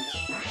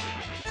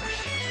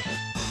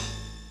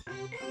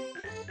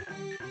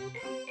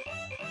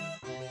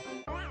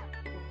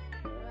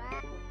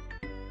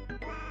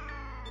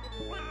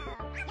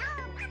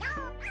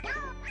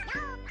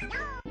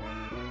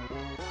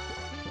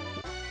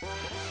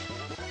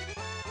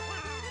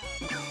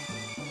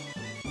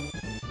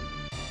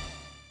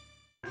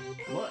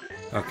 Look.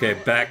 Okay,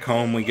 back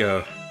home we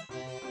go.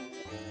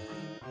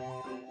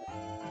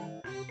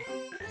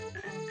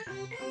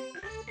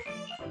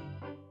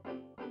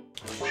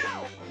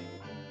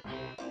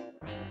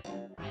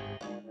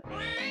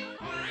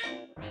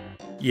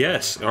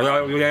 Yes.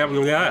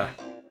 Yeah.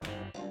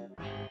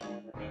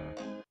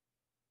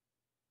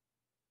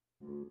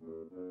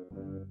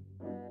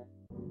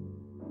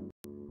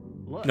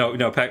 Look. No,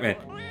 no, Pac-Man.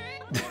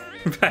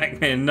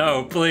 Pac-Man,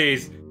 no,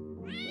 please.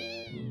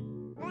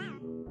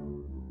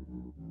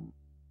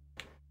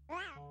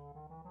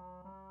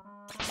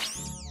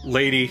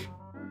 Lady,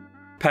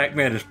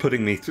 Pac-Man is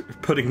putting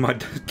my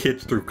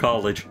kids through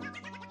college.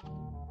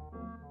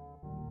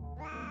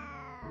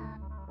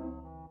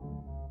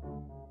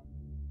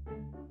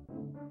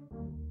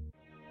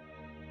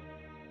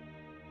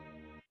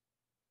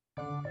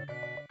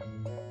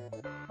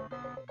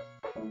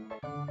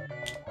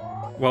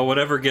 Well,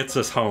 whatever gets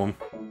us home.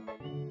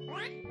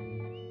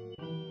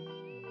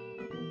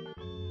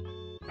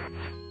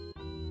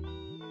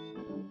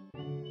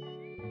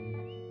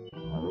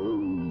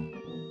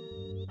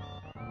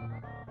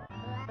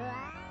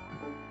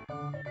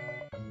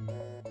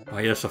 Oh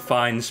yes, a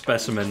fine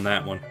specimen,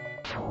 that one.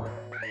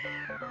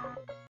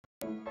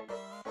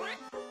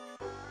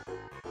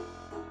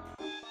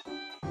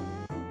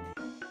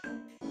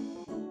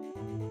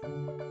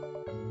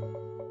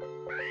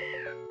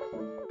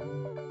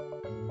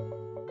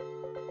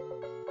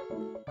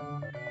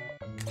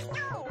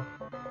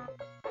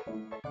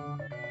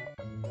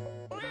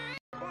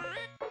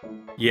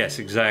 Yes,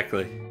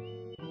 exactly.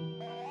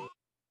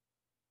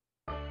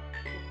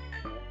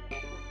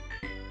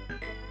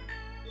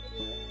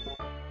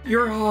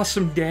 You're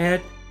awesome,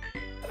 Dad.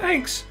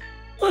 Thanks.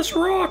 Let's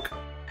rock.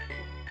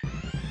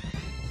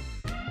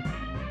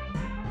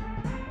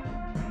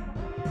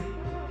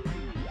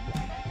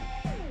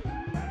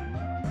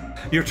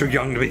 You're too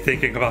young to be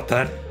thinking about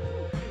that.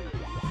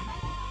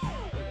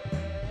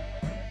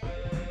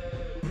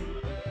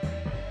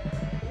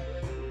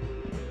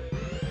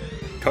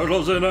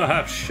 Turtles in a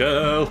half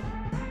shell.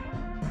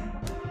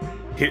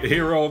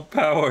 Hero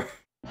power.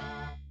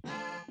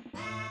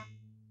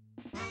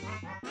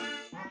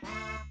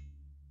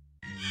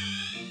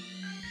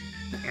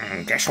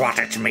 Guess what?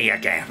 It's me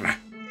again.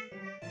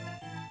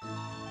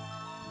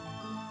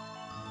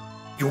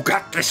 You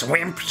got this,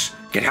 wimps.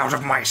 Get out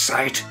of my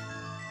sight.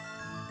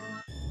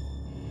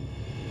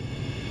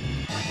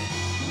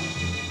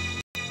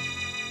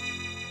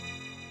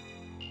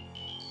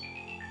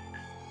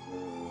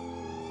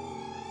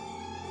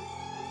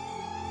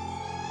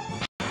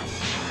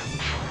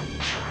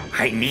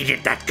 I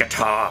needed that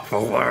guitar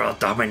for world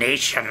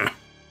domination.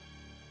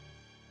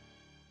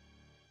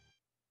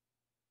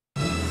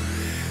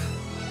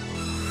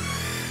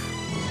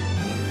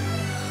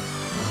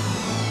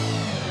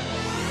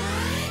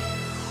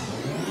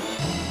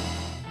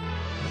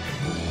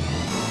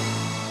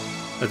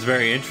 That's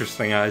very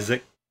interesting,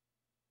 Isaac.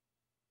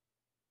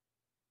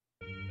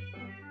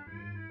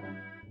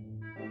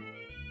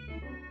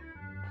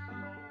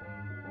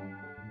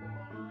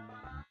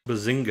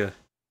 Bazinga.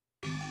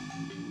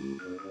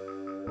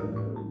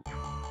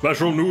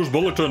 Special news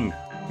bulletin.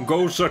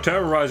 Ghosts are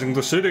terrorizing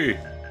the city.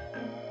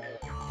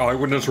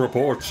 Eyewitness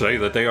reports say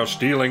that they are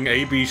stealing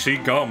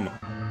ABC gum.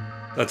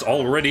 That's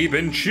already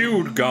been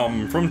chewed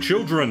gum from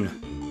children.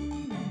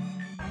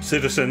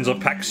 Citizens of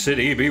Pac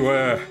City,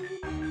 beware.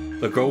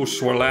 The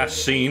ghosts were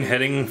last seen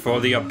heading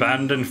for the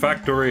abandoned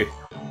factory.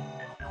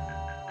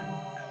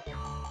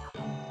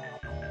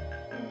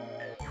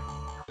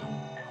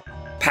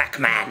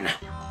 Pac-Man,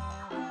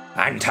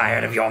 I'm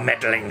tired of your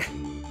meddling.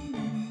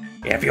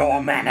 If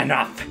you're man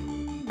enough,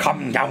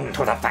 come down to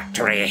the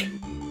factory.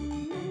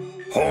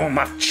 Home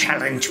of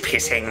challenge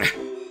pissing.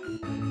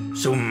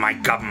 Soon my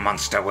gum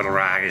monster will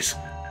rise,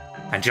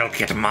 and you'll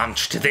get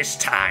munched this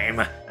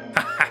time.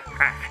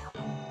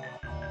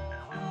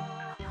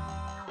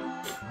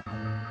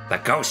 The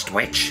ghost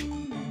witch.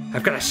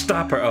 I've got to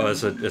stop her. Oh,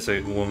 it's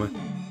a woman.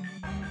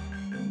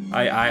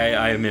 I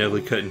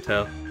admittedly couldn't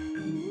tell.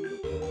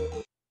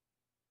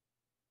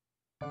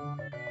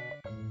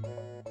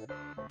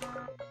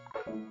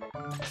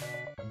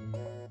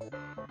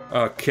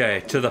 Okay,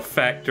 to the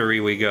factory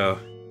we go.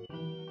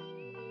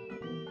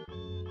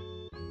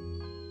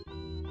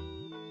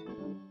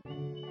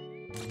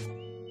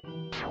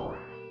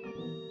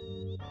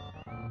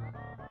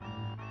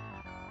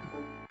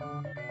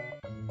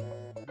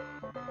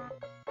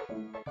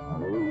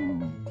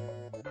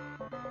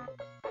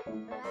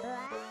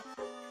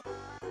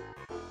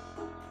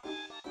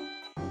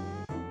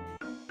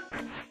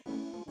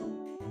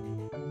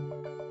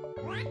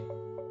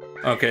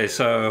 Okay,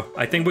 so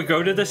I think we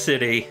go to the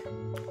city,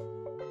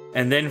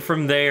 and then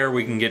from there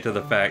we can get to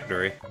the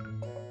factory.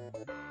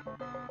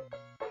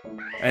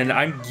 And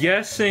I'm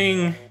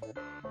guessing...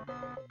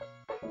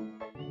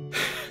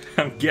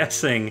 I'm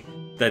guessing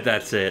that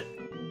that's it.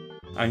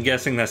 I'm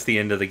guessing that's the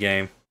end of the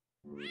game.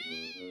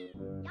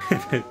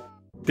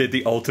 Did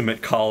the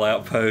ultimate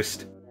call-out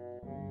post.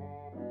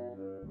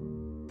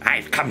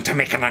 I've come to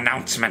make an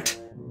announcement.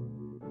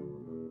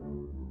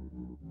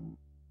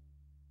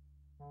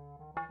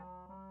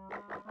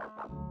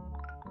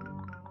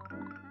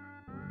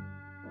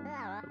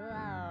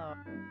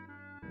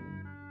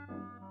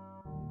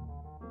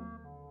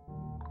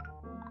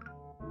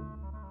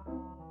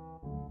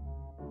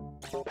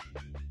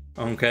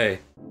 Okay.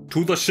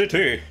 To the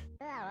city!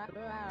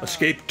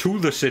 Escape to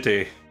the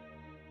city!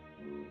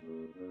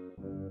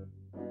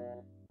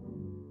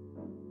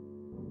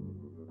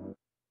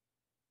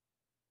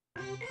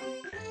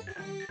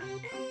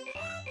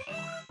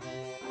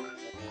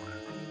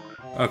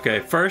 Okay,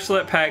 first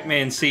let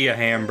Pac-Man see a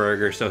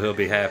hamburger so he'll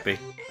be happy.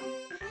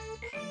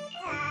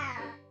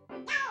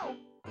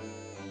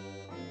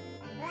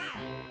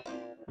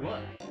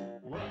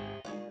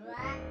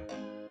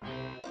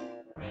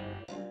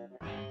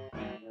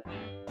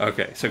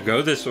 Okay, so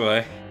go this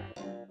way.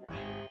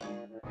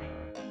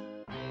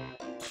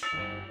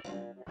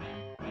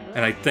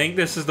 And I think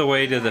this is the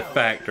way to the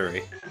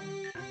factory.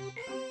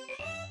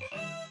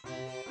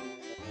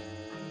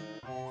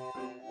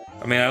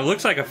 I mean, it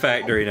looks like a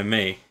factory to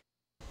me.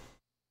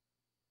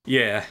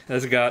 Yeah,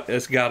 that's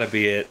gotta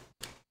be it.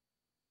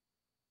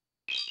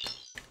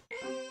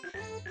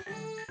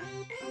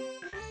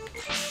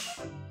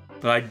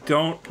 But I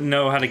don't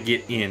know how to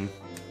get in.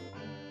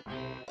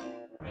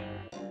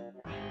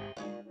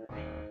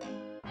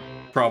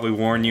 Probably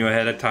warn you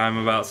ahead of time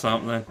about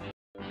something.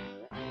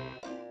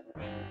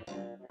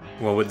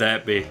 What would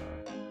that be?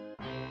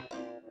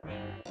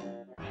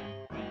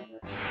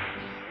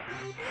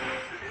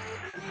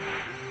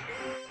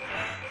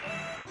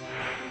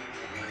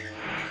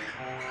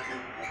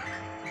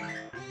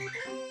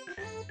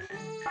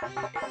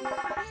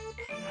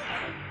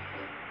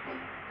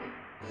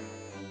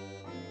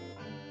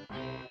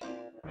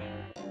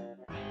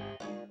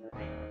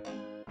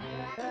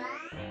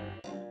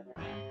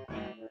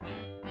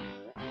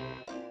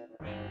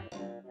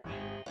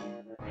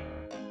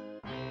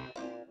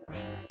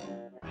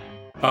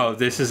 Oh,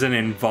 this is an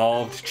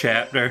involved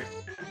chapter?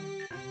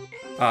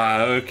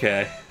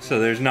 Okay. So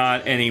there's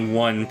not any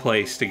one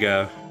place to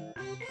go.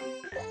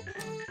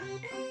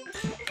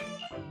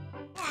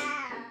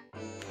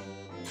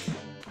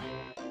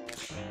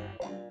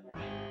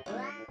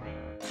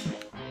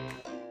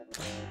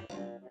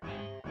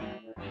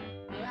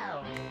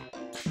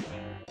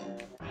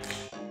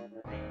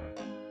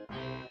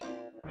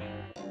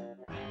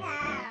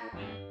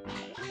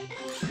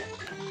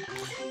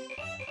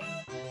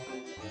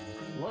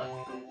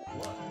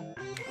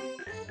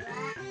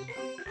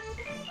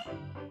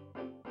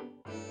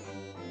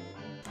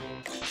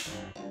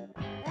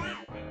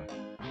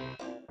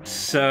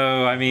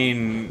 So, I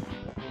mean...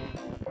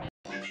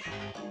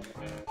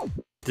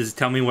 Does it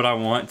tell me what I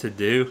want to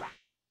do?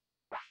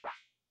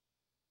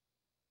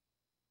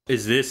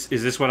 Is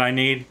this what I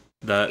need?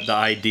 The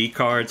ID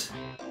cards?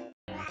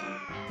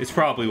 It's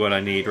probably what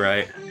I need,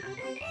 right?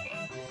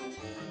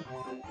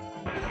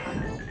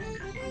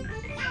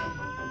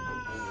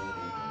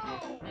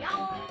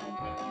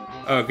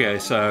 Okay,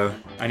 so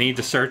I need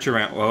to search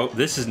around. Whoa,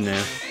 this is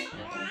new.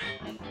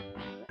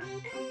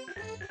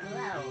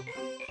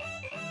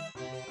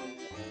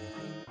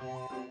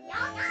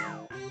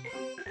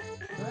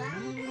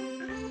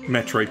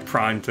 Metroid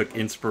Prime took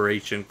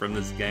inspiration from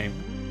this game.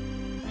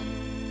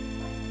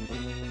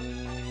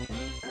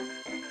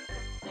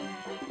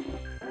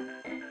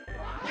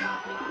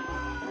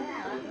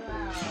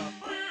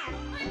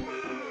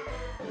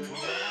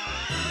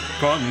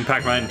 Come on,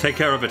 Pac-Man, take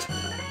care of it.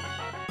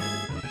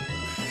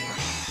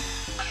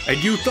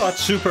 And you thought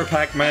Super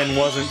Pac-Man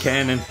wasn't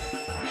canon?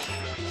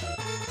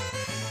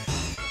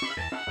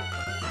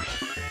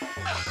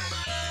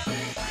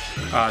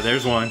 Ah,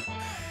 there's one.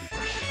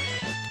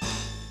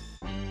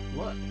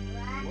 Look.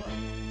 Look.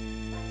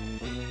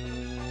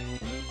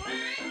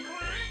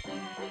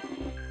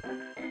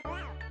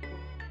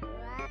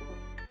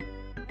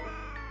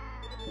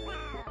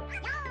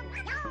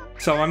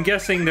 So I'm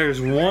guessing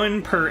there's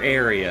one per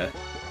area.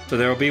 So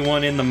there will be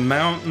one in the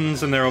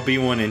mountains and there will be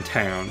one in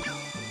town.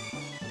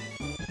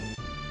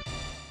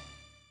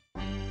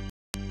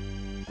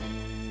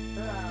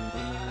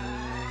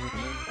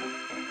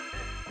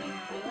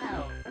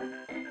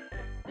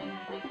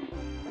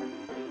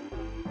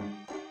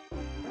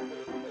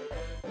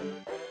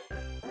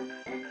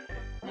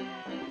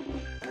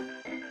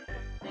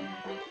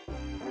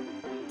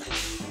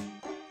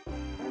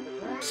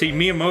 See,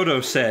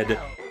 Miyamoto said,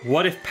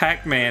 what if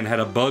Pac-Man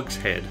had a bug's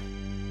head?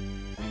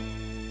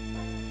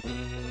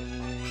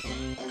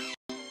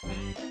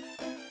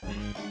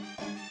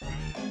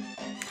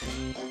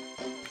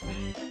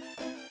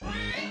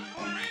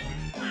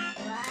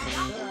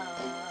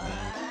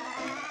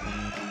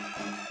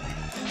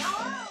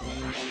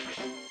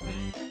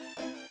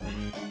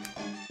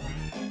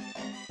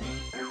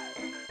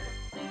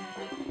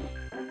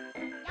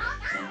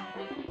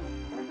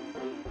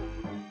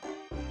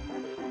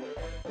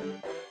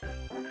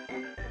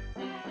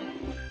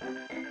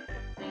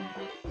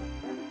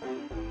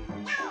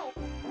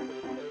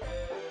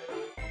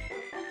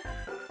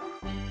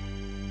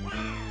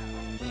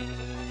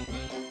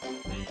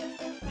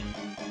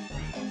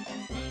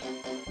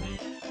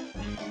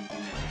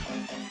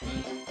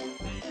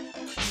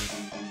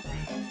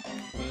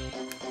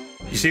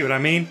 You see what I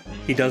mean?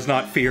 He does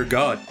not fear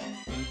God.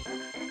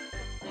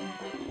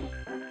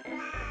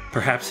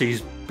 Perhaps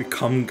he's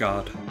become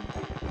God.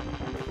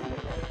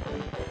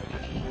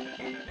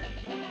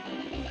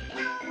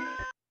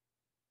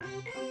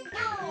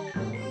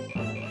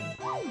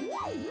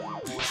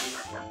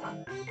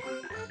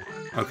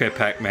 Okay,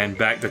 Pac-Man,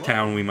 back to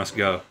town we must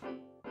go.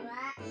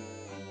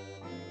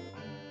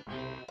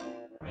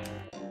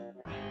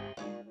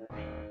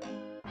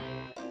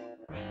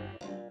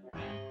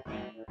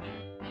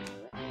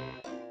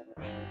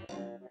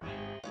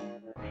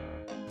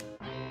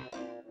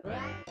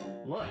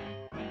 Look.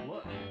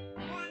 Look.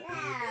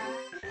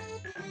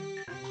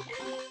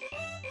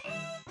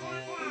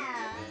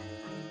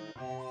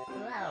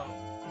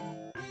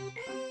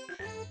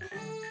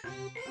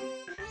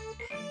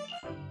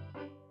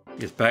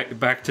 Yes,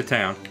 back to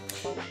town.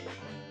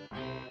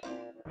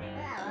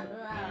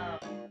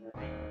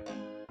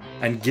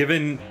 And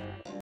given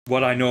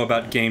what I know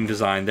about game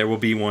design, there will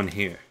be one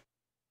here.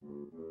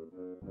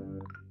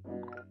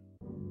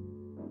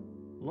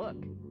 Look.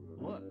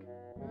 Look.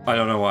 I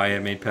don't know why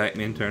it made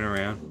Pac-Man turn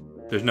around.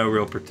 There's no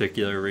real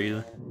particular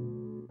reason.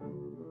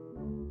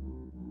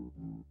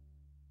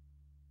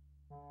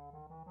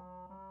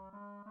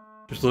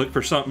 Just look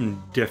for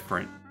something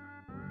different.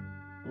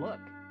 Look.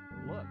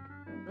 Look.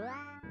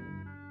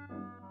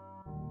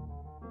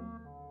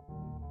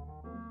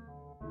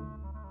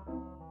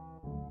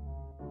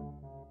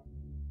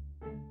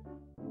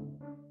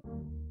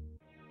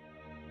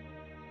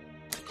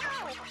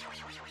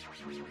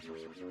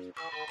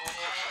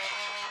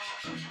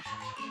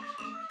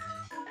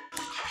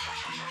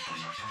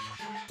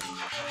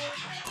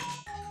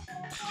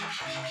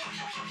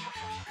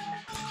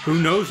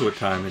 Who knows what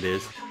time it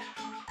is?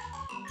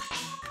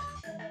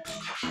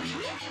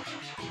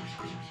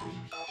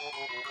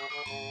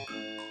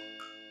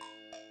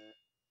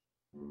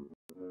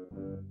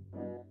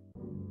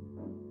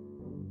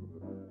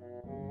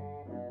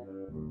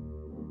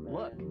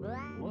 Look.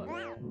 Look.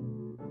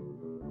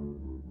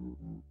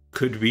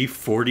 Could be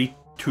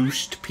 42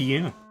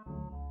 p.m.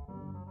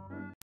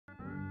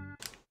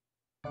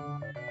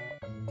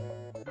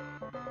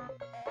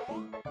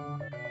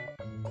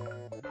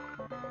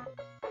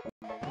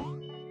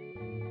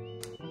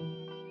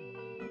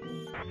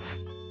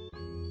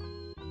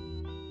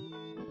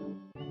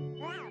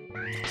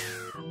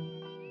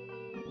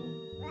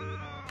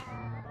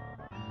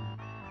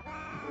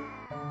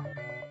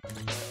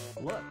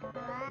 Look.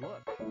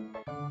 Look.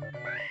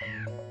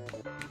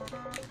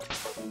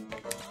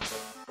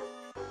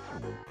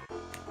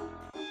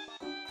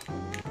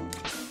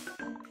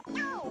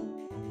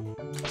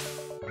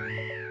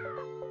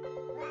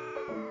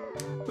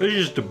 It's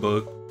just a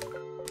bug.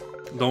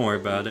 Don't worry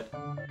about it.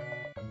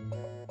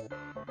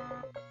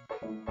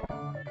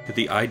 Could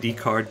the ID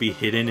card be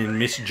hidden in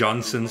Miss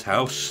Johnson's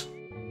house?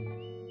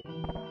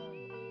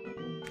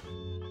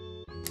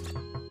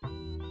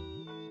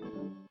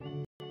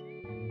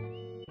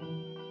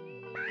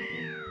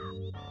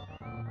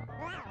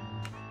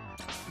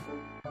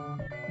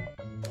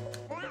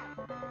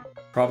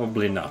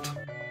 Probably not.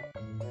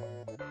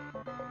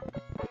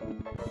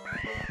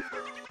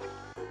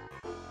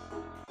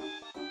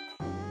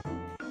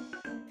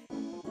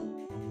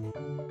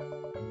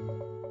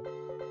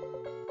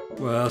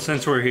 Well,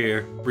 since we're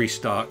here,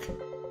 restock.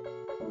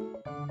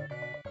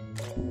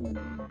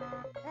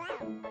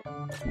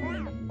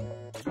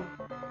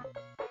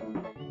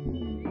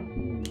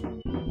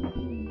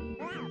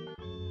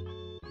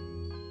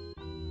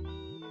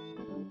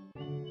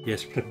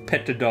 Yes,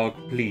 pet the dog,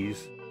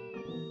 please.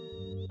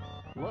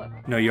 Look.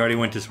 No, you already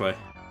went this way.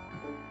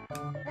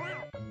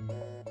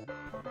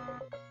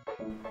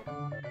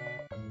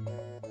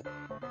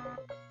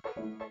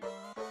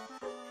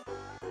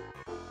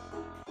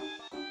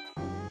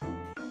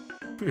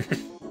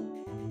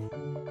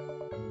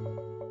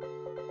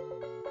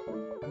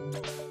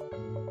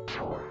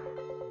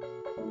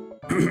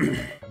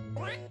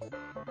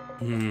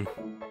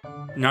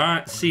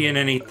 Not seeing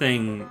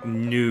anything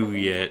new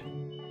yet.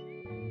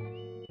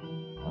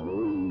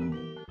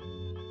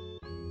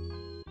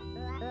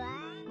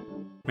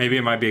 Maybe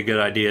it might be a good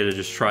idea to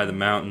just try the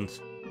mountains.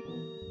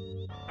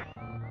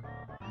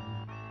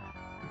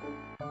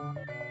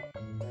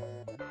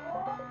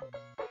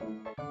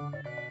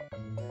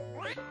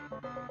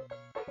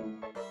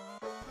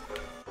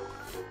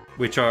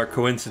 Which are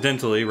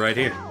coincidentally right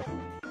here.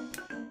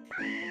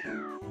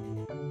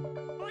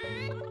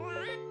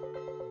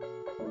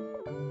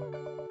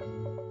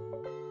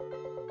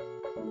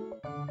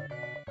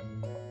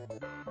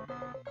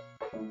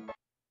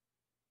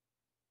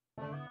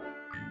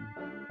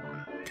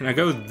 Can I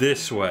go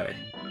this way?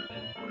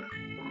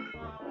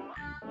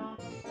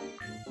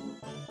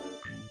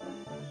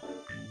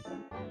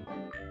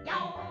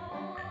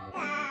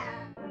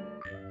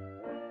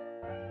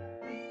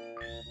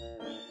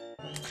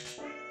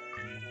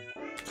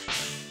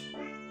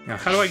 Now,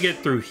 how do I get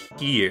through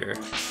here?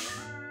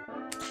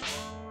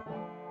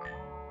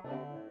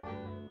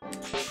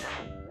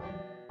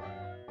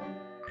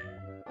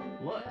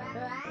 Look.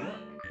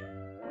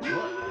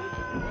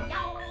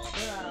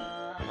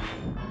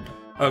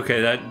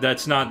 Okay,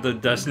 that's not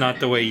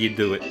the way you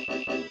do it.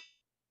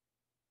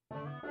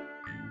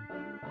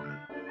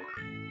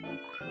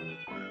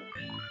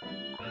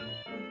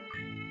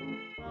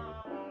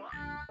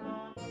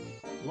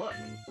 Look.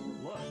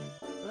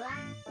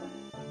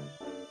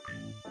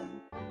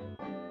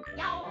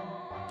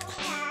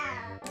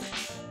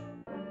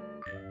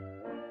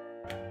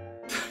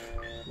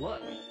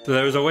 Look. So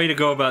there was a way to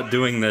go about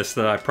doing this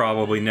that I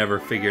probably never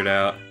figured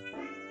out.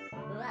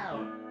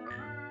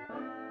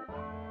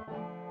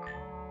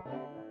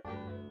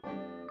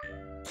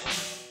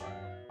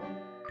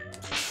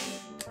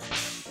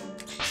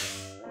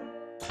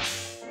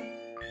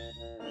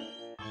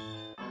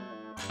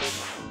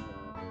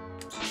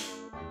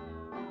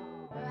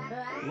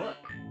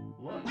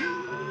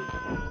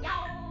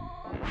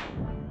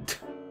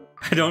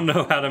 I don't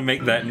know how to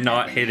make that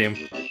not hit him.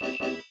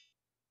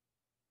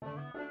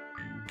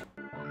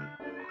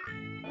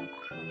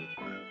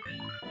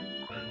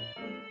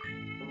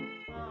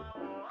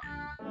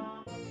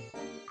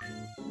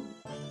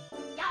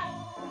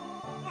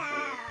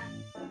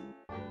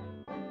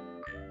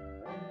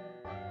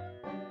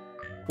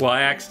 Well,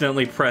 I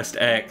accidentally pressed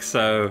X,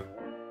 so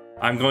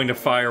I'm going to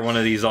fire one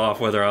of these off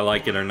whether I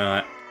like it or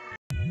not.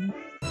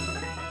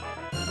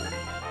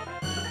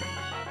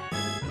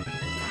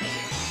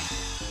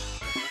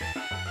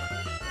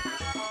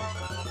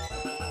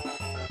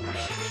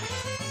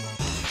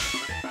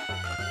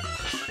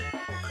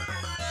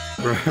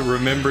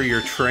 Remember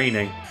your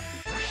training.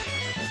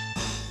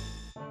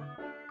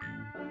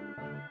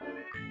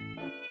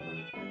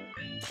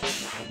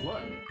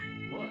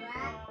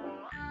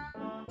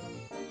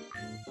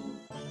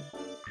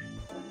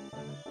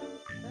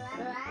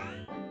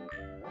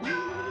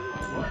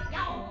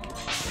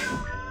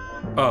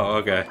 Oh,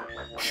 okay.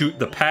 Shoot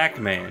the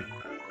Pac-Man.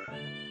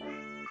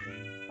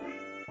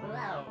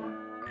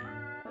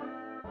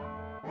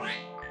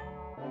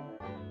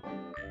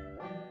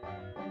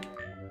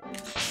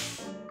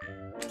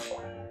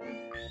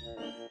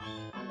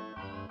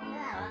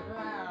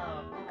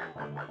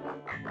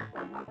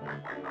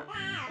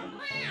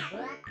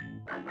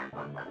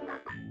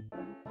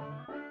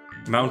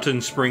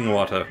 Mountain spring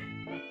water.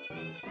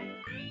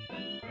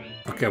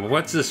 Okay, well,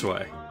 what's this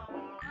way?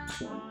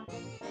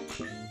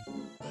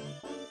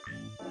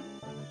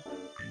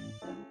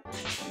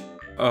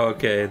 Oh,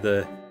 okay,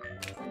 the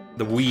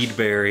weed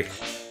berry.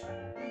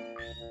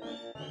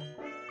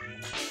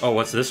 Oh,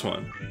 what's this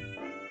one?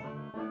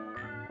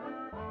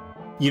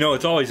 You know,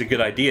 it's always a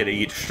good idea to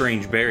eat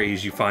strange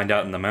berries you find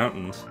out in the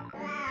mountains.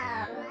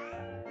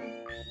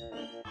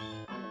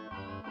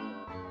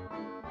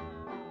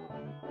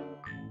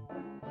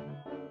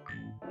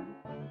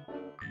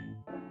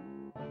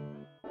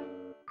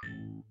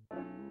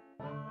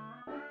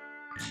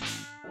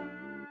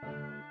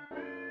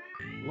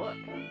 Look.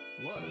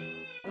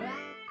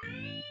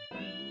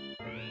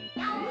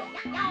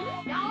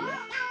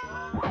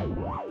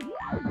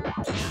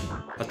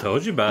 I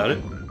told you about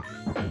it.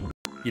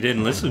 You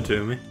didn't listen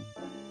to me.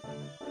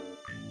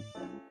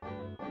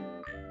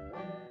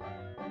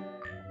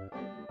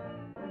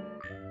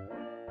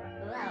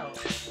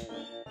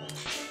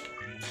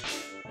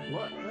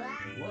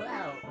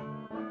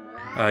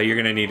 You're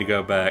gonna need to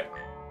go back.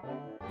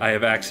 I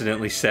have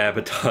accidentally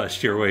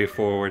sabotaged your way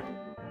forward.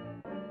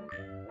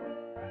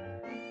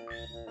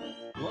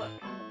 Look.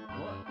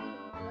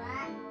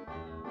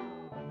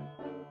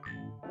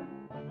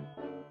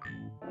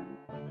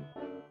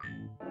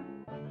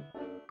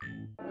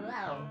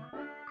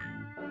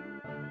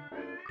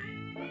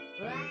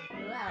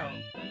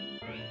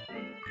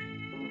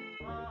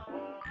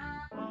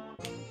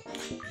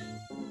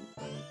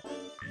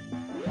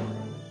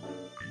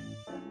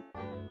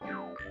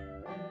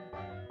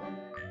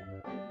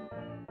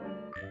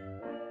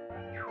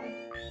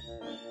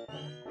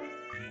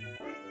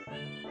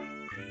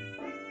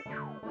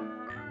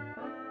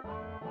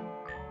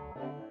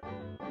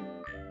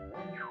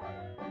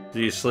 Do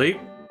you sleep?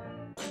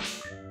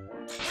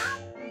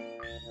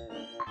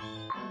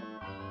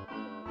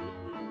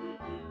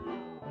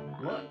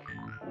 Look.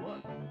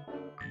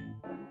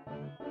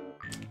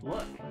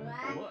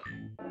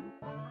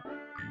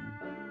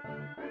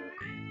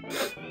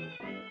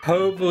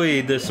 Hopefully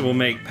this will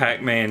make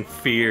Pac-Man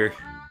fear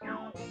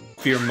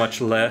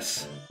much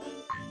less.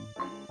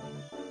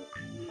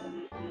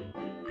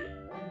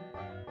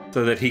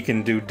 So that he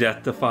can do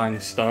death-defying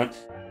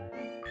stunts.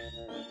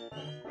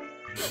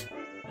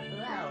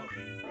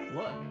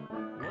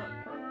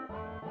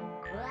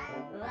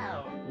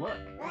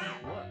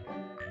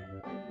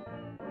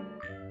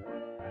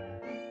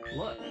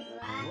 Look.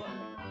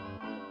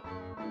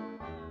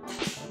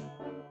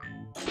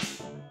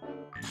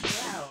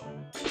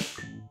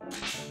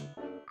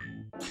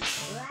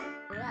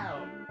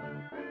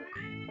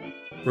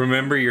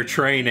 Remember your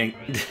training.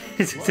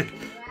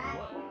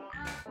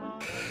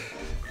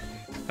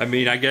 I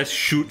mean, I guess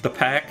shoot the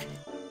pack.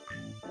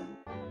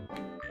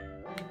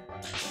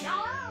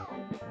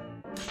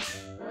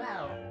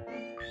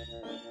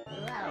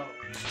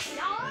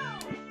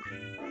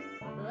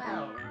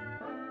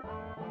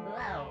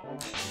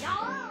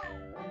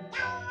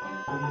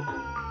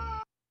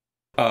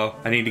 Oh,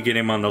 I need to get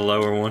him on the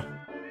lower one.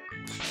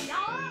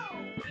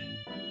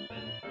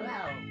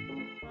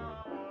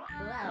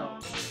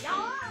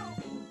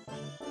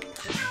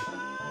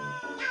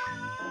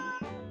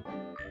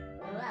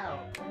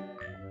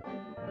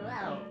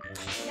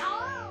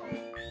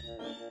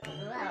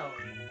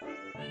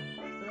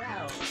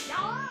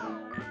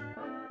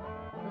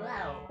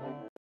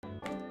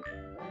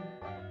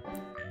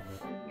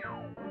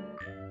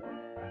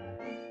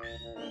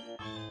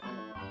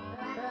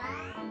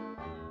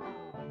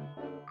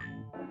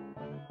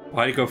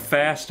 Why to go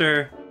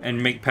faster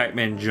and make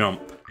Pac-Man jump?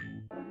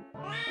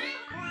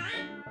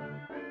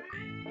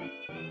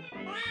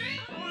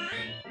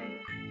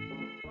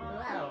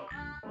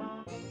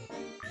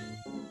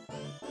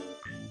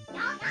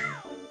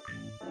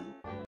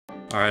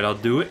 Alright, I'll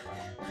do it.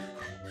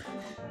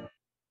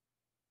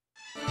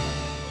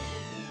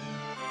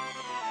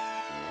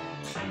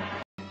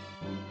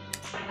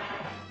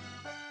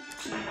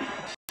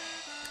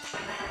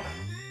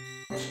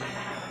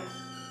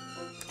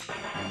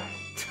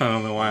 I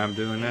don't know why I'm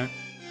doing that.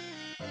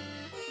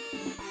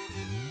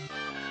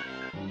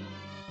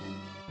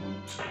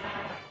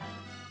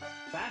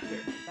 Faster.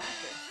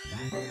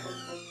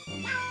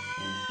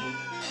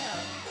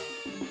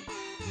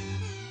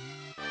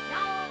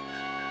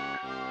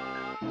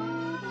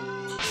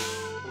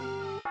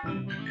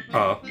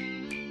 Oh.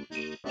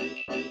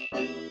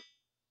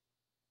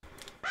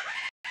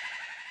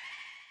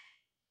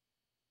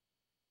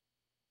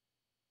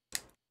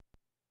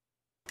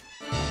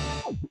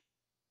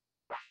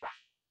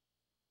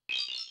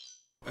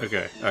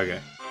 Okay.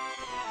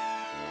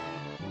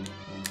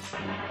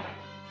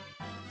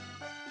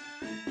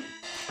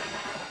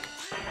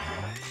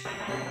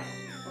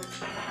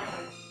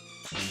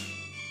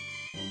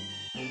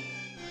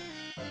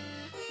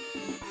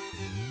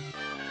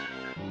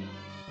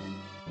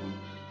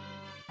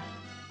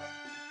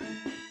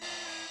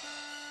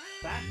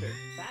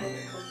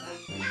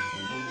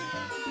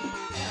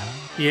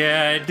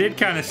 Yeah, it did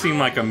kind of seem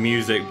like a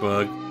music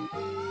bug.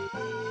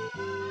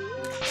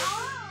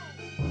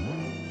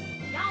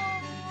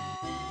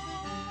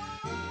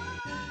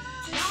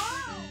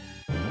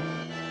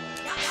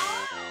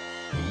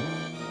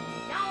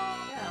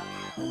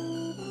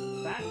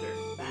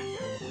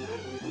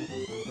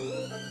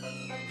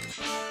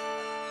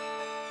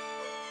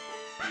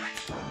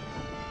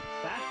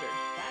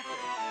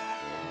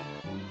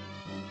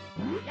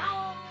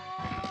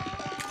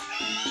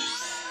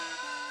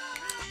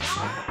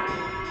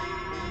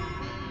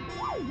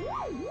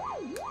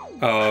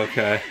 Oh,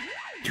 okay.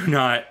 Do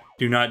not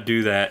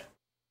do that.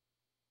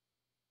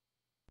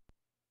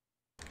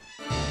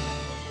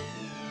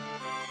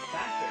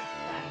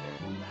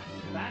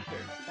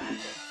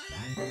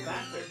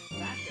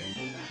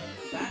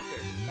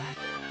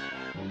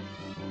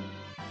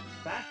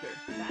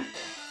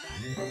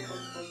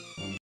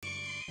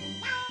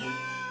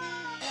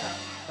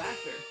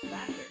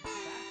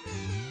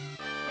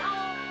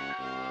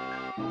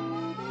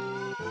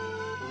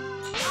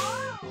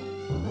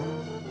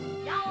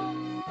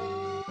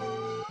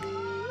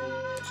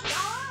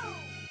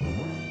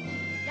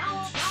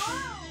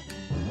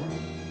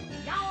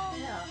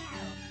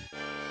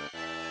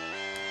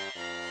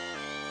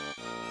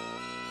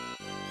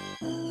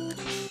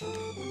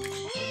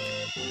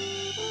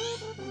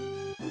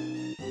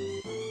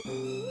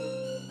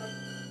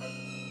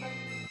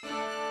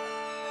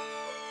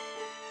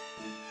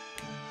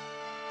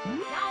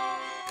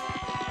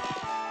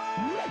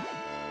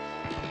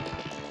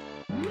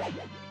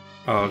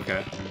 Oh,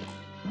 okay.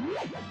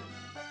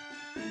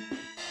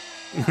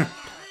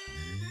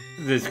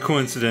 It's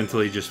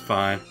coincidentally just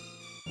fine.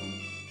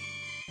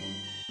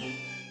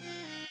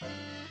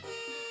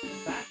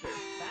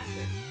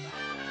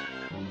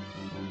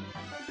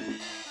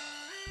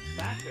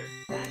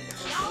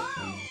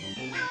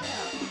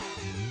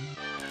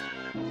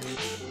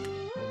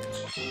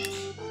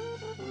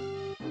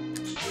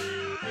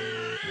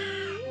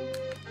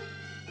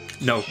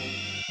 No.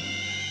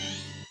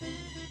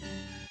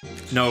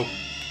 No.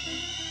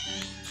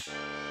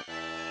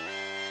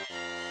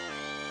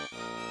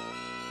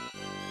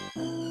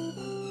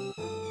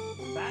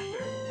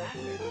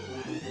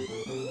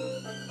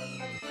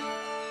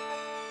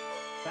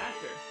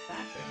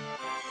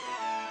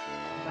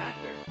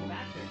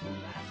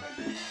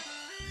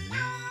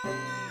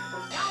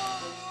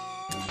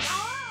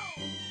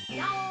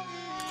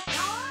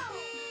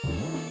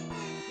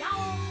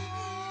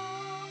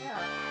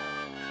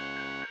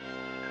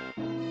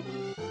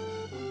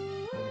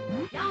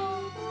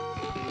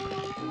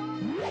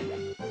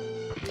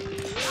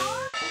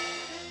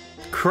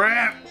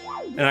 Crap!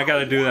 And I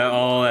gotta do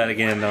all that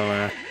again, don't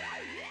I?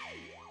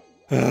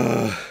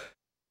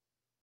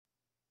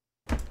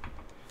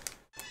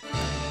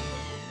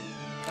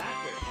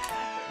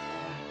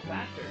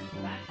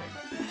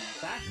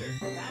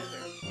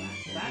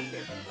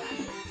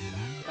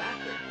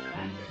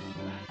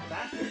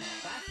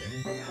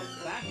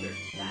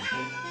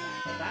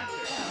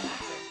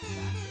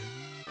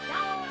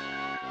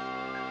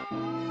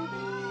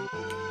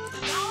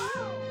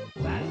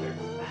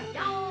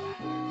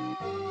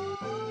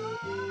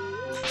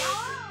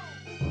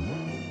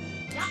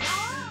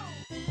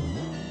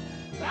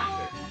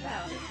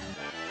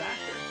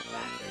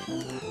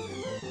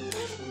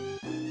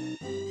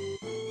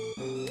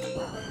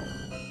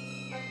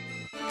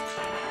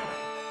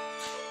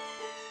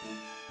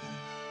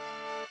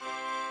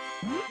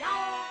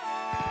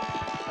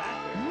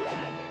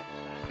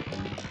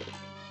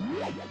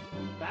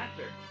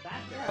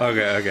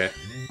 Okay, okay.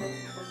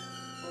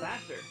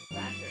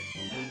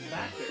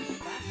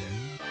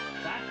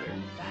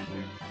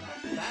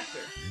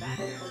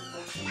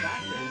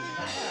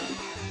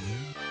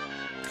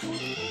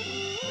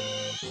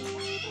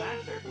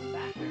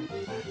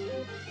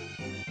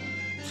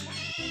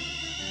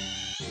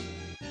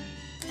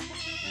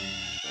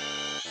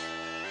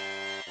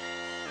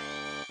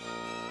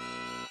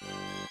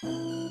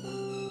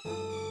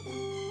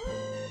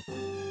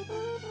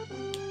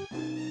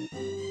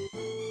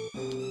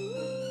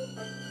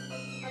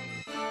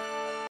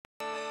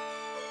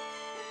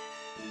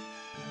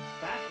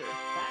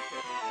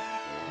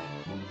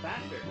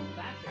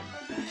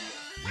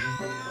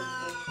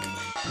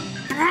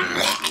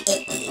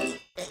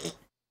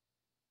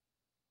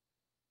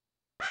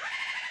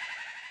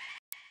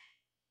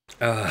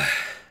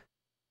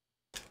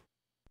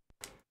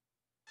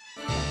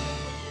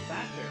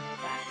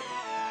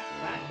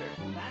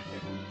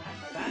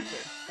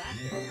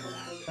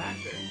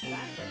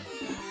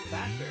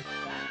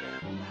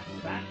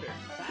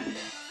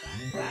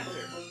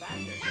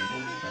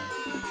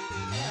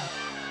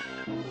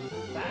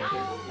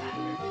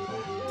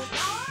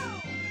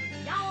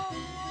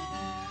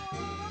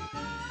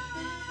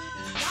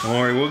 Don't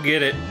worry, we'll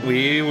get it.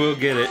 We will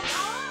get it.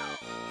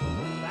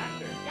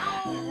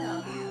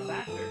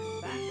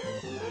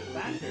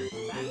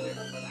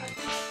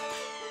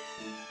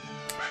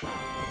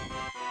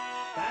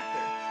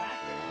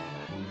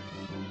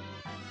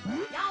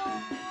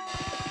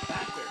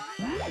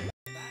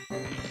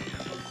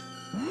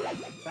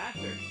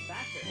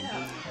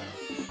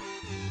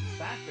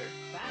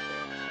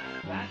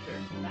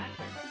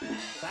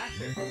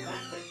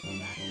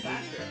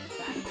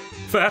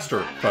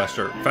 Faster,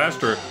 faster,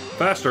 faster,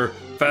 faster,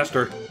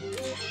 faster.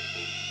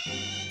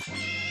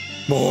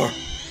 More.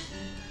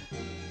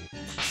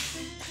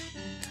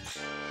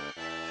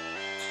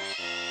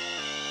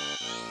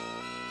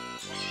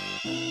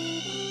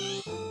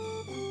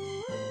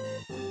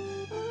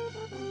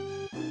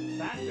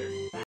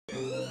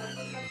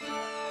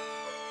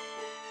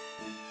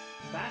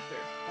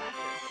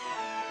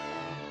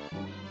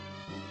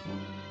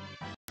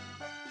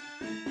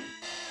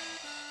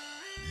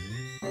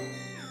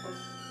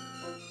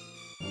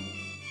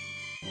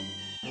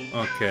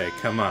 Okay,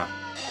 come on.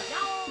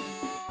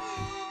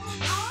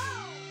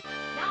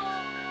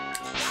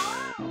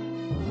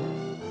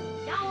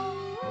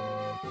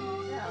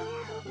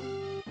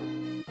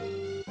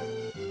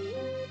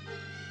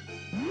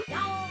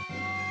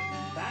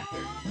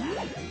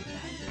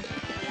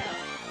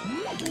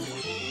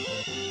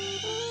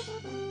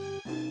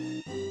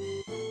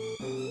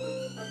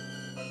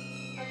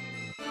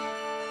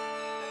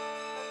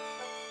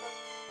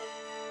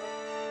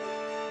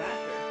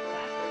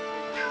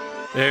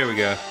 There we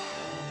go.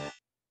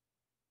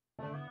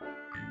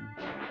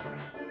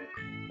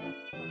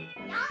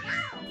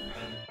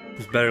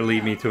 This better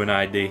lead me to an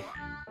ID.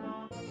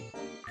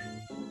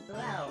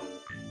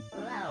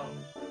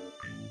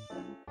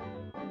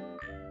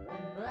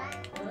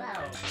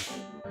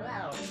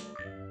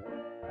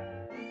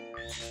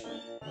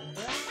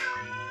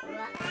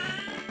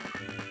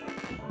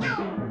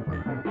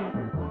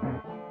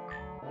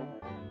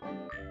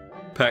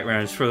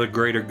 Pac-Man. It's for the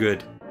greater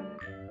good.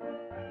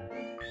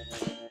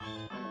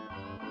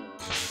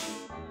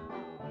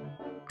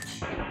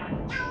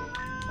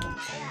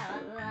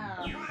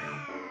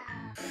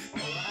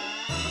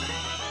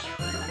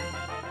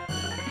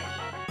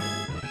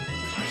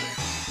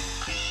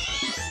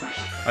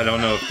 I don't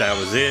know if that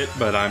was it,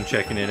 but I'm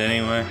checking it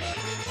anyway.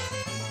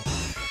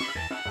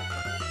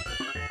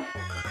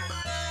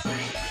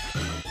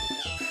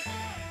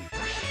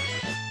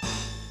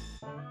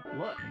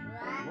 Look.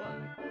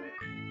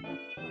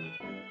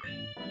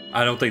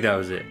 I don't think that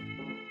was it.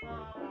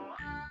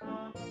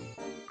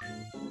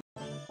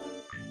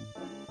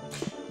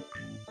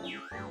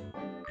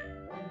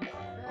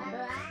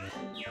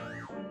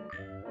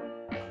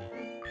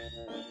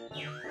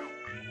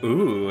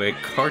 Ooh, a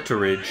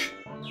cartridge.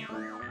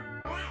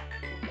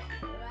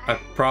 I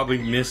probably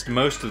missed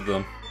most of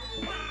them.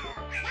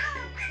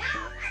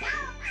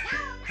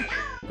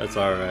 That's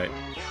alright.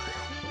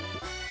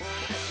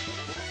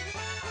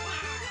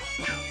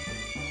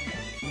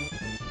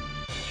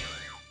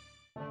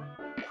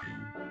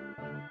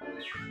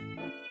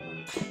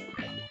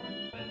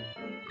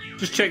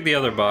 Just check the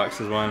other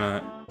boxes, why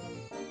not?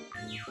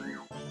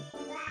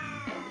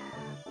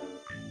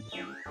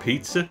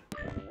 Pizza?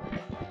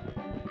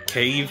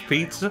 Cave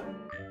pizza?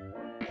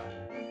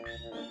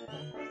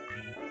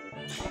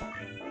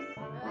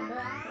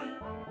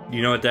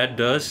 You know what that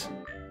does?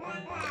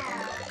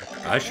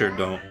 I sure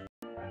don't.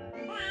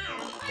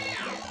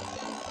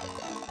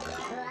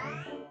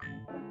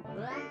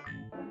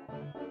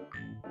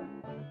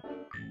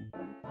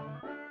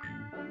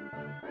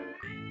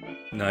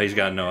 No, he's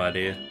got no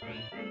idea.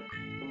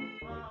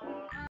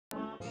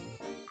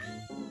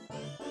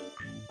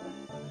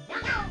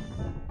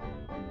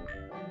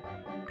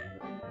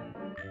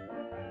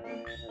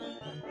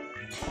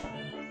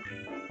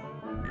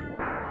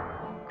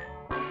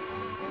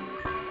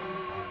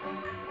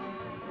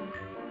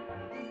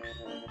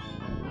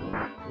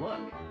 Look.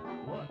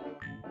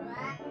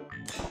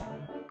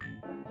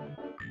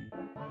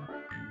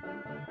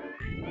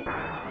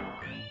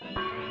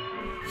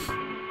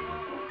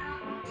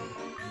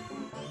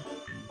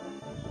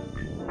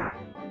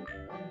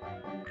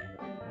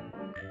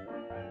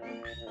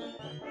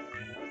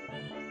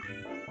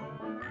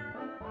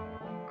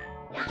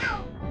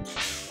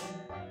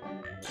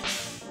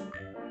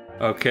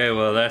 Okay,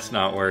 well that's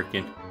not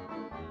working.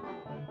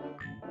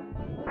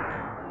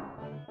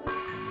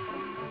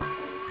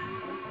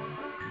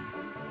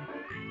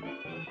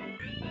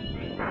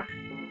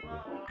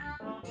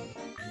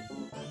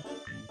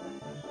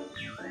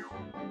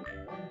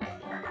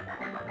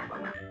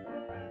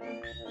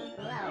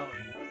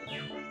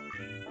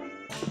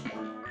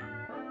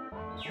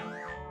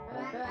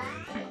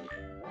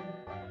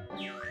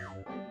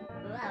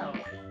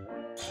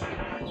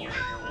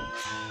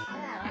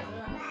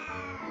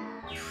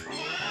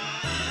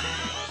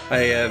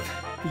 I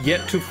have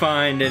yet to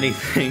find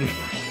anything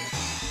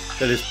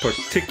that is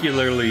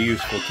particularly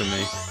useful to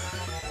me.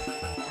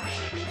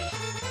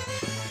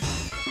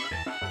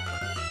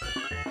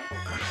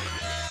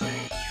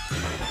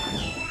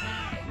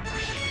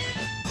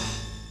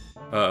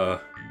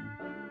 Uh-oh.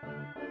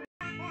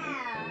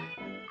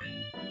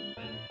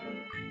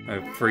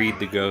 I freed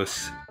the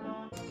ghosts.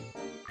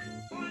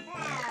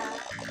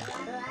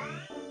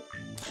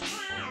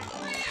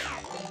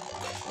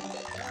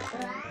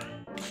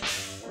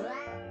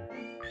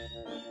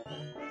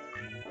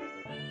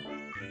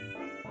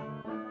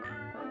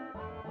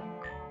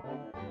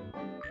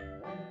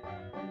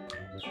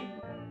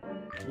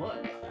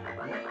 Look.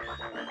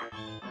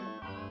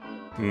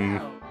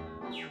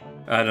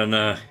 I don't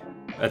know.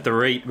 At the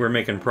rate we're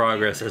making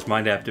progress, this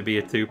might have to be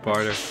a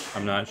two-parter.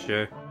 I'm not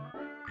sure.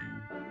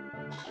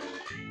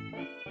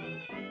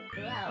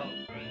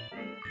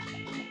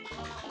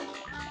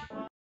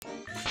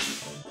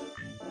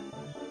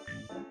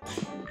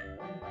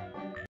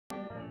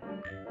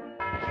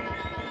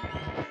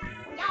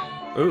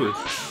 Ooh.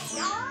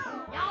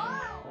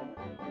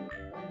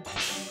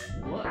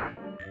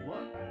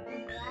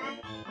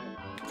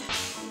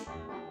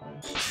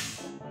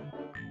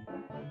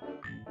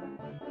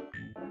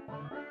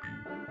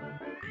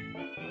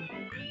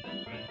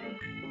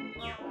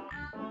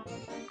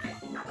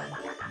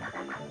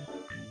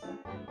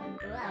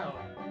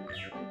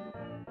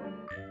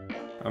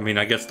 I mean,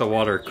 I guess the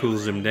water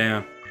cools him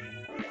down.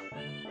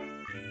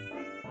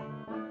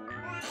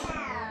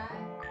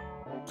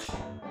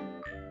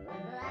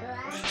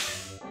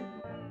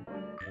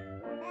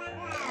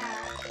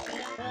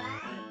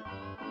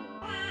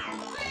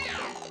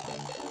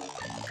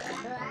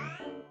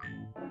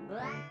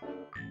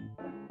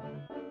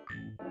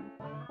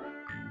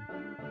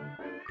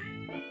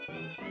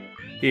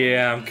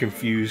 Yeah, I'm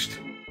confused.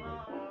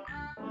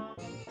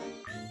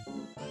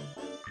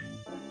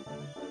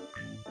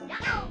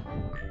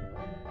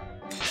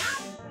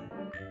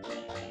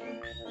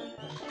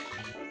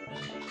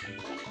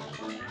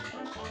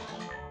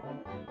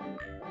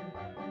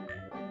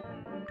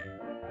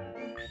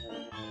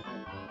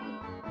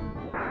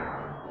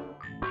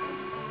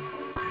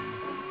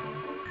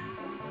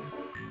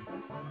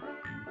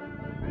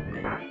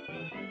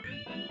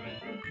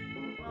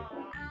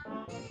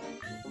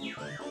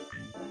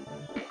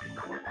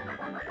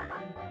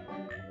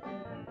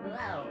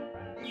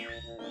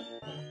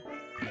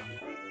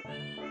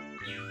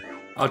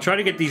 I'll try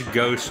to get these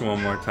ghosts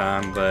one more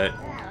time, but...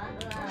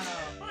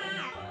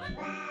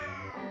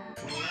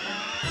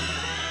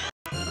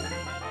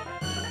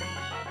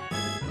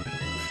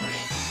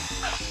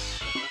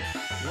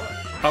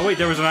 Oh wait,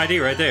 there was an ID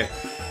right there.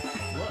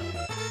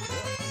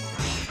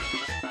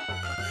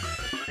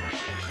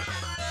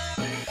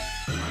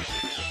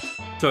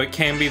 So it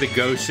can be the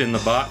ghosts in the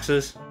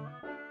boxes?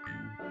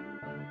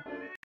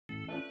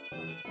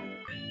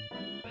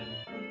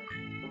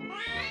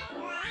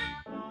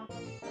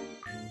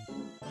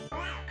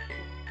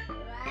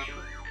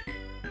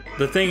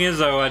 The thing is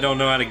though, I don't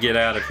know how to get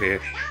out of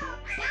here.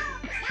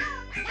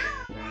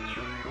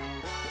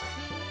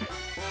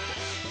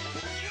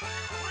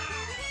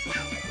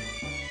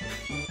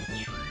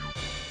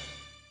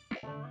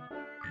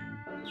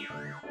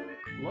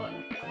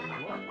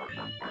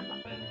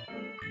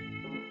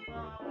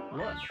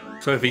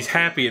 So if he's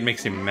happy, it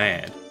makes him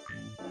mad.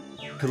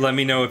 Let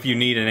me know if you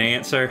need an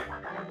answer.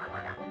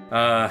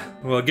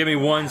 Well, give me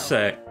 1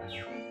 sec.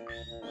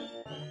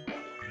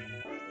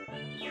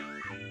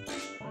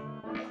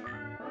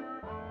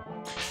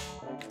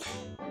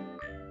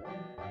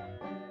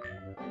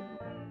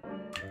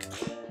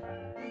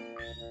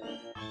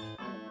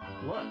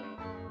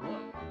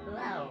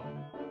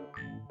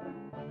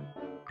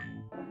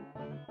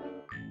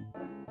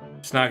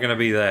 It's not gonna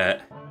be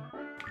that.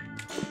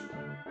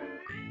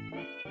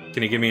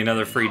 Can you give me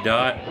another free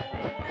dot?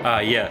 Ah,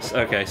 yes.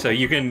 Okay, so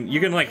you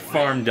can like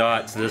farm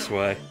dots this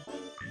way.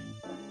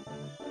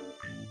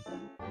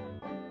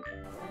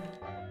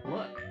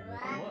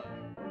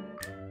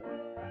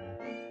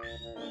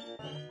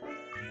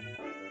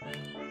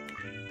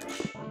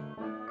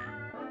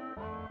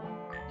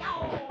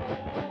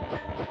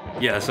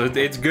 Yeah, so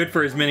it's good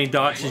for as many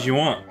dots as you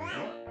want.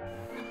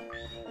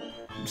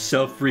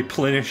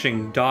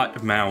 Self-replenishing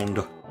dot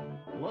mound.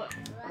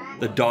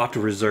 The dot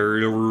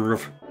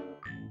reserve.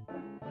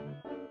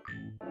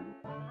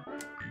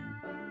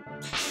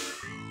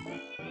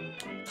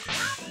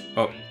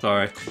 Oh,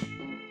 sorry.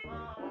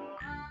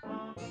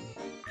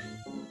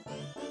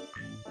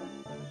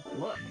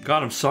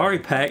 God, I'm sorry,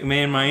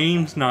 Pac-Man. My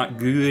aim's not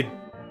good.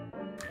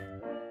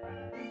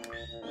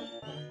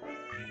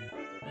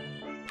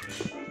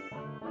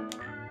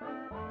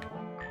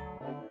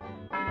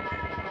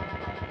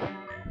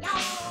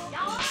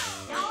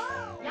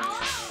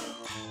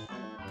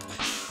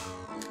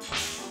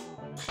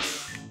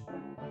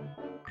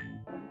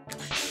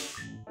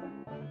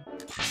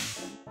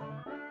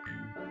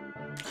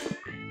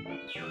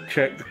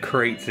 Check the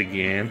crates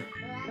again.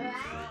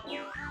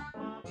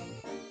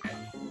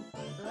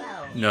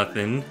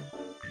 Nothing.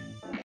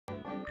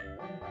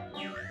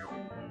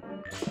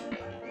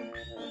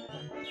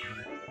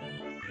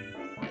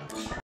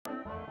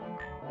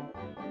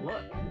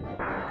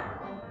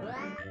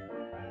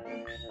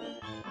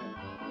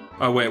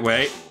 Oh,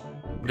 wait.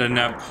 Doesn't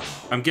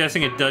have... I'm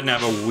guessing it doesn't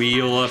have a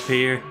wheel up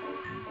here.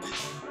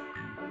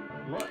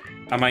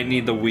 I might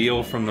need the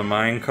wheel from the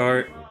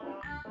minecart.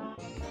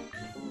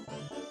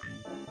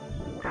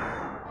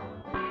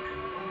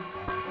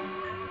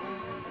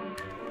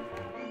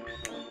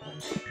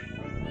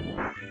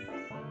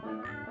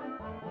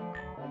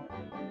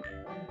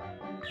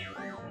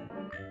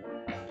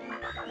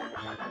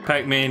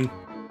 Pac-Man,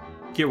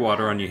 get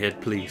water on your head,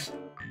 please.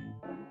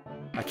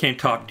 I can't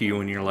talk to you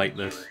when you're like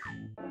this.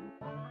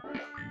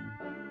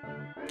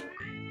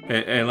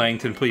 Hey,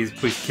 Langton, please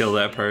kill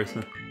that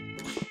person.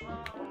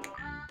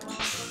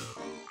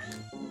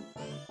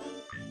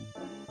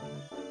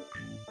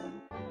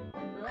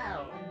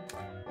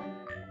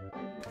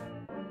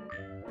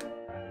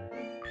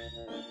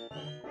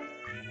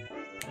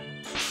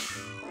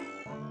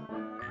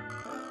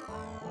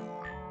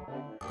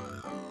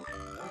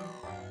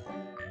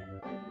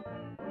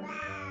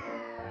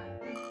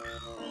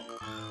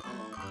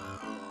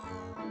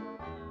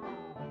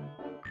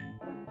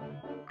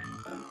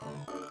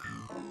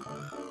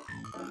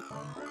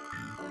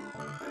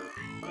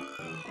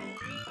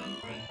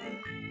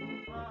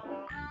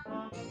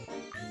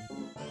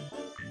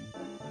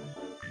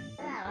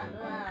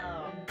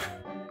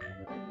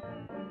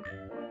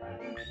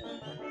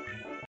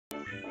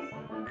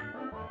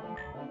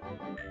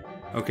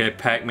 Okay,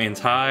 Pac-Man's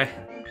high.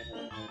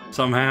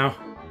 Somehow.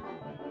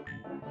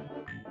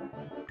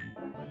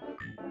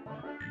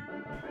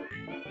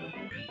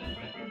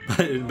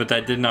 But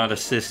that did not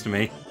assist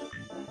me.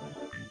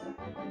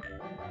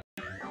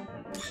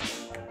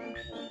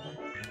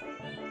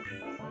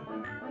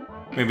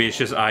 Maybe it's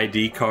just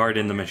ID card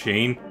in the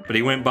machine, but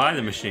he went by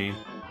the machine.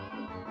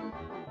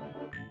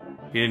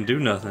 He didn't do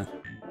nothing.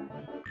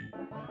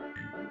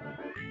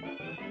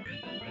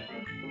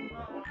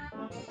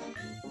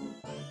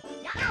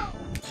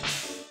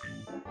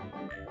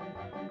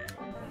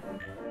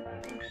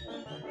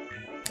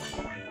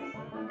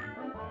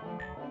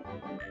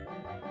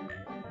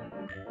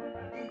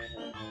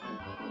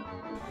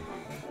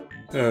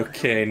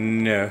 Okay,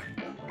 no.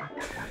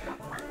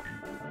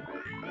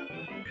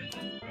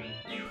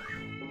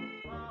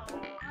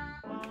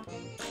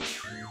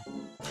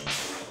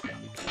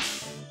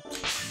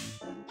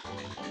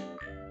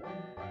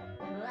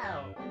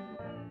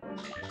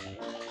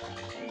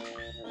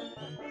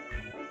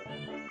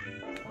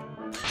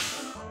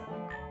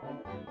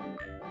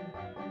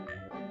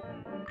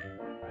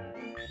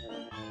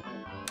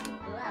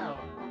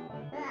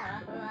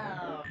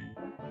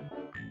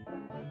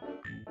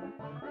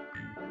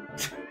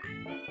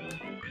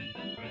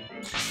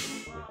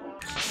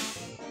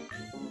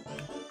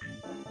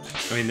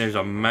 I mean, there's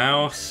a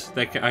mouse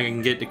that I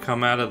can get to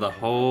come out of the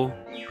hole.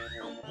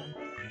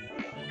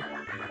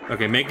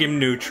 Okay, make him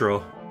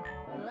neutral.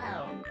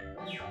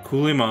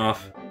 Cool him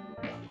off.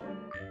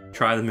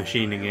 Try the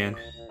machine again.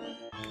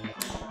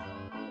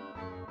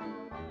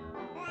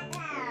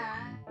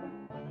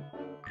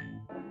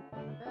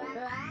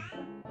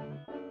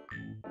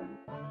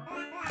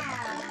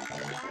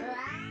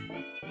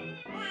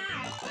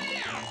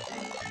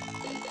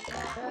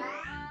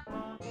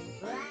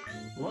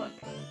 Look,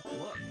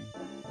 look.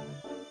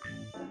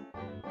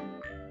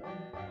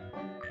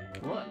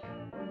 Look,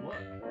 look.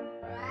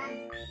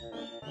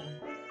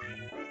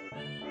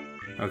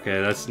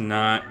 Okay, that's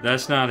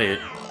not it.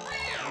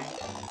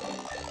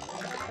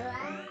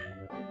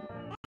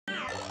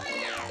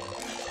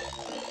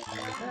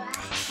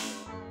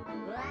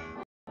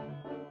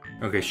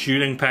 Okay,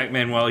 shooting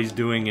Pac-Man while he's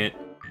doing it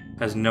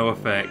has no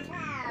effect.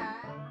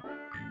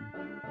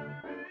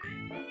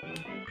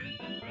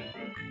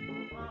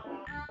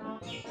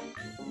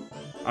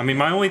 I mean,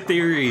 my only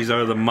theories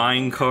are the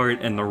minecart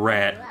and the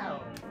rat.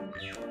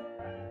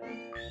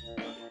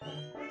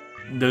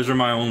 Those are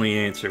my only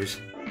answers.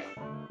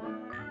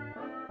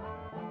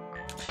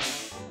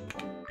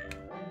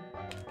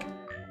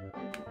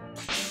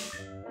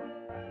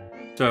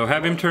 So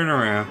have him turn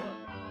around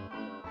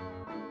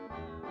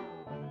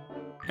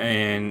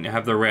and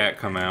have the rat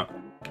come out.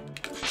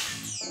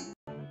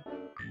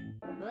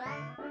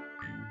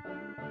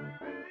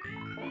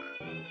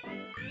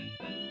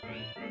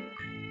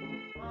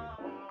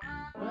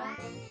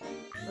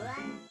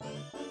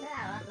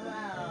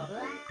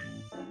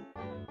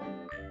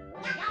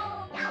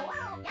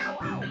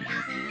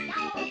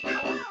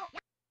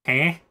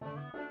 Huh?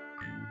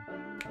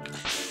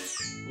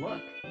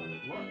 Look,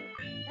 look.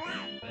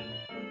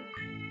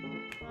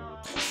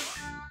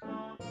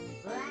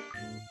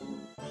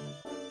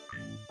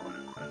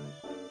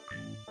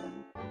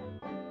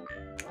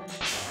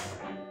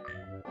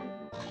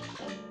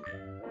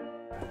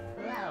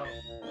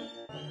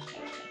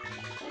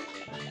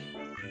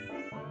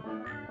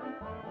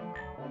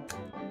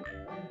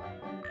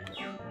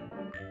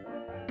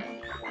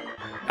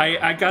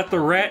 I got the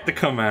rat to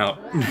come out.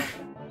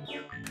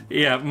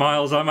 Yeah,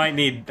 Miles, I might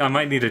need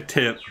a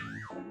tip.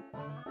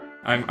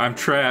 I'm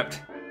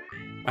trapped.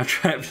 I'm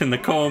trapped in the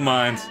coal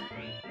mines.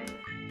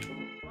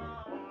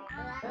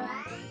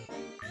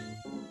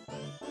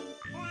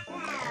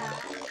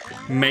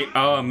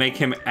 Make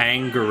him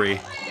angry.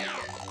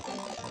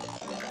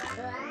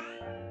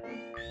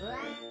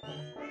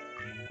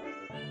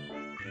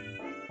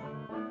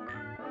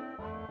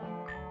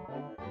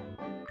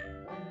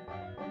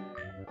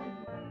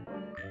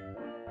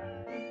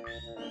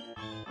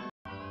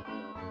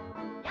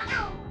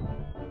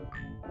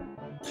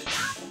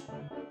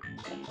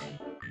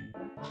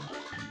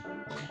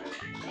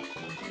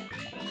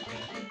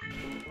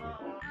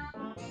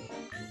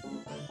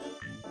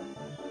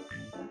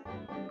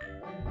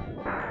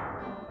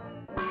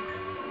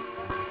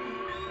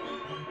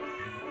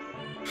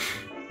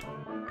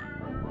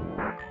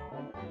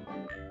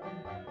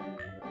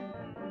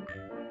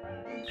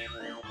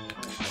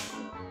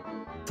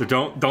 So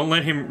don't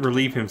let him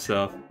relieve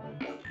himself.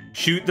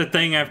 Shoot the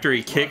thing after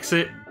he kicks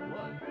it.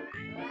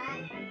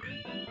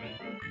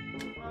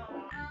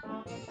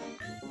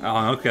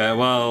 Oh, okay,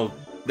 well,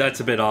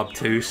 that's a bit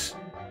obtuse.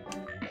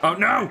 Oh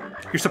no!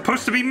 You're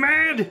supposed to be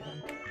mad!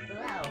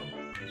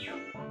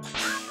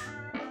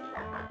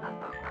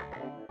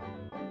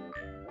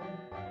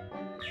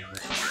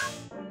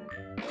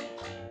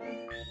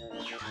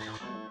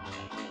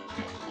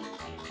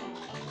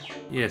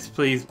 Yes,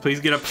 please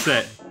get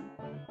upset.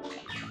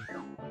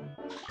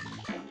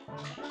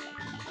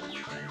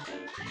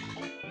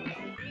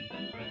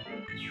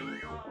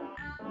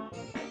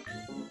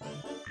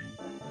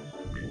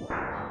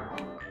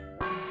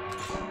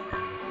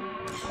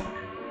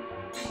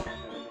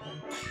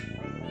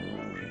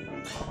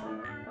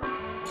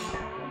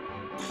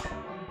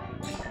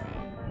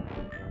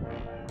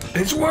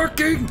 It's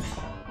working!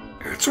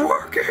 It's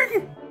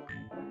working!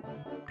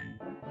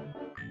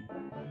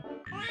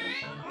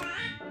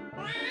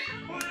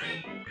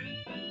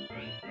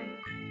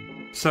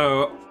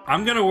 So,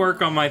 I'm gonna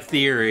work on my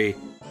theory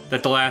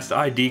that the last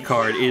ID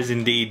card is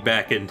indeed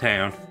back in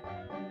town.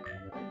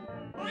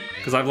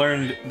 Because I've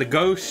learned the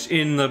ghosts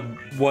in the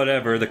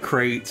whatever, the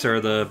crates or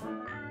the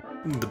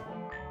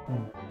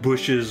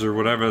bushes or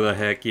whatever the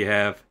heck you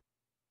have.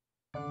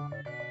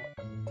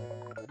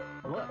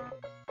 Look.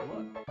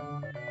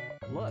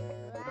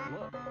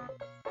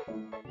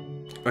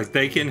 Like,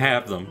 they can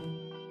have them.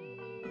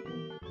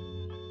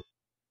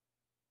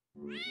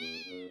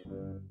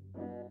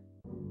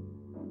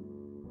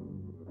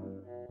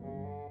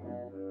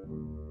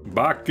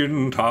 Back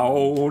in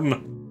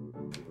town.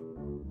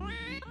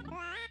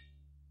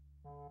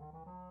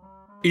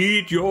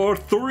 Eat your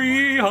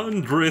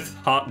 300th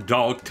hot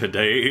dog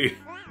today.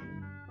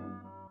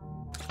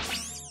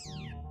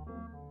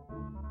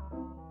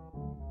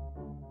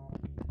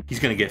 He's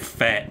gonna get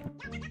fat.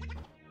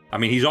 I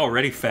mean, he's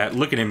already fat.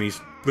 Look at him.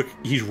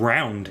 He's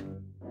round.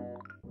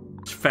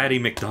 It's Fatty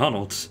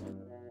McDonald's.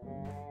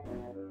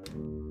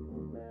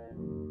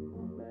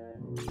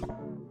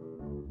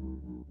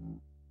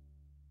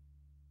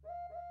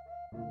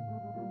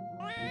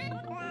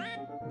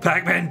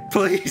 Pac-Man,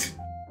 please!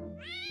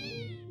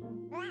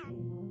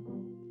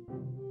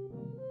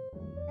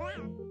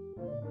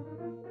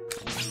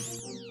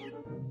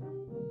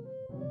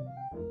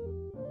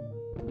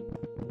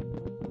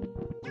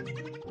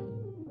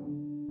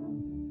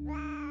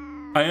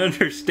 I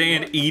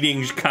understand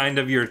eating's kind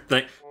of your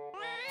thing.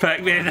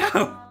 Pac-Man,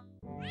 no!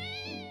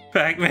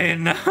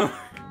 Pac-Man, no!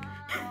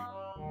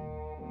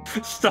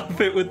 Stop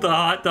it with the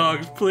hot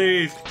dogs,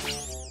 please!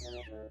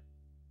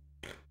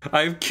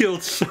 I've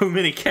killed so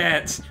many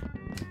cats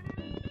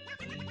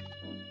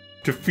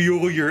to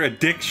fuel your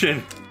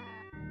addiction.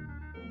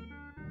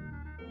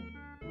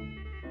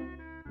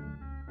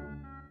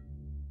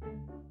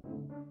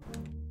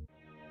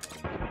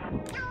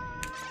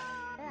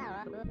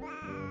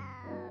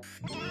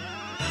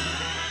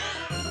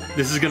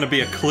 This is gonna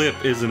be a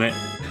clip, isn't it?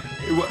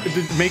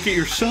 Make it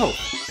yourself.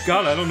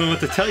 God, I don't know what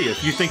to tell you.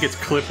 If you think it's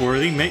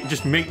clip-worthy,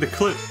 just make the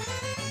clip.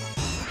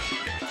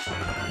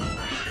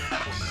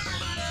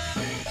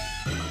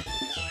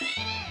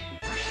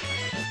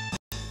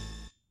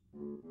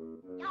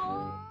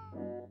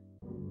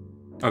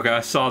 Okay,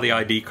 I saw the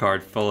ID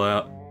card fall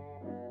out.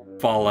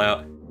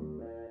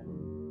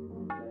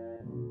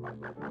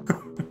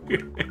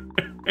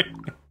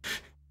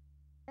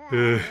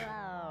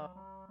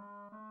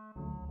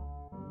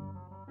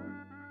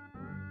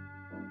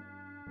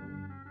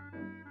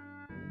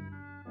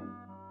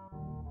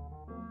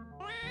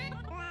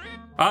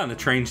 Ah, and the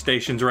train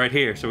station's right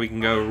here, so we can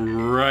go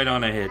right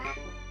on ahead.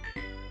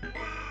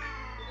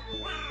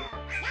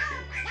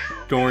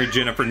 Don't worry,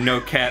 Jennifer, no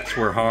cats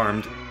were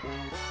harmed.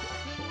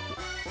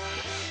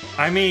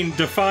 I mean,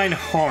 define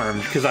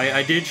harmed, because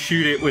I did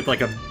shoot it with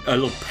like a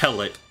little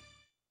pellet.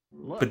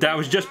 But that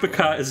was just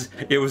because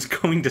it was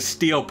going to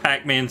steal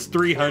Pac-Man's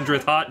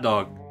 300th hot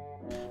dog.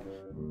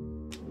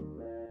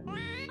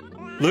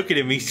 Look at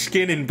him, he's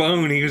skin and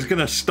bone, he was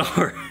gonna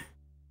starve.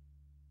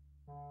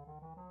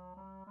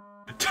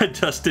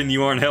 Dustin,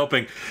 you aren't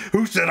helping.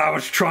 Who said I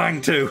was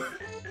trying to?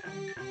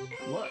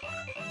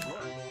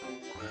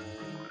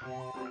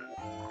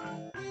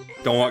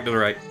 Don't walk to the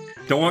right.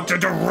 Don't walk to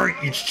the right,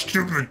 you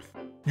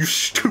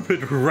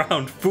stupid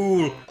round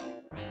fool.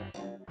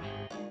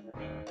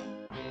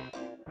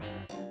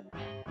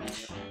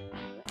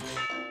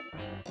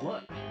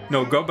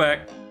 No, go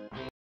back.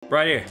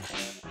 Right here.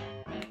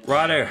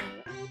 Right there.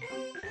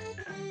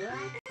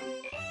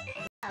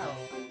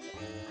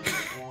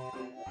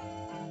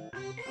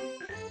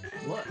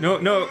 No,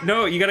 no,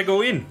 no, you gotta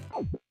go in.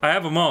 I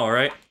have them all,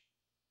 right?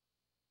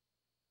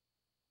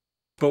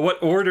 But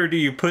what order do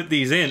you put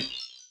these in?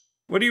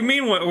 What do you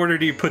mean, what order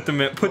do you put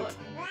them in?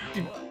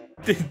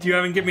 You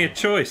haven't given me a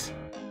choice.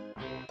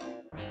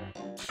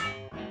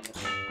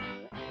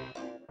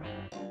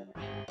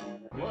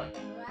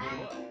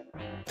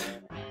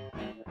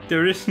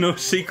 There is no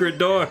secret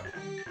door.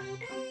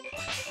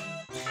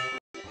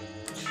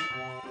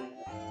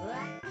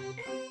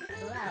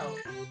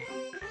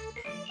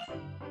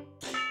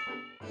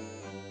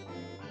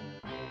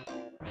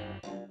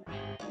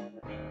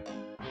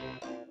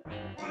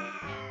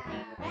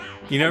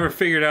 You never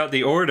figured out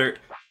the order.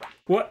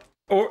 What?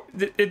 Or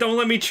it don't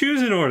let me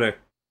choose an order.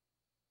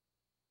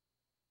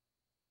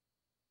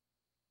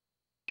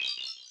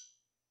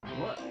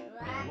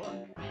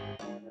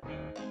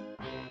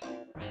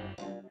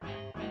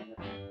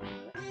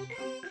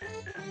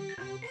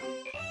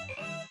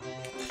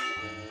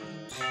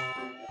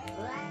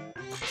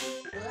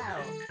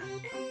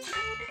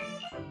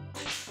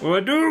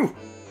 What do I do?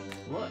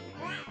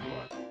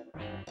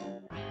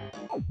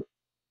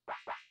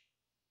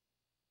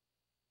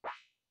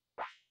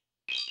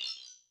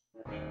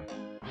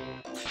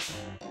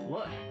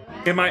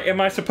 Am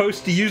I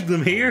supposed to use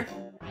them here?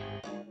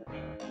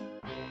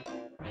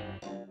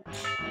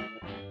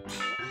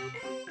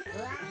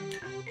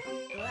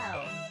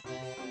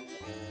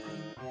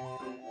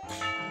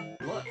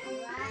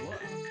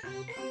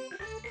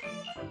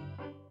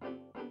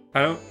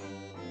 I don't.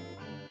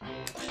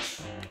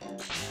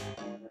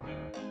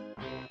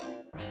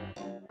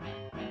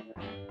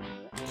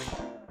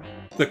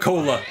 The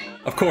cola.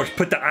 Of course,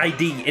 put the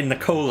ID in the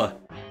cola.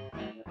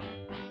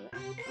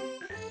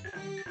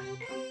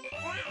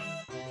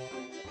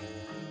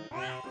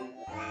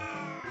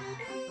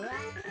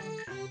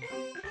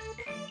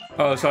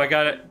 Oh, so I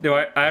got it.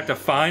 I have to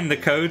find the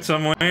code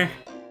somewhere?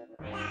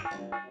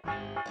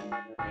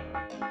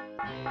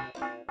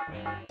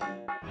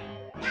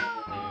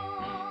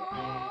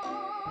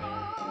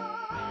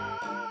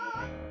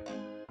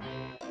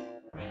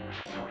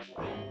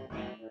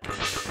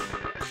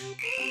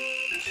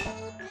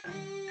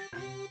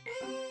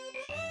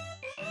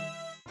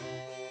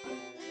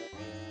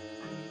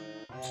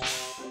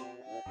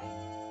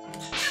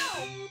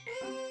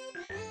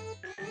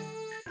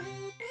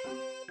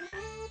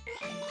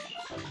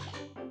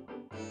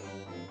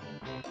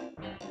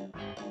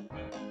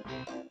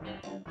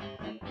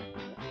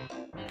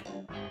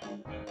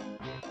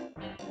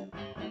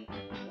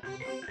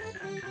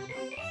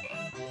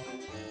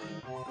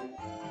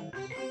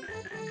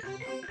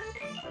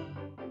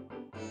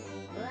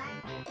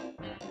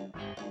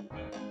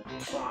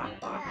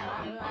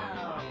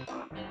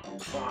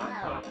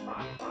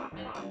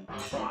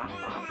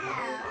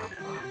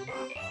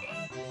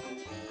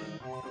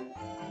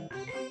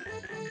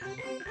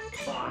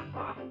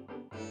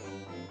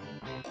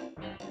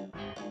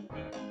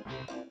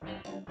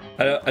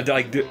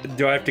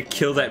 Do I have to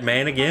kill that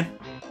man again?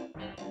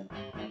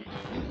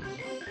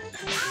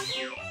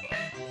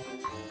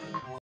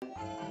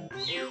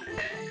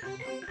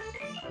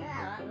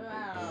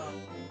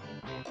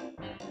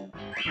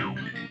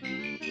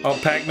 Oh,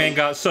 Pac-Man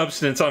got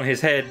substance on his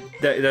head.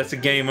 That's a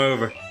game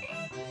over.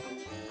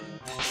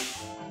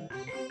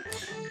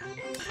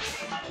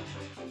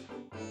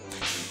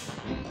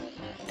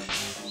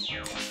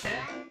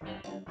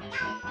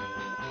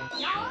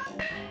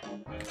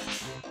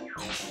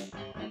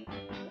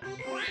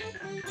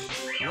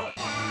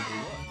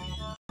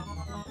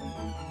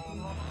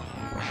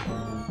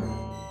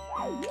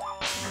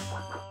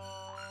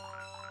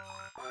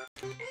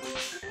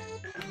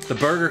 The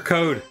burger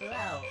code.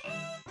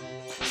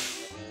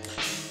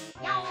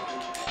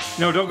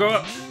 No, don't go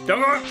up.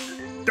 Don't go up.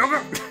 Don't go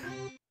up.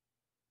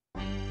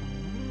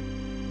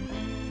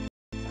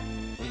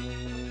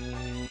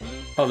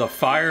 Oh, the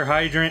fire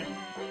hydrant?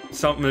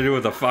 Something to do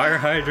with the fire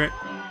hydrant?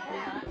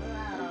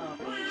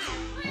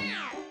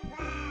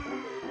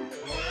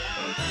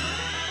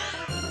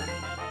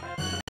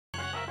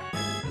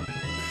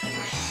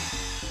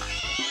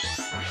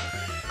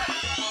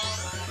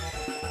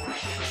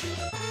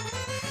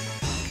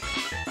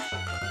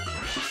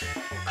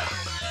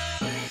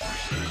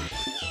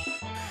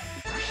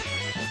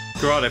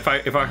 God,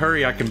 if I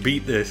hurry, I can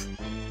beat this.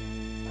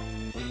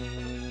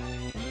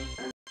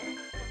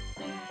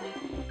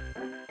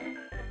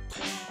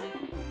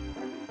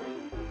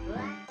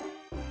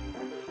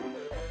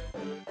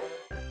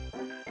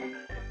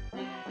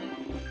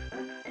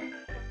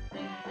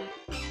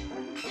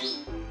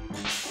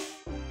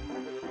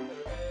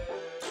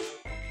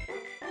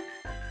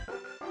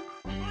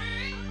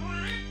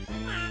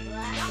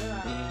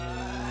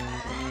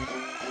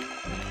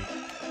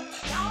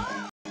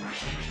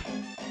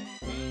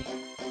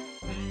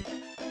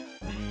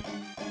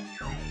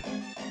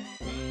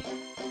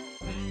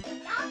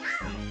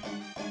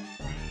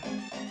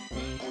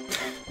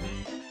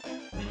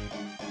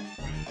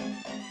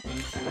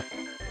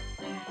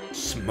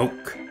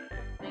 Smoke.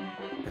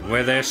 And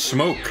where there's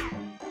smoke,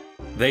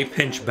 they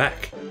pinch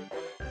back.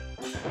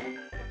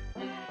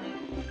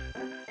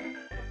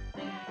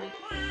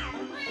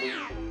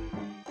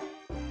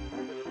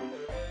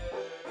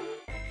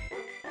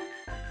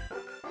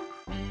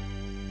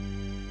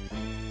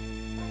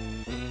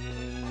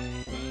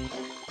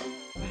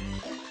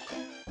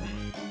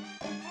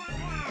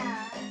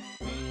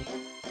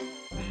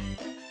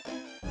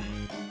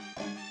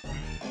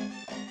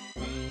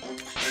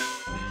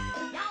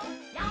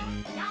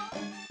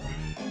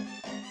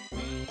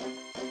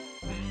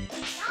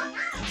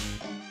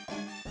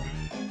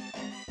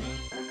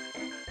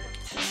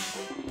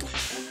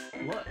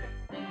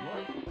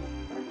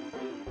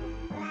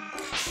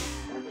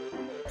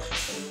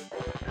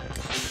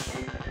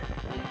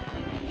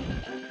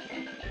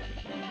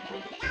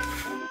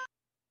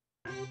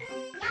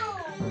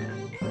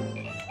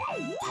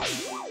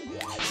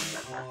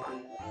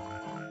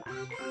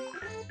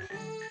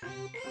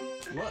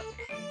 Look,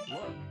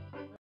 look.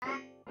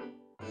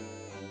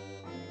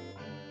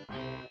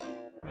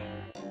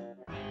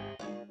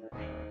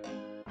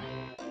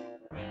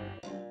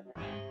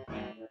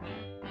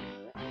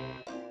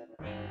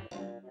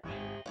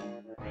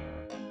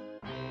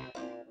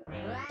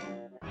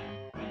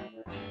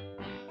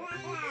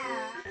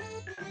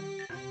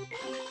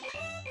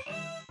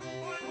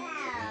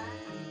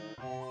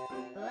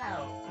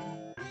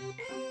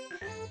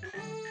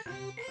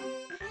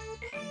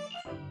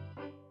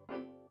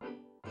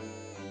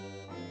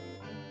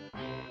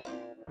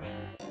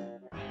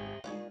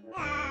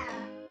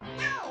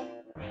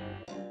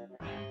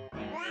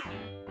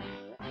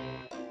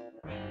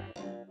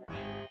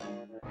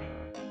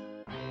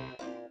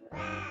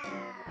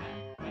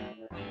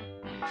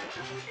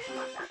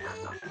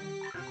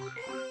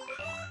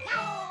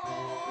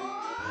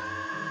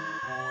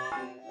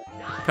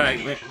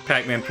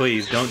 Pac-Man,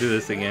 please, don't do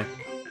this again.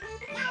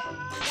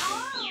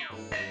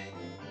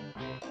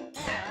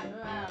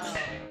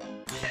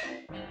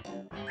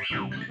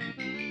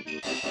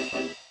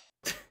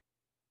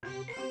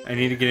 I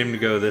need to get him to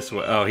go this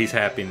way. Oh, he's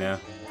happy now.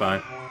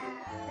 Fine.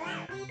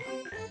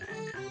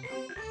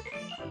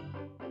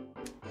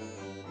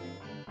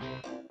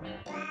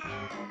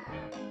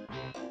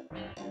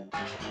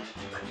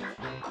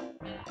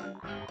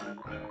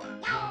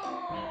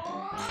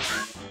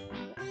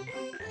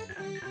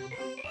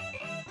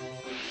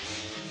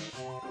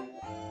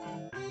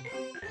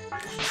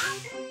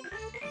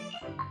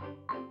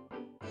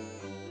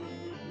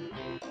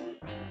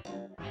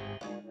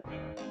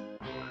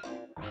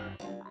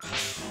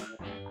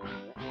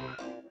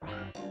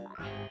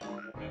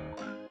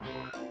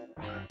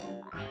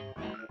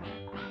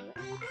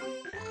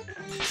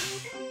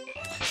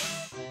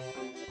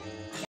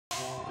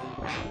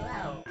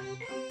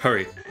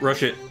 Hurry,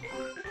 rush it.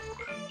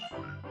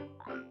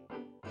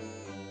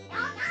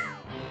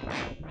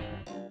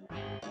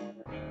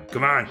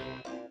 Come on.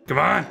 Come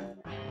on.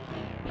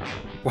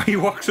 Why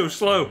you walk so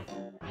slow?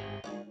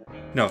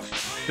 No.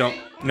 Don't.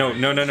 No,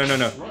 no, no, no, no,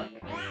 no.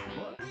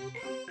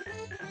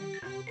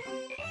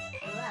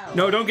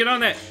 No, don't get on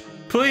that.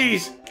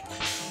 Please.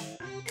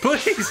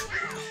 Please.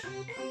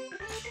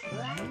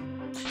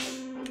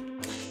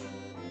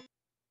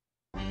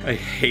 I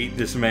hate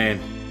this man.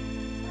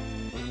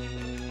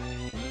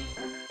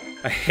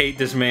 I hate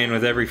this man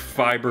with every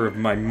fiber of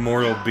my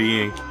mortal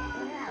being.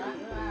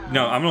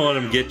 No, I'm gonna let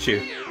him get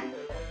you.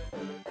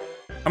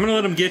 I'm gonna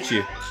let him get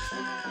you.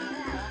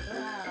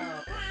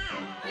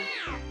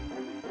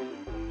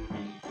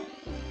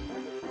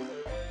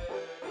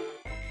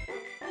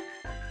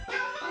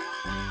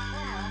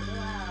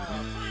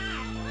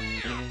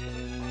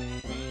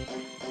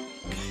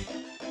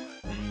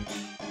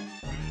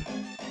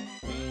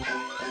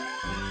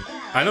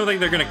 I don't think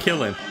they're gonna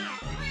kill him.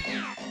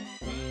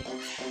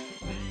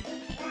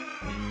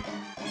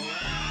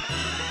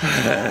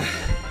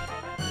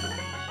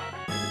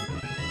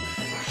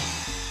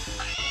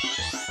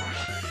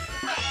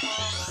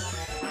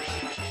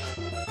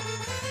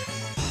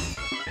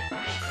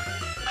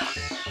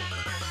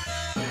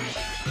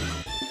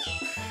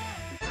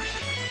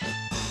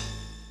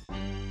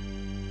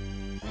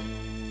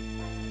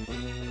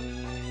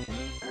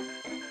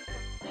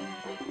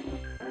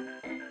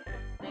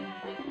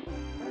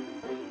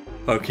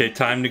 Okay,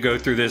 time to go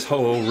through this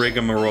whole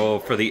rigmarole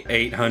for the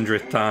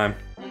 800th time.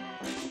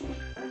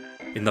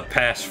 In the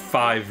past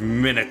 5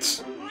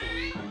 minutes.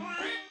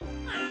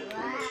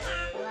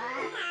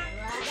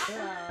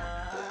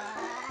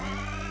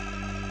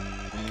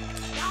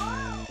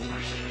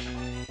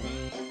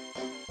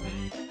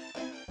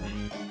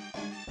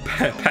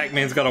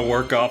 Pac-Man's gotta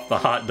work off the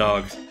hot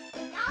dogs.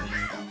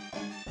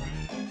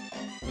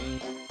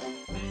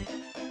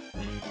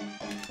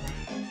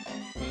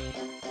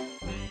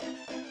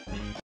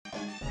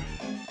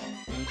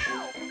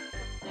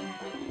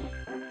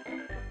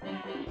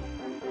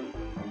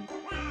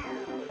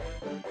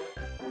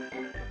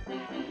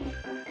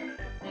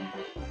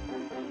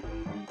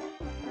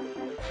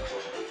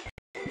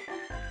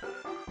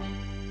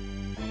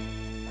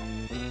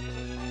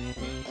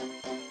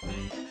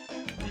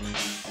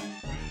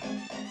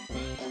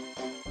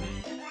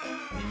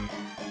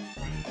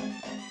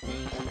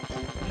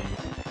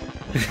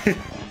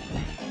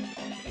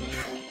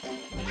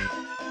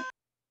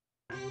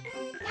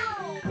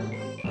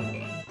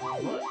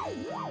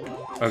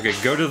 Okay,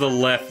 go to the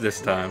left this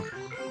time.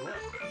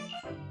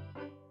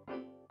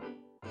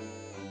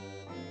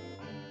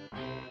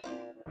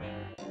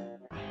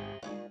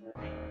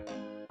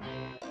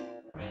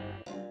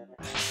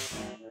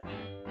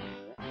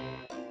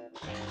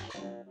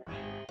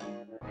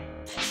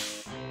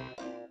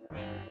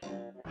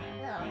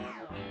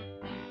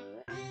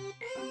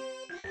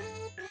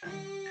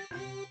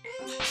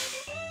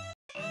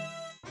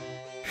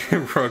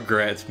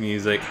 Rugrats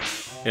music.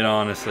 It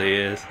honestly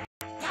is.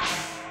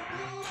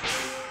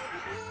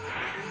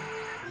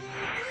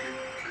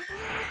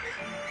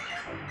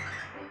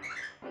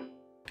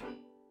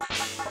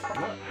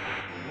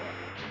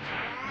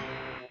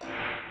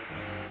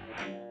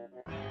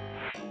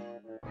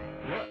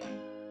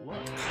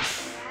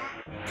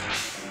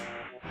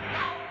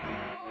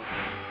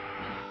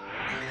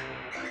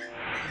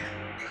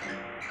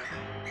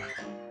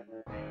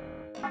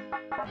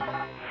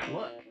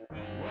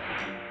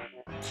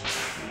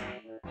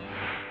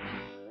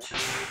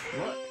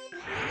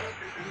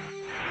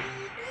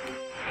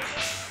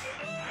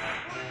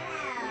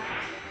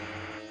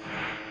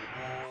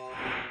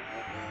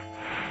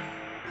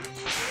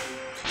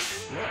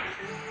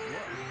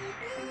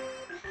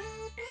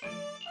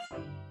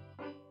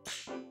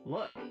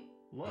 Look.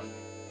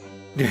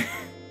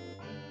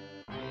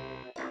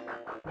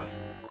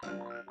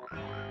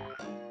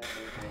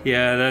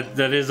 Yeah,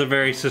 that is a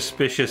very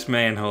suspicious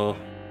manhole.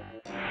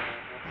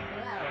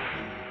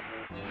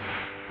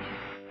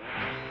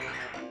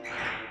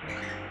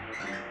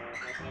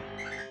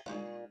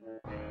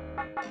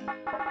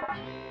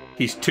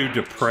 He's too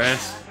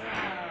depressed.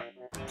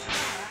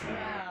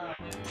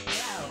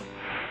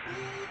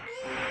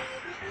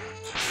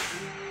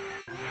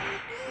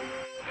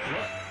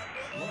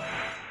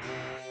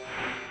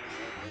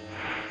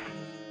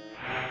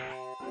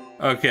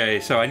 Okay,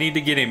 so I need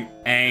to get him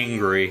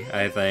angry,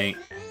 I think.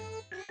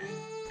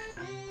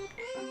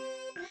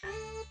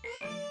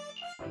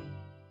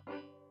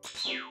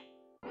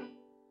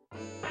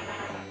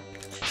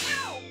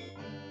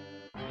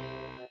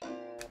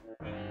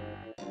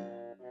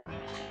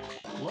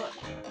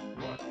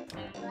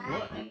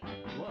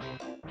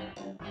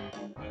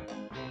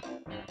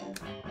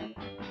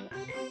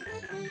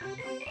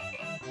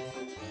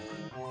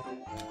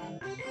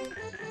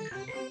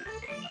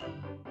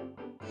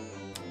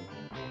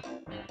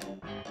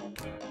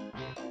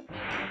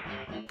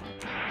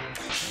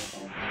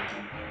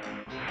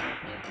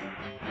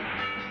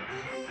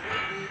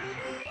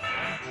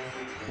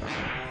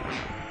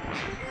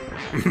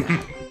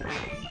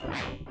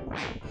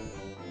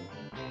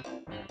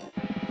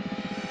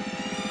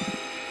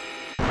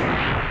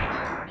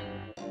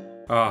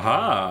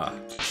 Aha!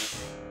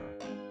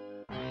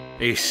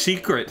 A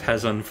secret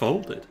has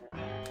unfolded.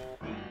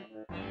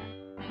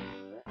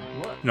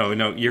 Look. No,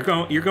 no, you're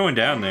going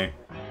down there.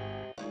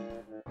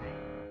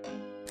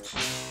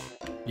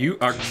 You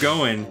are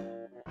going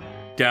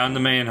down the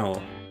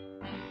manhole.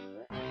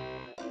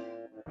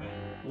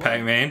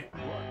 Pac-Man.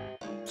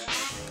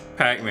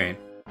 Pac-Man.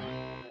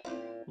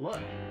 Look.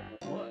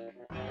 Look.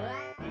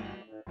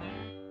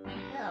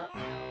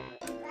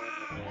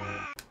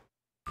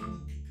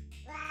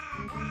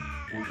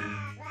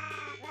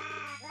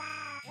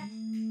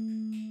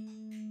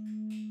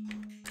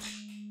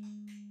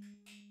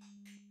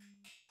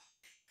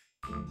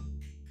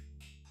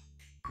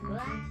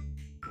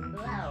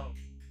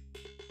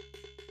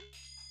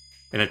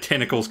 And a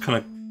tentacle's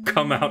gonna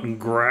come out and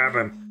grab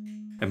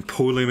him and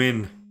pull him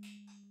in.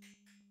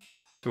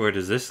 So where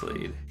does this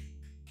lead?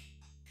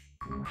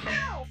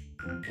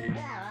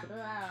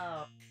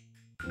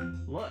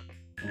 Look.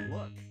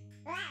 Look.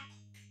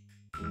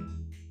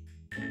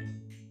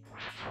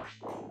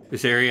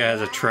 This area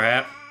has a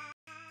trap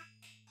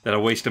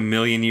that'll waste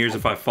 1,000,000 years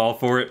if I fall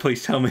for it.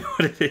 Please tell me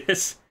what it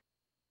is.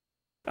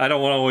 I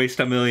don't want to waste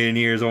 1,000,000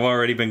 years. I've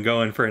already been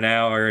going for an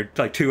hour,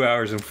 like 2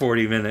 hours and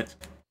 40 minutes.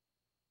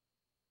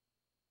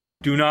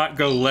 Do not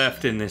go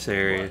left in this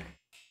area.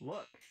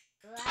 Look.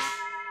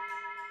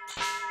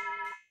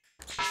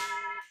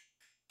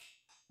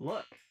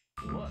 Look.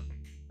 Look.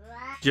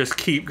 Just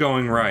keep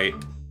going right.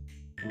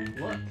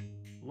 Look.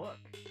 Look.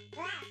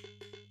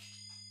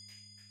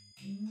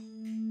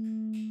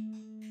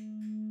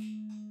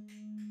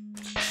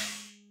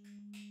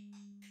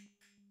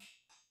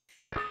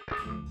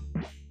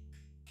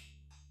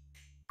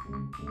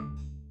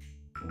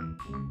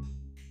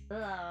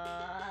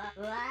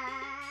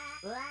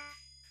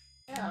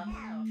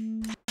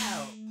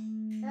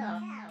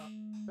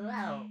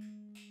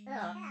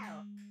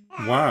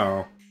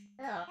 Wow.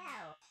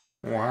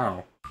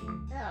 Wow.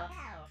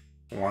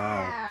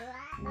 Wow.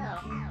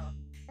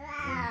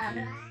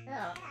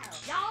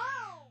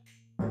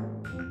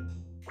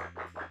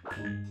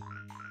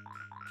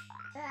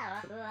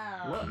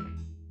 Look.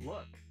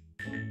 Look.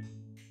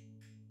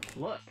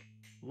 Look.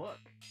 Look.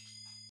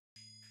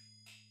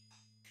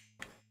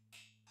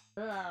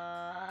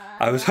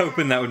 I was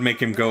hoping that would make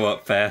him go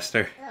up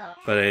faster,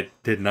 but it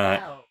did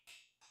not.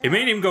 It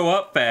made him go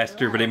up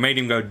faster, but it made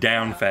him go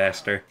down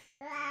faster.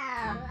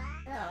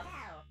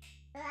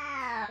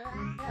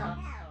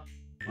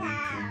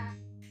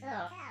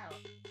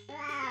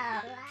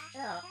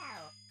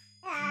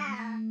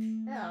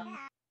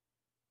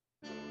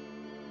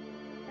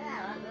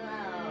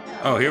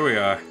 Oh, here we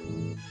are.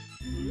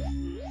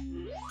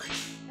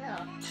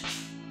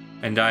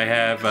 And I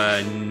have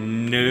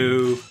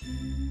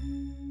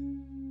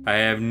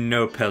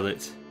no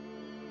pellets.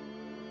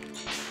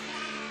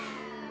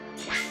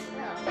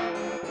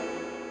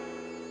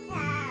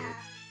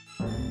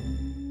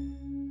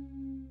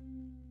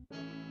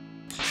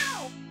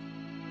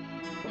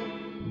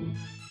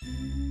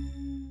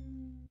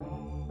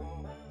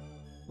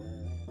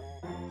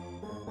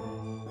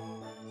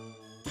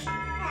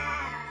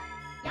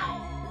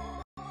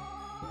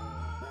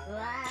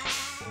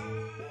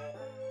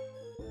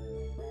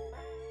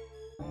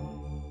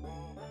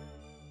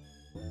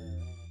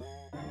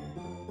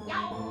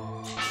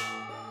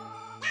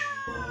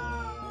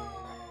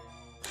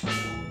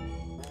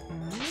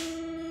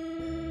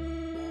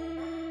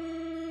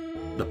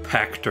 The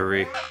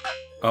Pactory.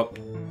 Oh,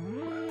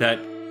 that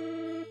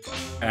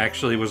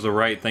actually was the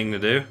right thing to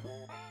do.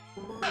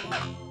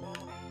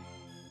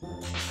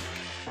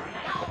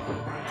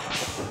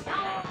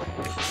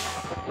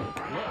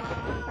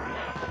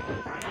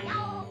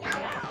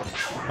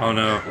 Oh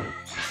no.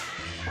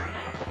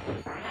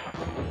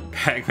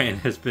 Pac-Man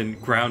has been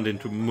ground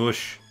into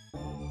mush.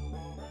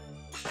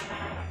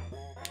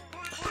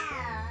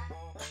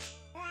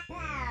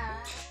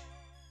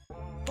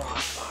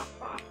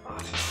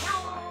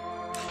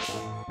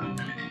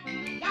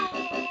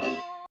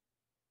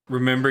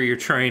 Remember your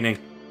training.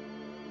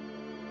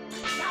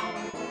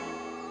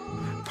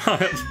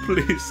 Miles,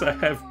 please, I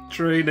have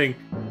training.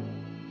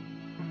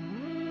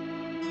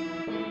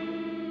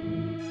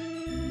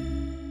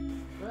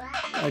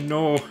 I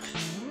know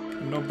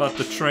about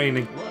the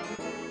training.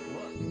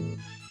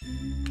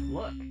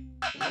 Look.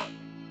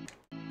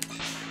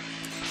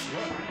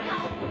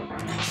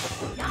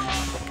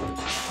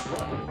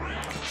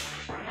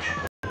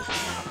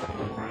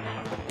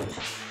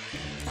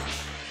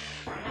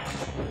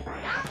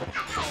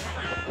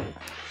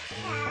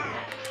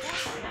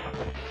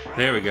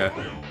 There we go.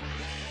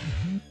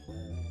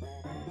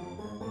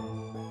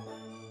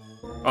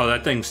 Oh,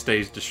 that thing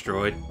stays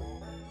destroyed.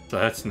 So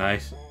that's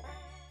nice.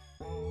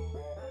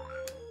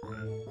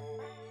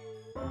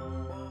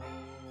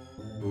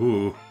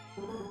 Ooh.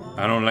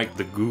 I don't like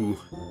the goo.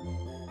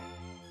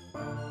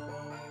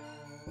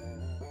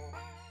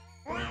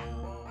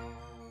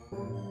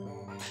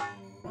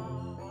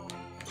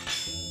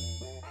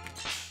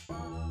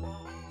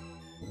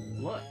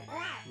 Look.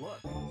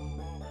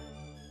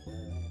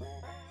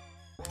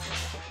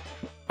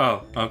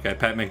 Oh, okay.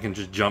 Pac-Man can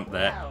just jump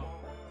that.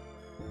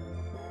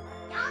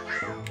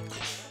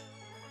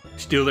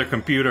 He's steal their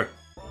computer.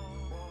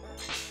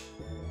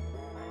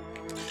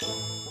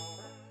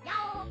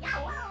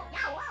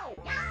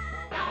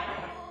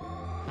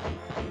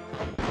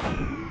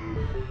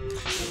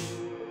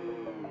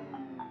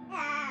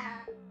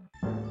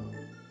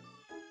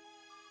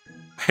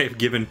 I have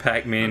given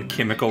Pac-Man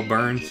chemical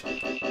burns.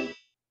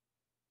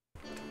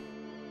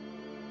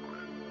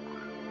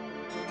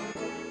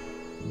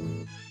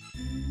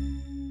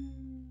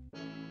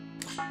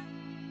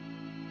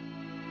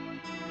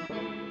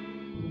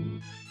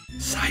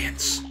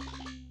 Science.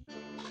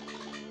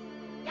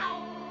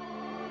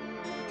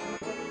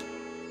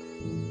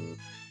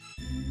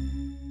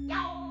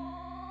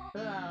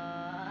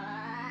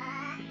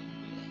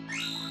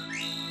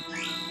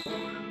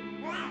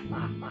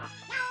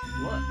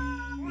 Look.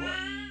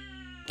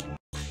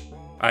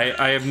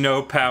 I have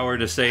no power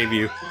to save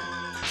you.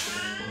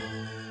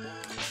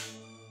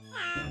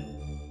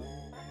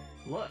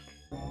 Look.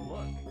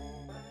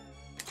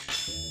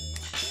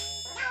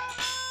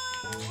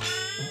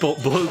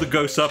 Blow the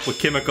ghosts up with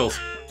chemicals.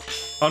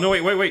 Oh no,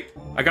 wait.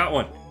 I got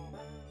one.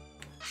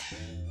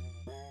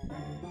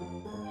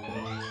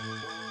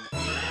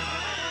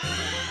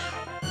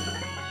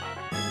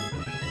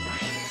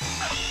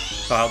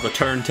 Wow, the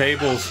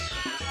turntables.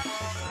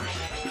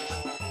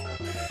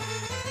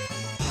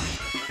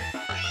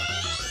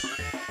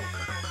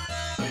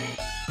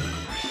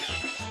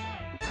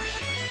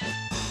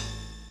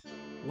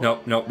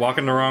 Nope,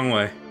 walking the wrong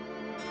way.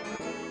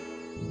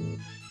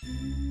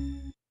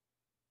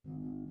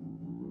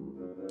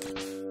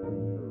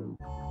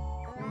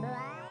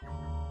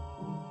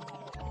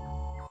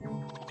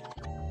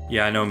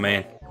 Yeah, I know,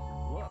 man.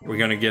 We're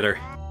gonna get her.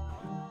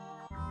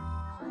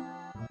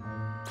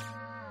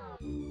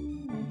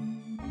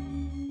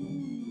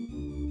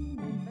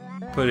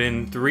 Put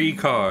in 3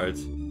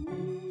 cards.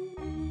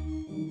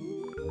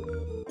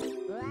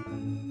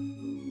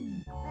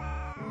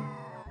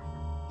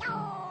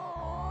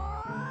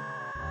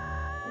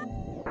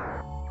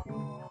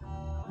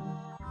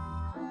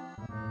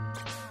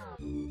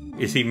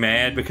 Is he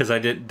mad because I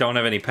don't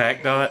have any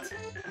pack dots?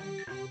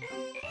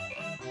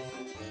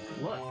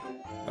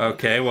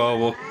 Okay, well,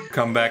 we'll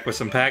come back with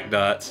some pack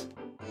dots.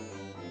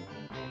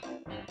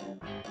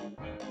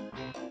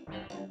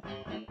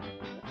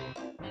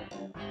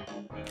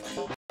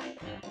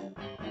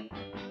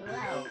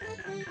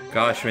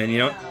 Gosh, man, you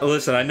know,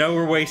 listen, I know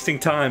we're wasting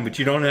time, but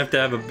you don't have to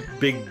have a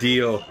big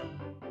deal.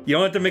 You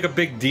don't have to make a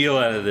big deal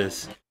out of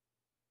this.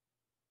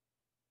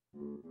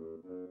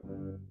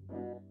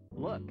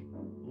 Look.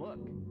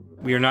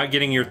 We are not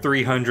getting your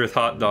 300th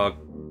hot dog.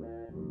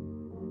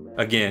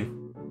 Again.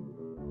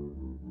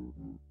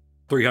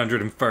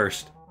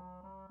 301st.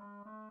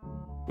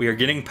 We are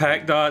getting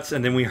pack dots,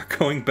 and then we are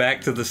going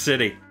back to the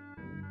city.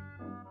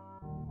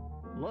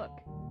 Look.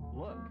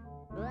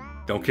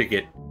 Don't kick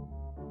it.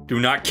 Do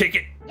not kick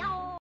it!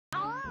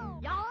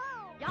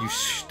 You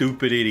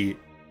stupid idiot.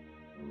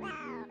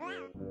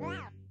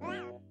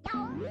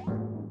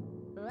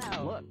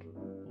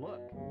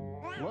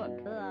 Look.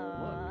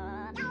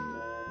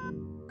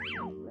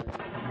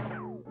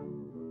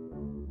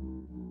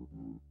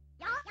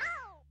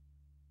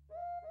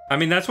 I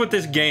mean, that's what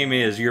this game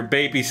is. You're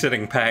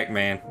babysitting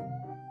Pac-Man.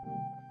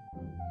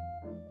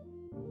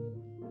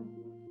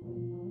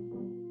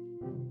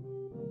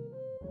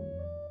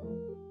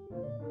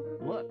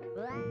 Look.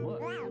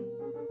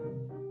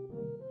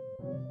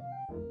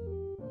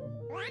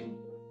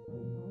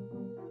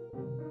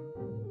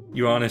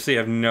 You honestly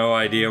have no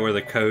idea where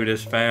the code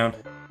is found?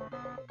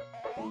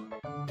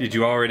 Did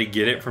you already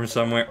get it from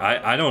somewhere?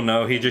 I don't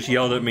know. He just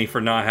yelled at me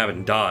for not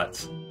having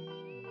dots.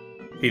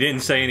 He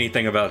didn't say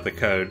anything about the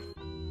code.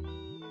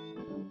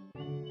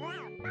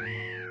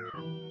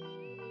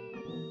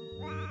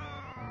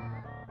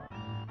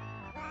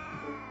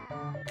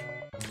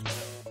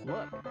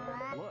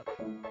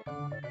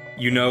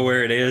 You know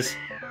where it is?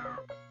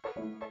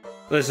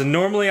 Listen,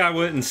 normally I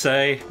wouldn't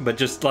say, but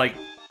just like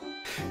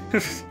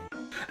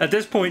at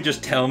this point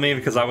just tell me,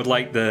 because I would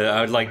like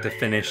to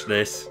finish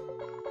this.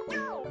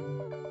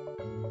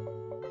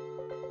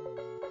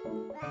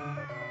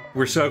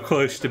 We're so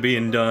close to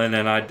being done,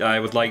 and I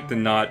would like to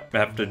not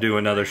have to do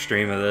another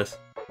stream of this.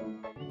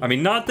 I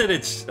mean, not that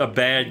it's a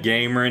bad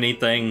game or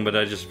anything, but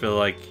I just feel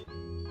like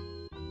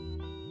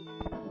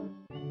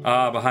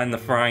behind the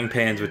frying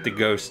pans with the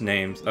ghost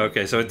names.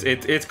 Okay, so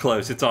it's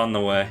close. It's on the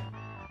way.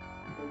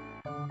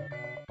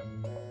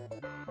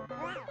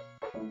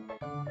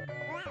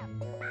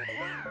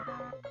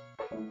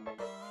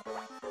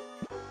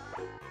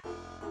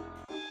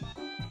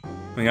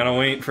 We gotta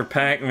wait for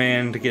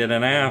Pac-Man to get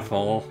an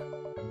apple.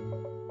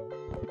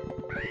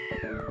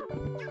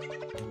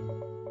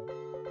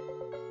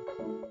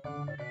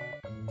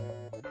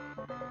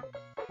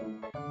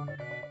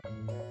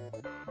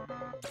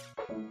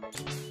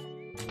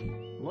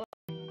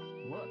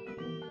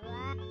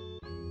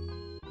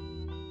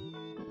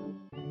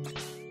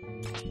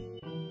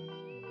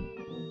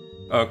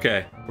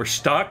 Okay, we're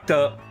stocked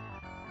up.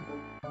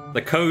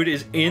 The code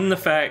is in the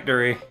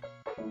factory.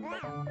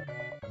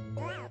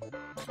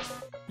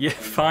 Yeah,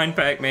 fine,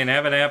 Pac-Man,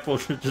 have an apple,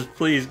 just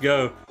please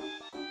go.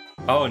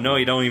 Oh no,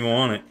 you don't even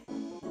want it.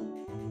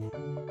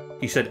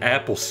 He said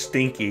apple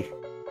stinky.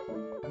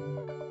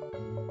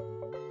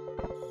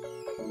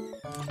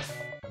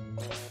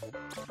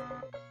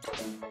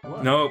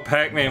 Look. No,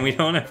 Pac-Man, we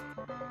don't have...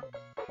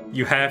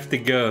 You have to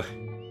go.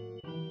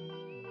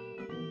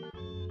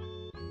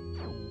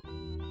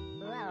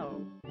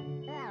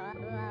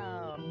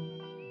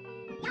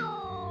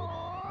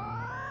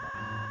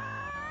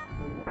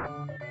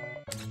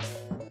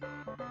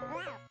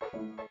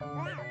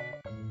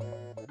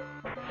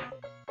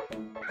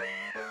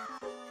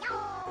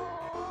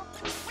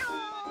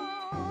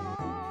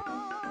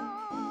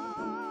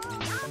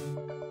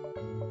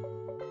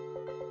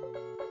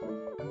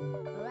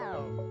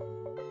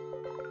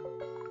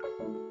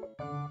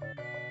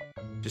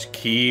 Just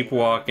keep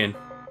walking.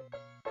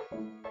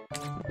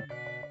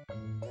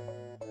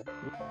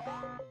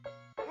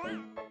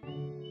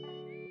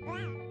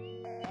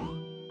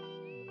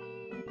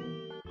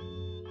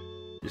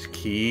 Just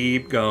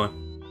keep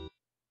going.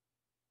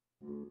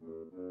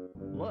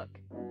 Look.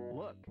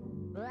 Look.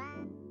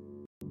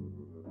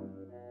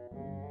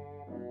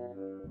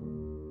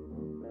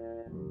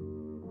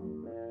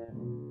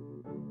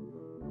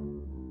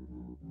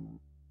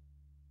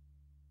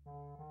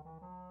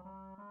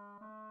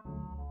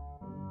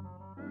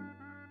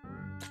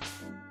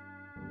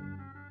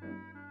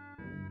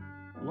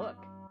 Look.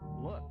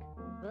 Look.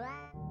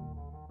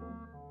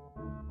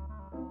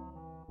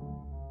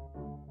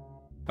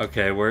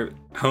 Okay, we're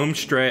home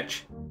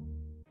stretch.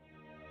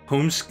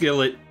 Home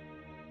skillet.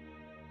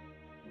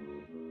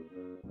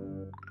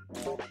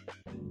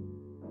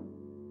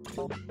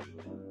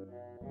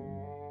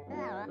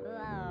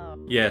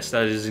 Yes,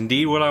 that is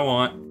indeed what I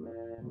want.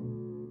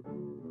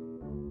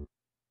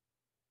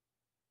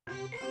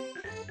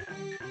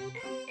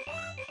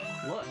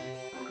 Look.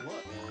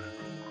 Look.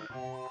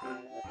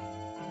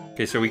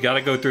 Okay, so we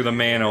gotta go through the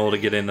manhole to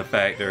get in the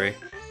factory.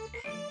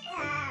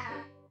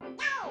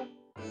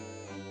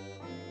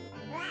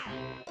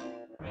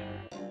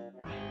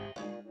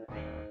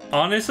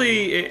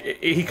 Honestly,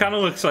 he kind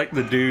of looks like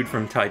the dude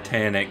from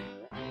Titanic.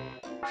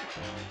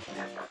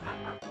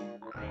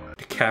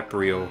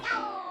 DiCaprio.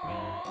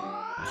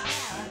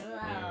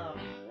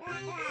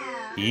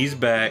 He's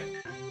back.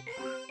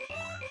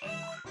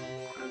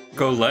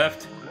 Go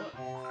left.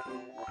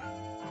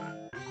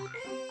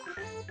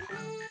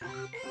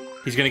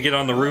 He's gonna get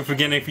on the roof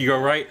again if you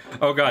go right.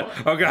 Oh god,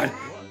 oh god.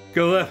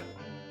 Go left.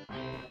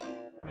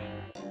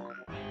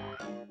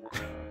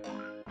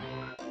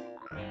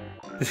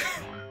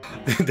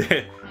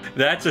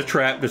 That's a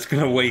trap that's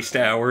gonna waste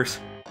hours.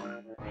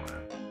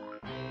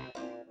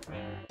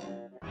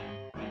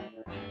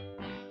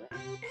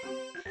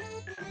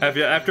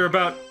 After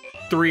about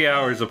 3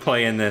 hours of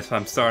playing this,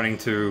 I'm starting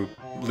to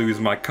lose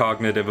my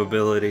cognitive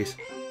abilities.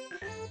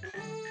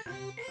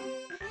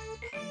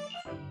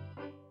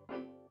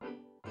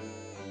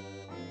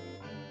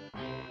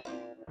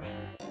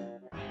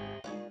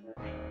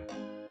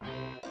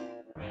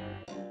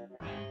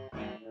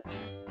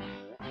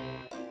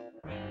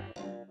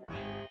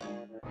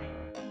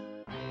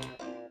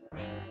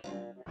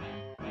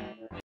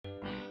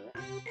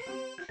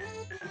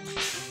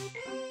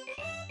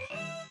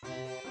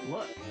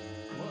 Look.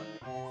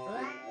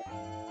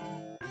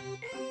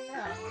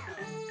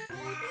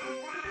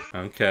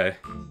 Okay.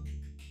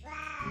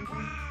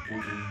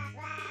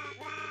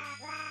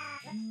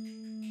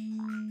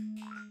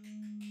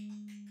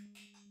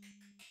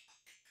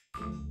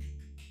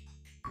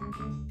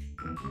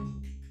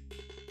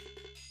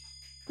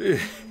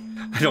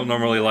 I don't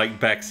normally like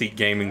backseat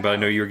gaming, but I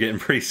know you were getting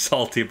pretty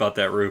salty about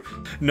that roof.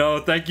 No,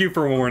 thank you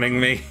for warning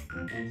me.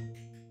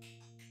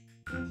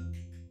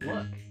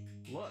 Look.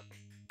 Look.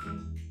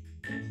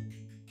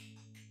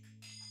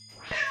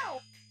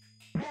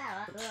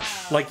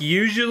 Like,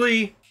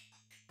 usually,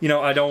 you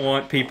know, I don't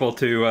want people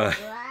to,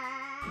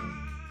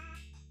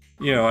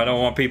 you know, I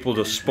don't want people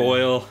to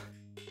spoil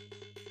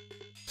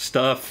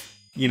stuff,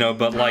 you know,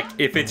 but, like,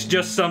 if it's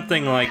just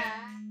something like,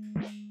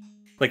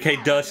 hey,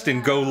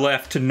 Dustin, go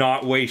left to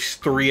not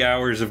waste 3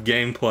 hours of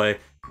gameplay,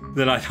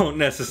 then I don't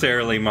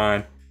necessarily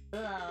mind.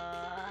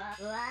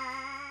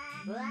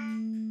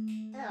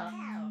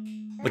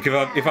 Like,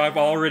 if I've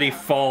already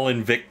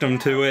fallen victim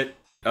to it,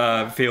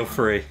 feel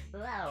free,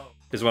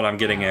 is what I'm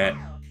getting at.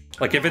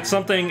 Like, if it's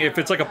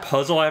like a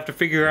puzzle I have to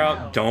figure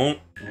out, don't.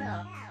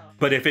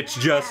 But if it's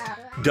just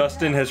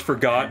Dustin has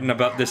forgotten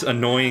about this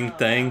annoying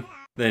thing,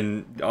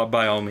 then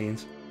by all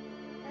means.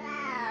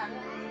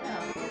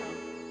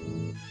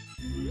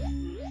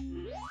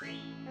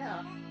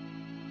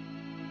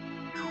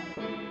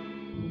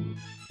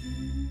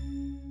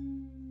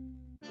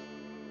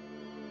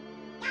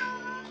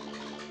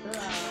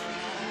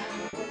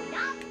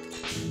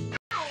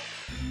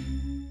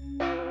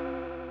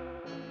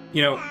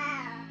 You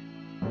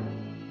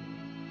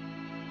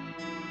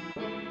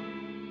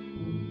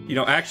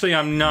know, actually,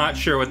 I'm not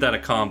sure what that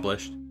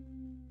accomplished.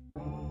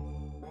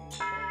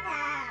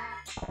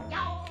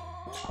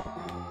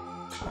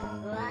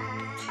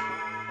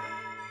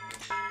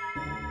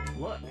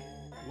 Look.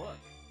 Look.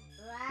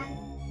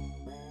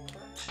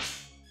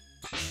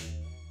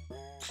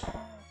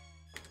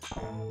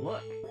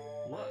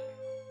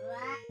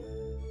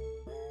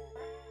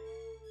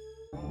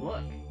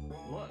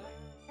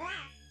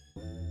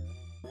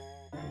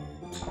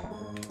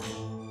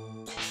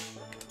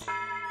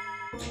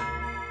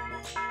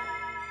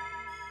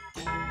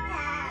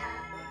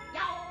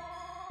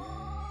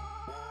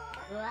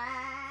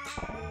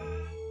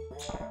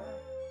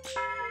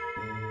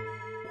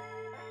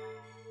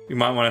 You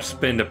might want to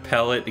spend a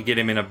pellet to get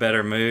him in a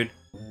better mood.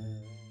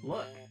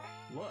 Look.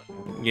 Look.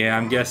 Yeah,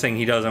 I'm guessing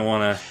he doesn't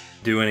want to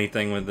do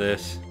anything with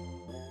this.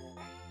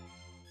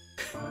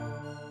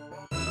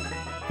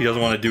 He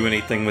doesn't want to do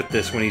anything with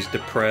this when he's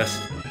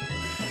depressed.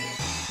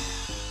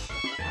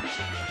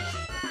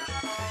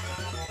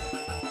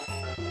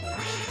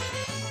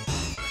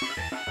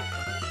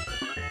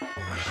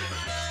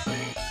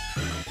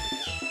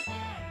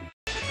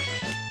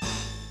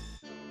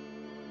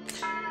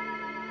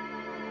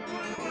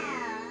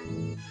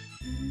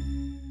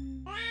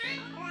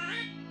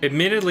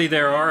 Admittedly,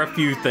 there are a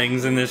few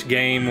things in this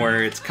game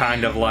where it's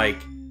kind of like,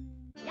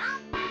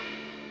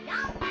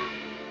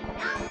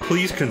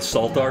 please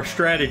consult our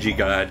strategy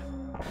guide.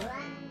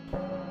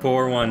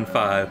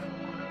 415.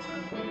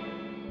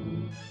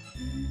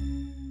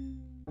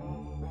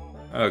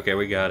 Okay,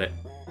 we got it.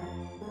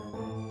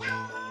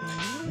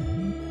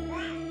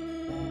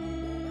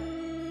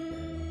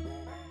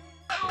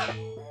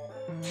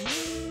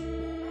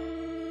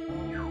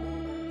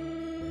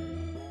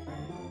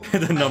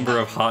 The number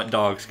of hot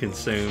dogs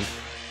consumed.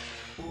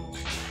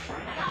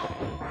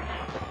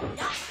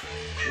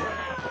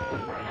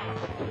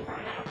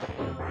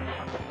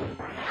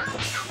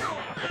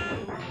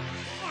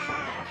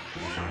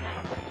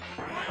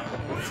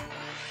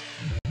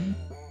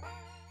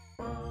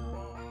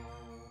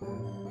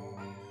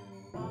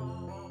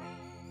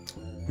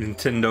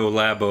 Nintendo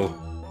Labo.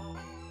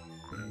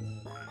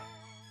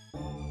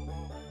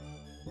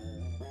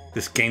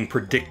 This game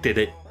predicted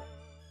it.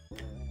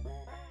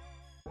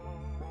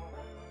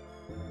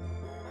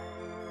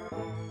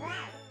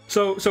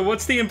 So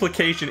what's the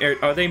implication?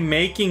 Are they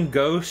making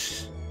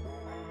ghosts?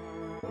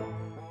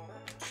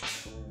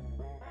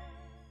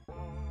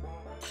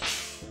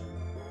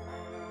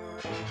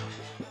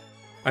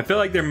 I feel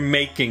like they're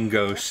making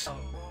ghosts.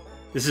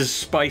 This is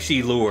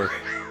spicy lore.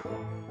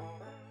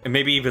 And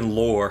maybe even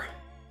lore.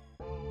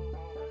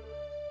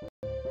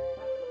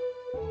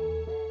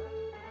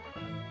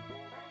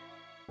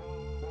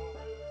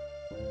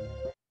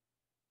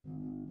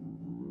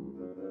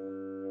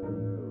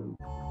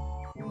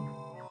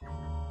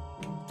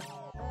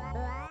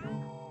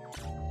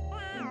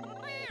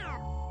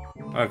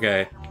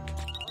 Okay.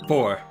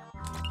 4,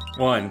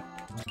 1,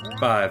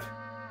 5.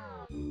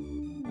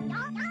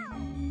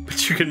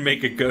 But you can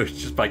make a ghost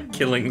just by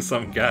killing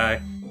some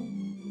guy.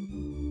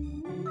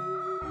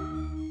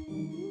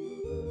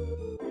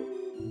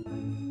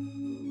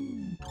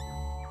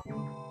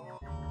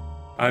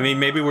 I mean,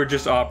 maybe we're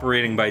just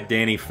operating by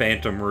Danny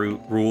Phantom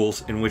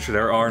rules, in which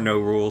there are no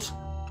rules.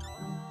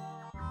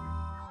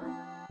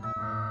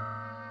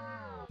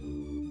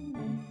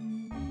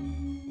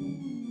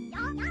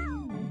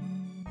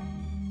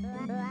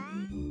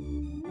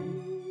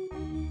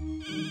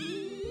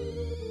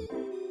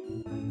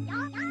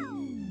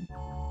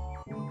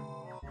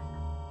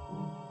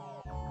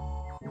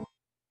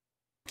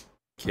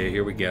 Okay,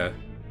 here we go.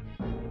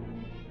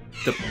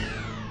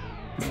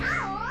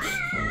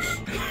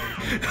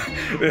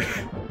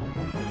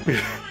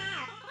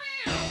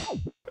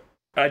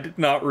 I did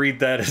not read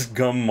that as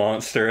Gum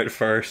Monster at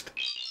first.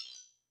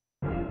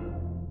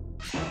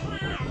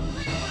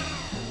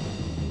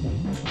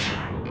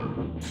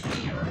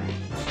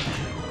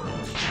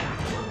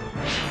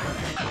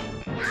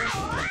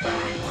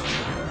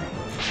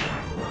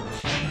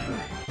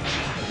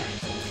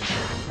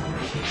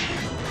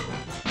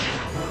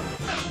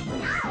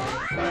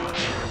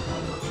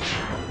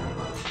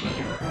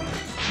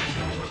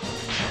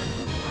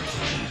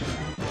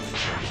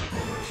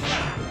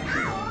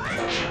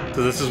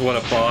 So this is what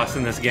a boss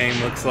in this game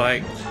looks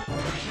like.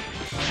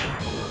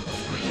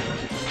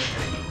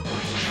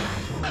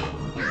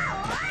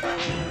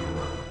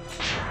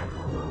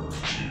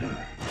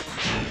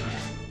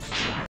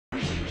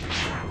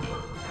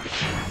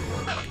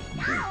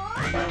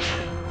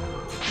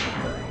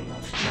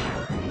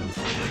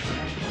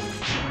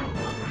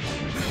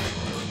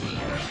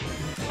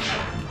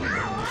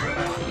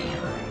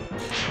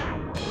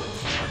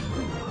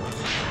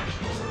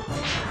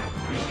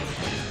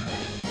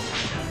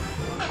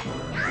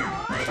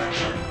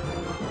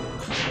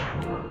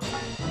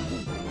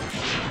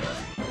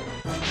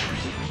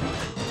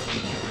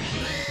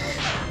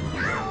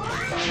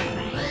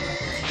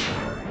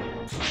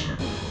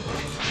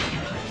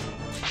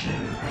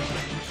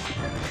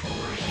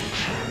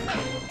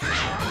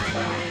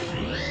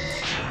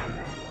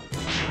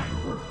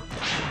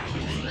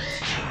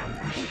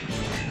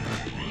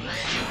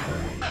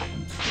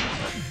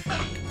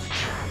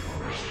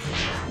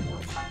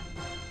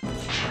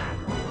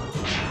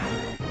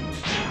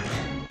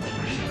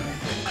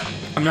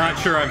 I'm not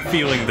sure I'm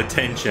feeling the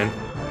tension.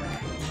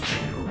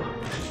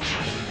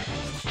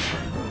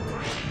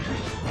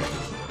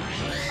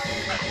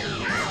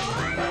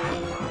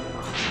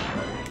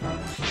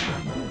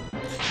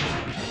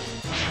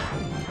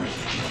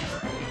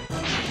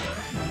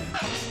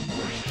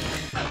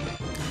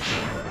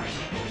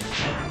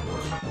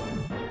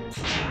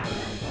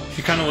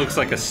 She kind of looks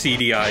like a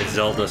CDI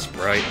Zelda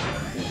sprite.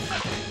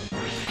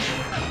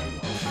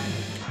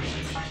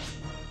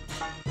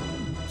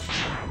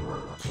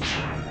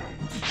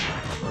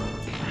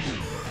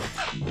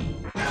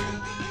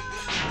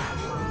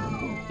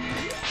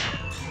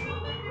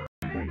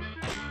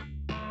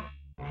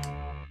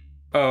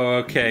 Oh,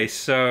 okay,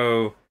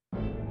 so...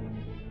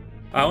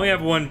 I only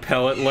have one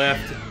pellet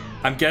left.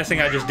 I'm guessing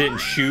I just didn't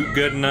shoot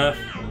good enough.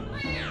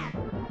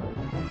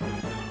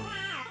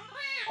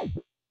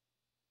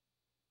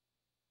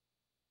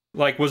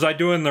 Like, was I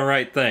doing the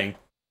right thing?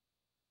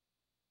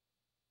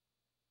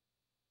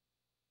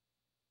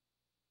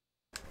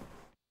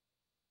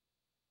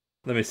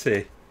 Let me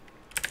see.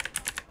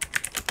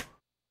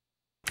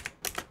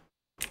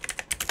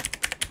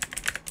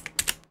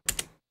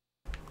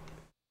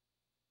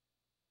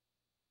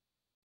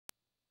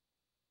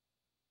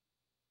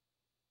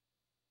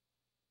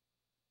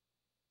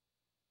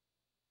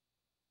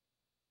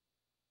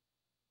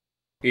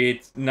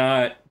 It's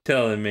not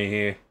telling me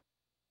here.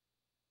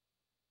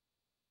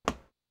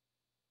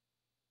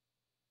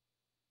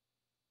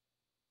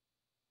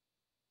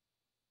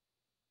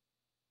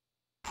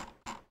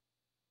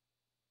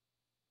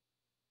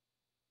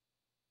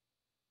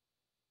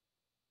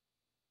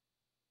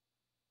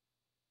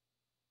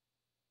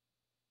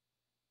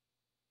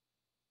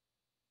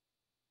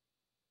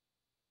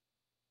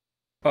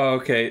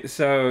 Okay,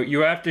 so you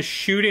have to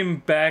shoot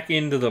him back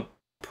into the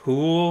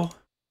pool?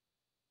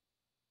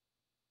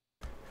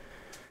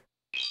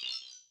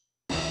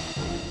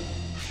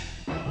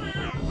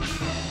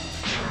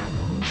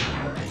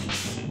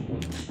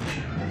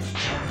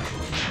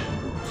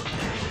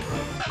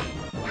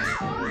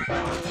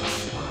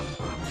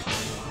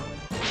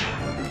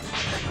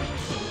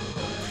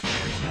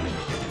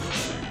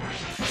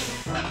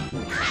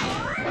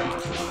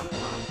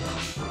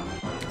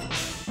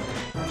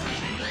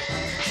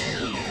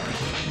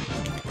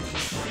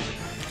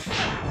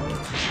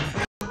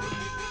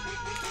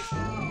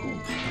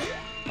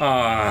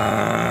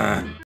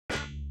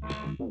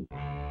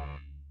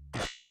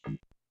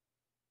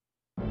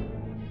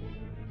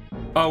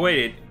 Oh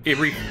wait, it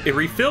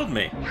refilled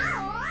me.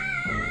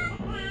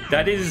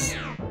 That is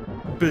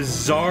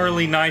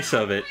bizarrely nice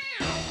of it.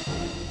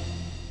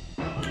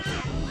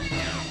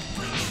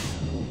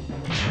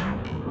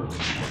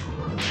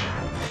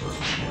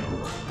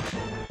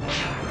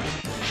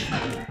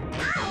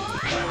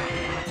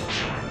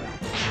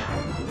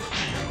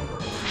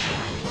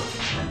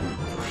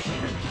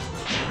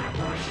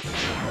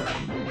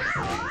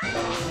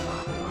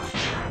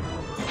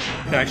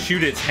 Can I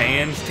shoot its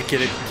hands to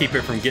get it, keep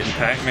it from getting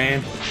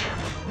Pac-Man?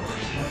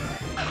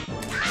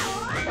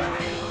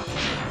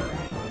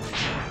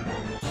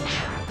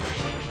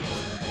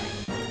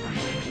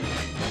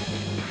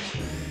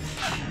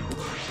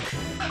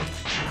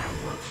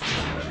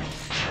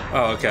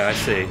 Oh, okay, I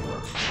see.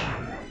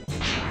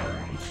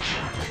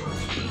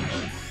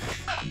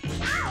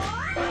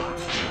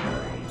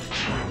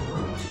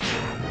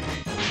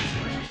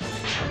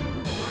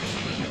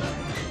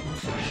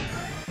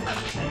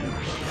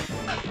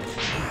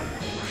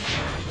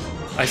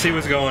 I see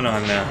what's going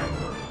on now.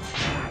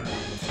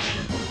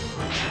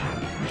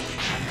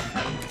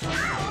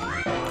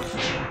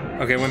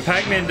 Okay, when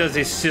Pac-Man does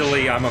his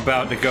silly, I'm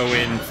about to go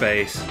in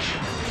face.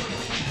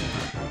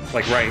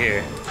 Like right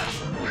here.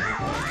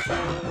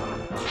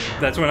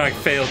 That's when I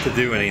fail to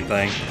do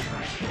anything.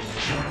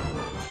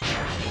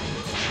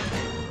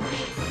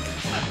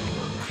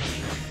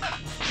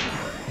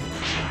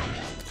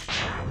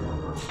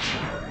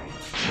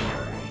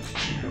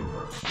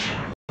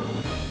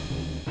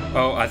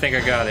 Oh, I think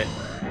I got it.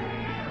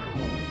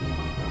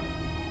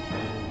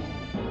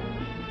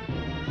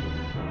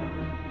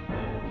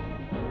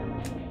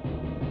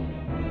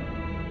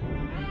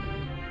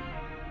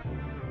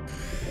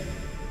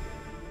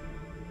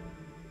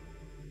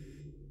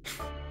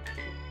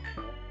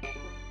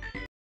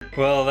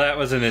 Well, that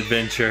was an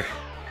adventure.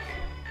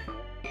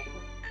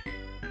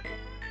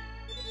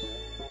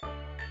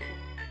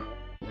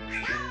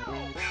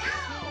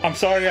 I'm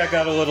sorry I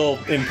got a little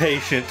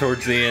impatient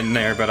towards the end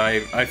there, but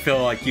I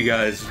feel like you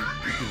guys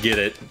get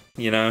it,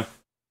 you know?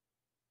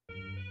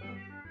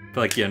 I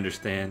feel like you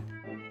understand.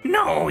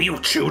 No, you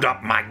chewed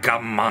up my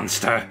gum,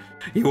 monster.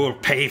 You will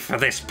pay for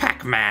this,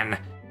 Pac-Man.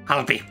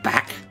 I'll be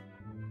back.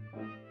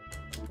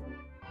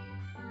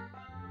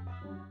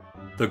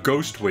 The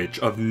Ghost Witch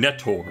of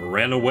Netor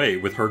ran away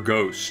with her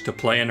ghost to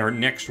plan her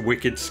next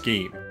wicked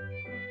scheme.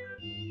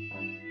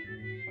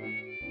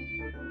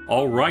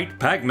 Alright,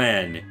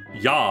 Pac-Man.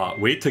 Yeah,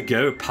 way to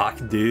go,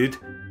 Pac, dude.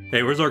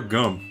 Hey, where's our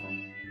gum?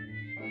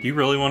 Do you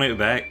really want it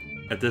back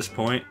at this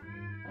point?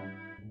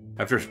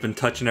 After it's been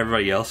touching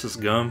everybody else's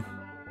gum?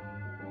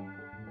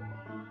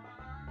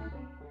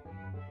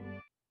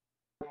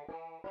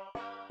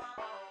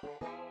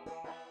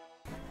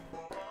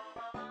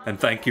 And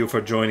thank you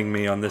for joining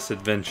me on this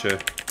adventure.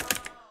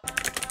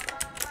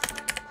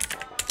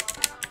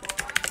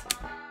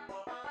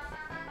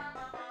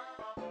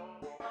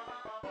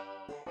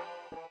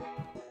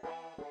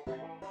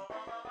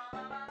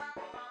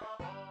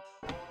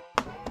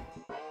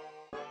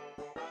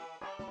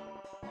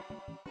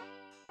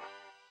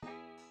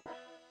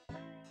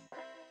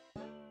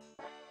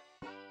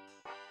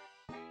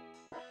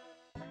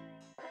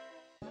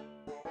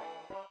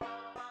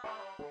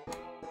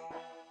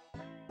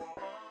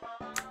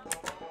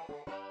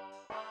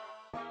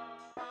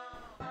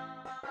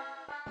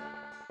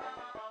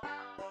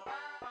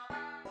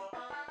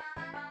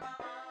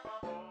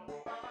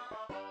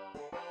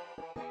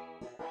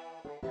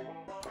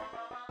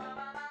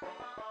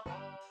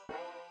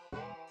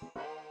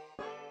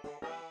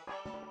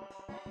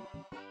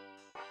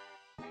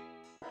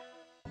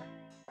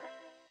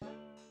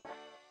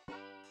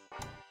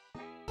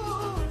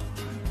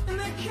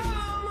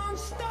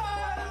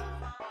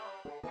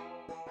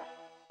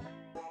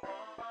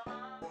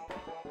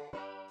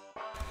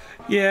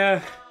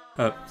 Yeah.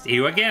 See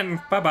you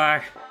again.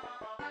 Bye-bye.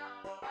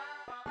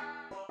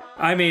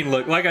 I mean,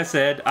 look, like I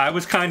said, I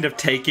was kind of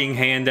taking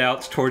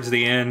handouts towards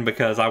the end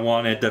because I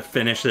wanted to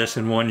finish this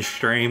in one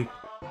stream.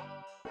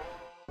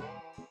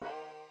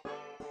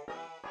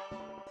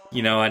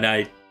 You know,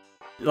 and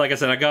like I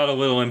said, I got a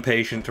little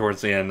impatient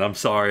towards the end. I'm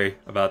sorry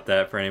about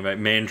that for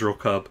anybody. Mandrill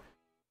Cub.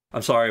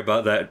 I'm sorry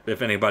about that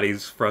if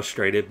anybody's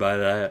frustrated by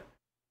that.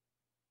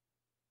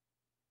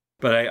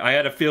 But I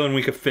had a feeling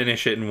we could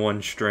finish it in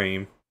one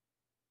stream.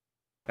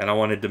 And I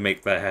wanted to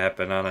make that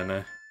happen, I don't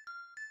know.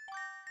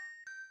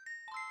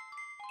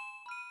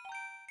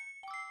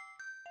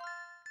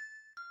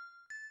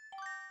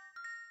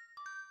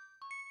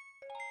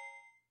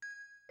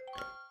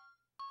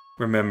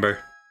 Remember,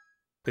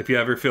 if you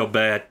ever feel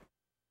bad,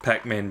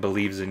 Pac-Man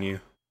believes in you.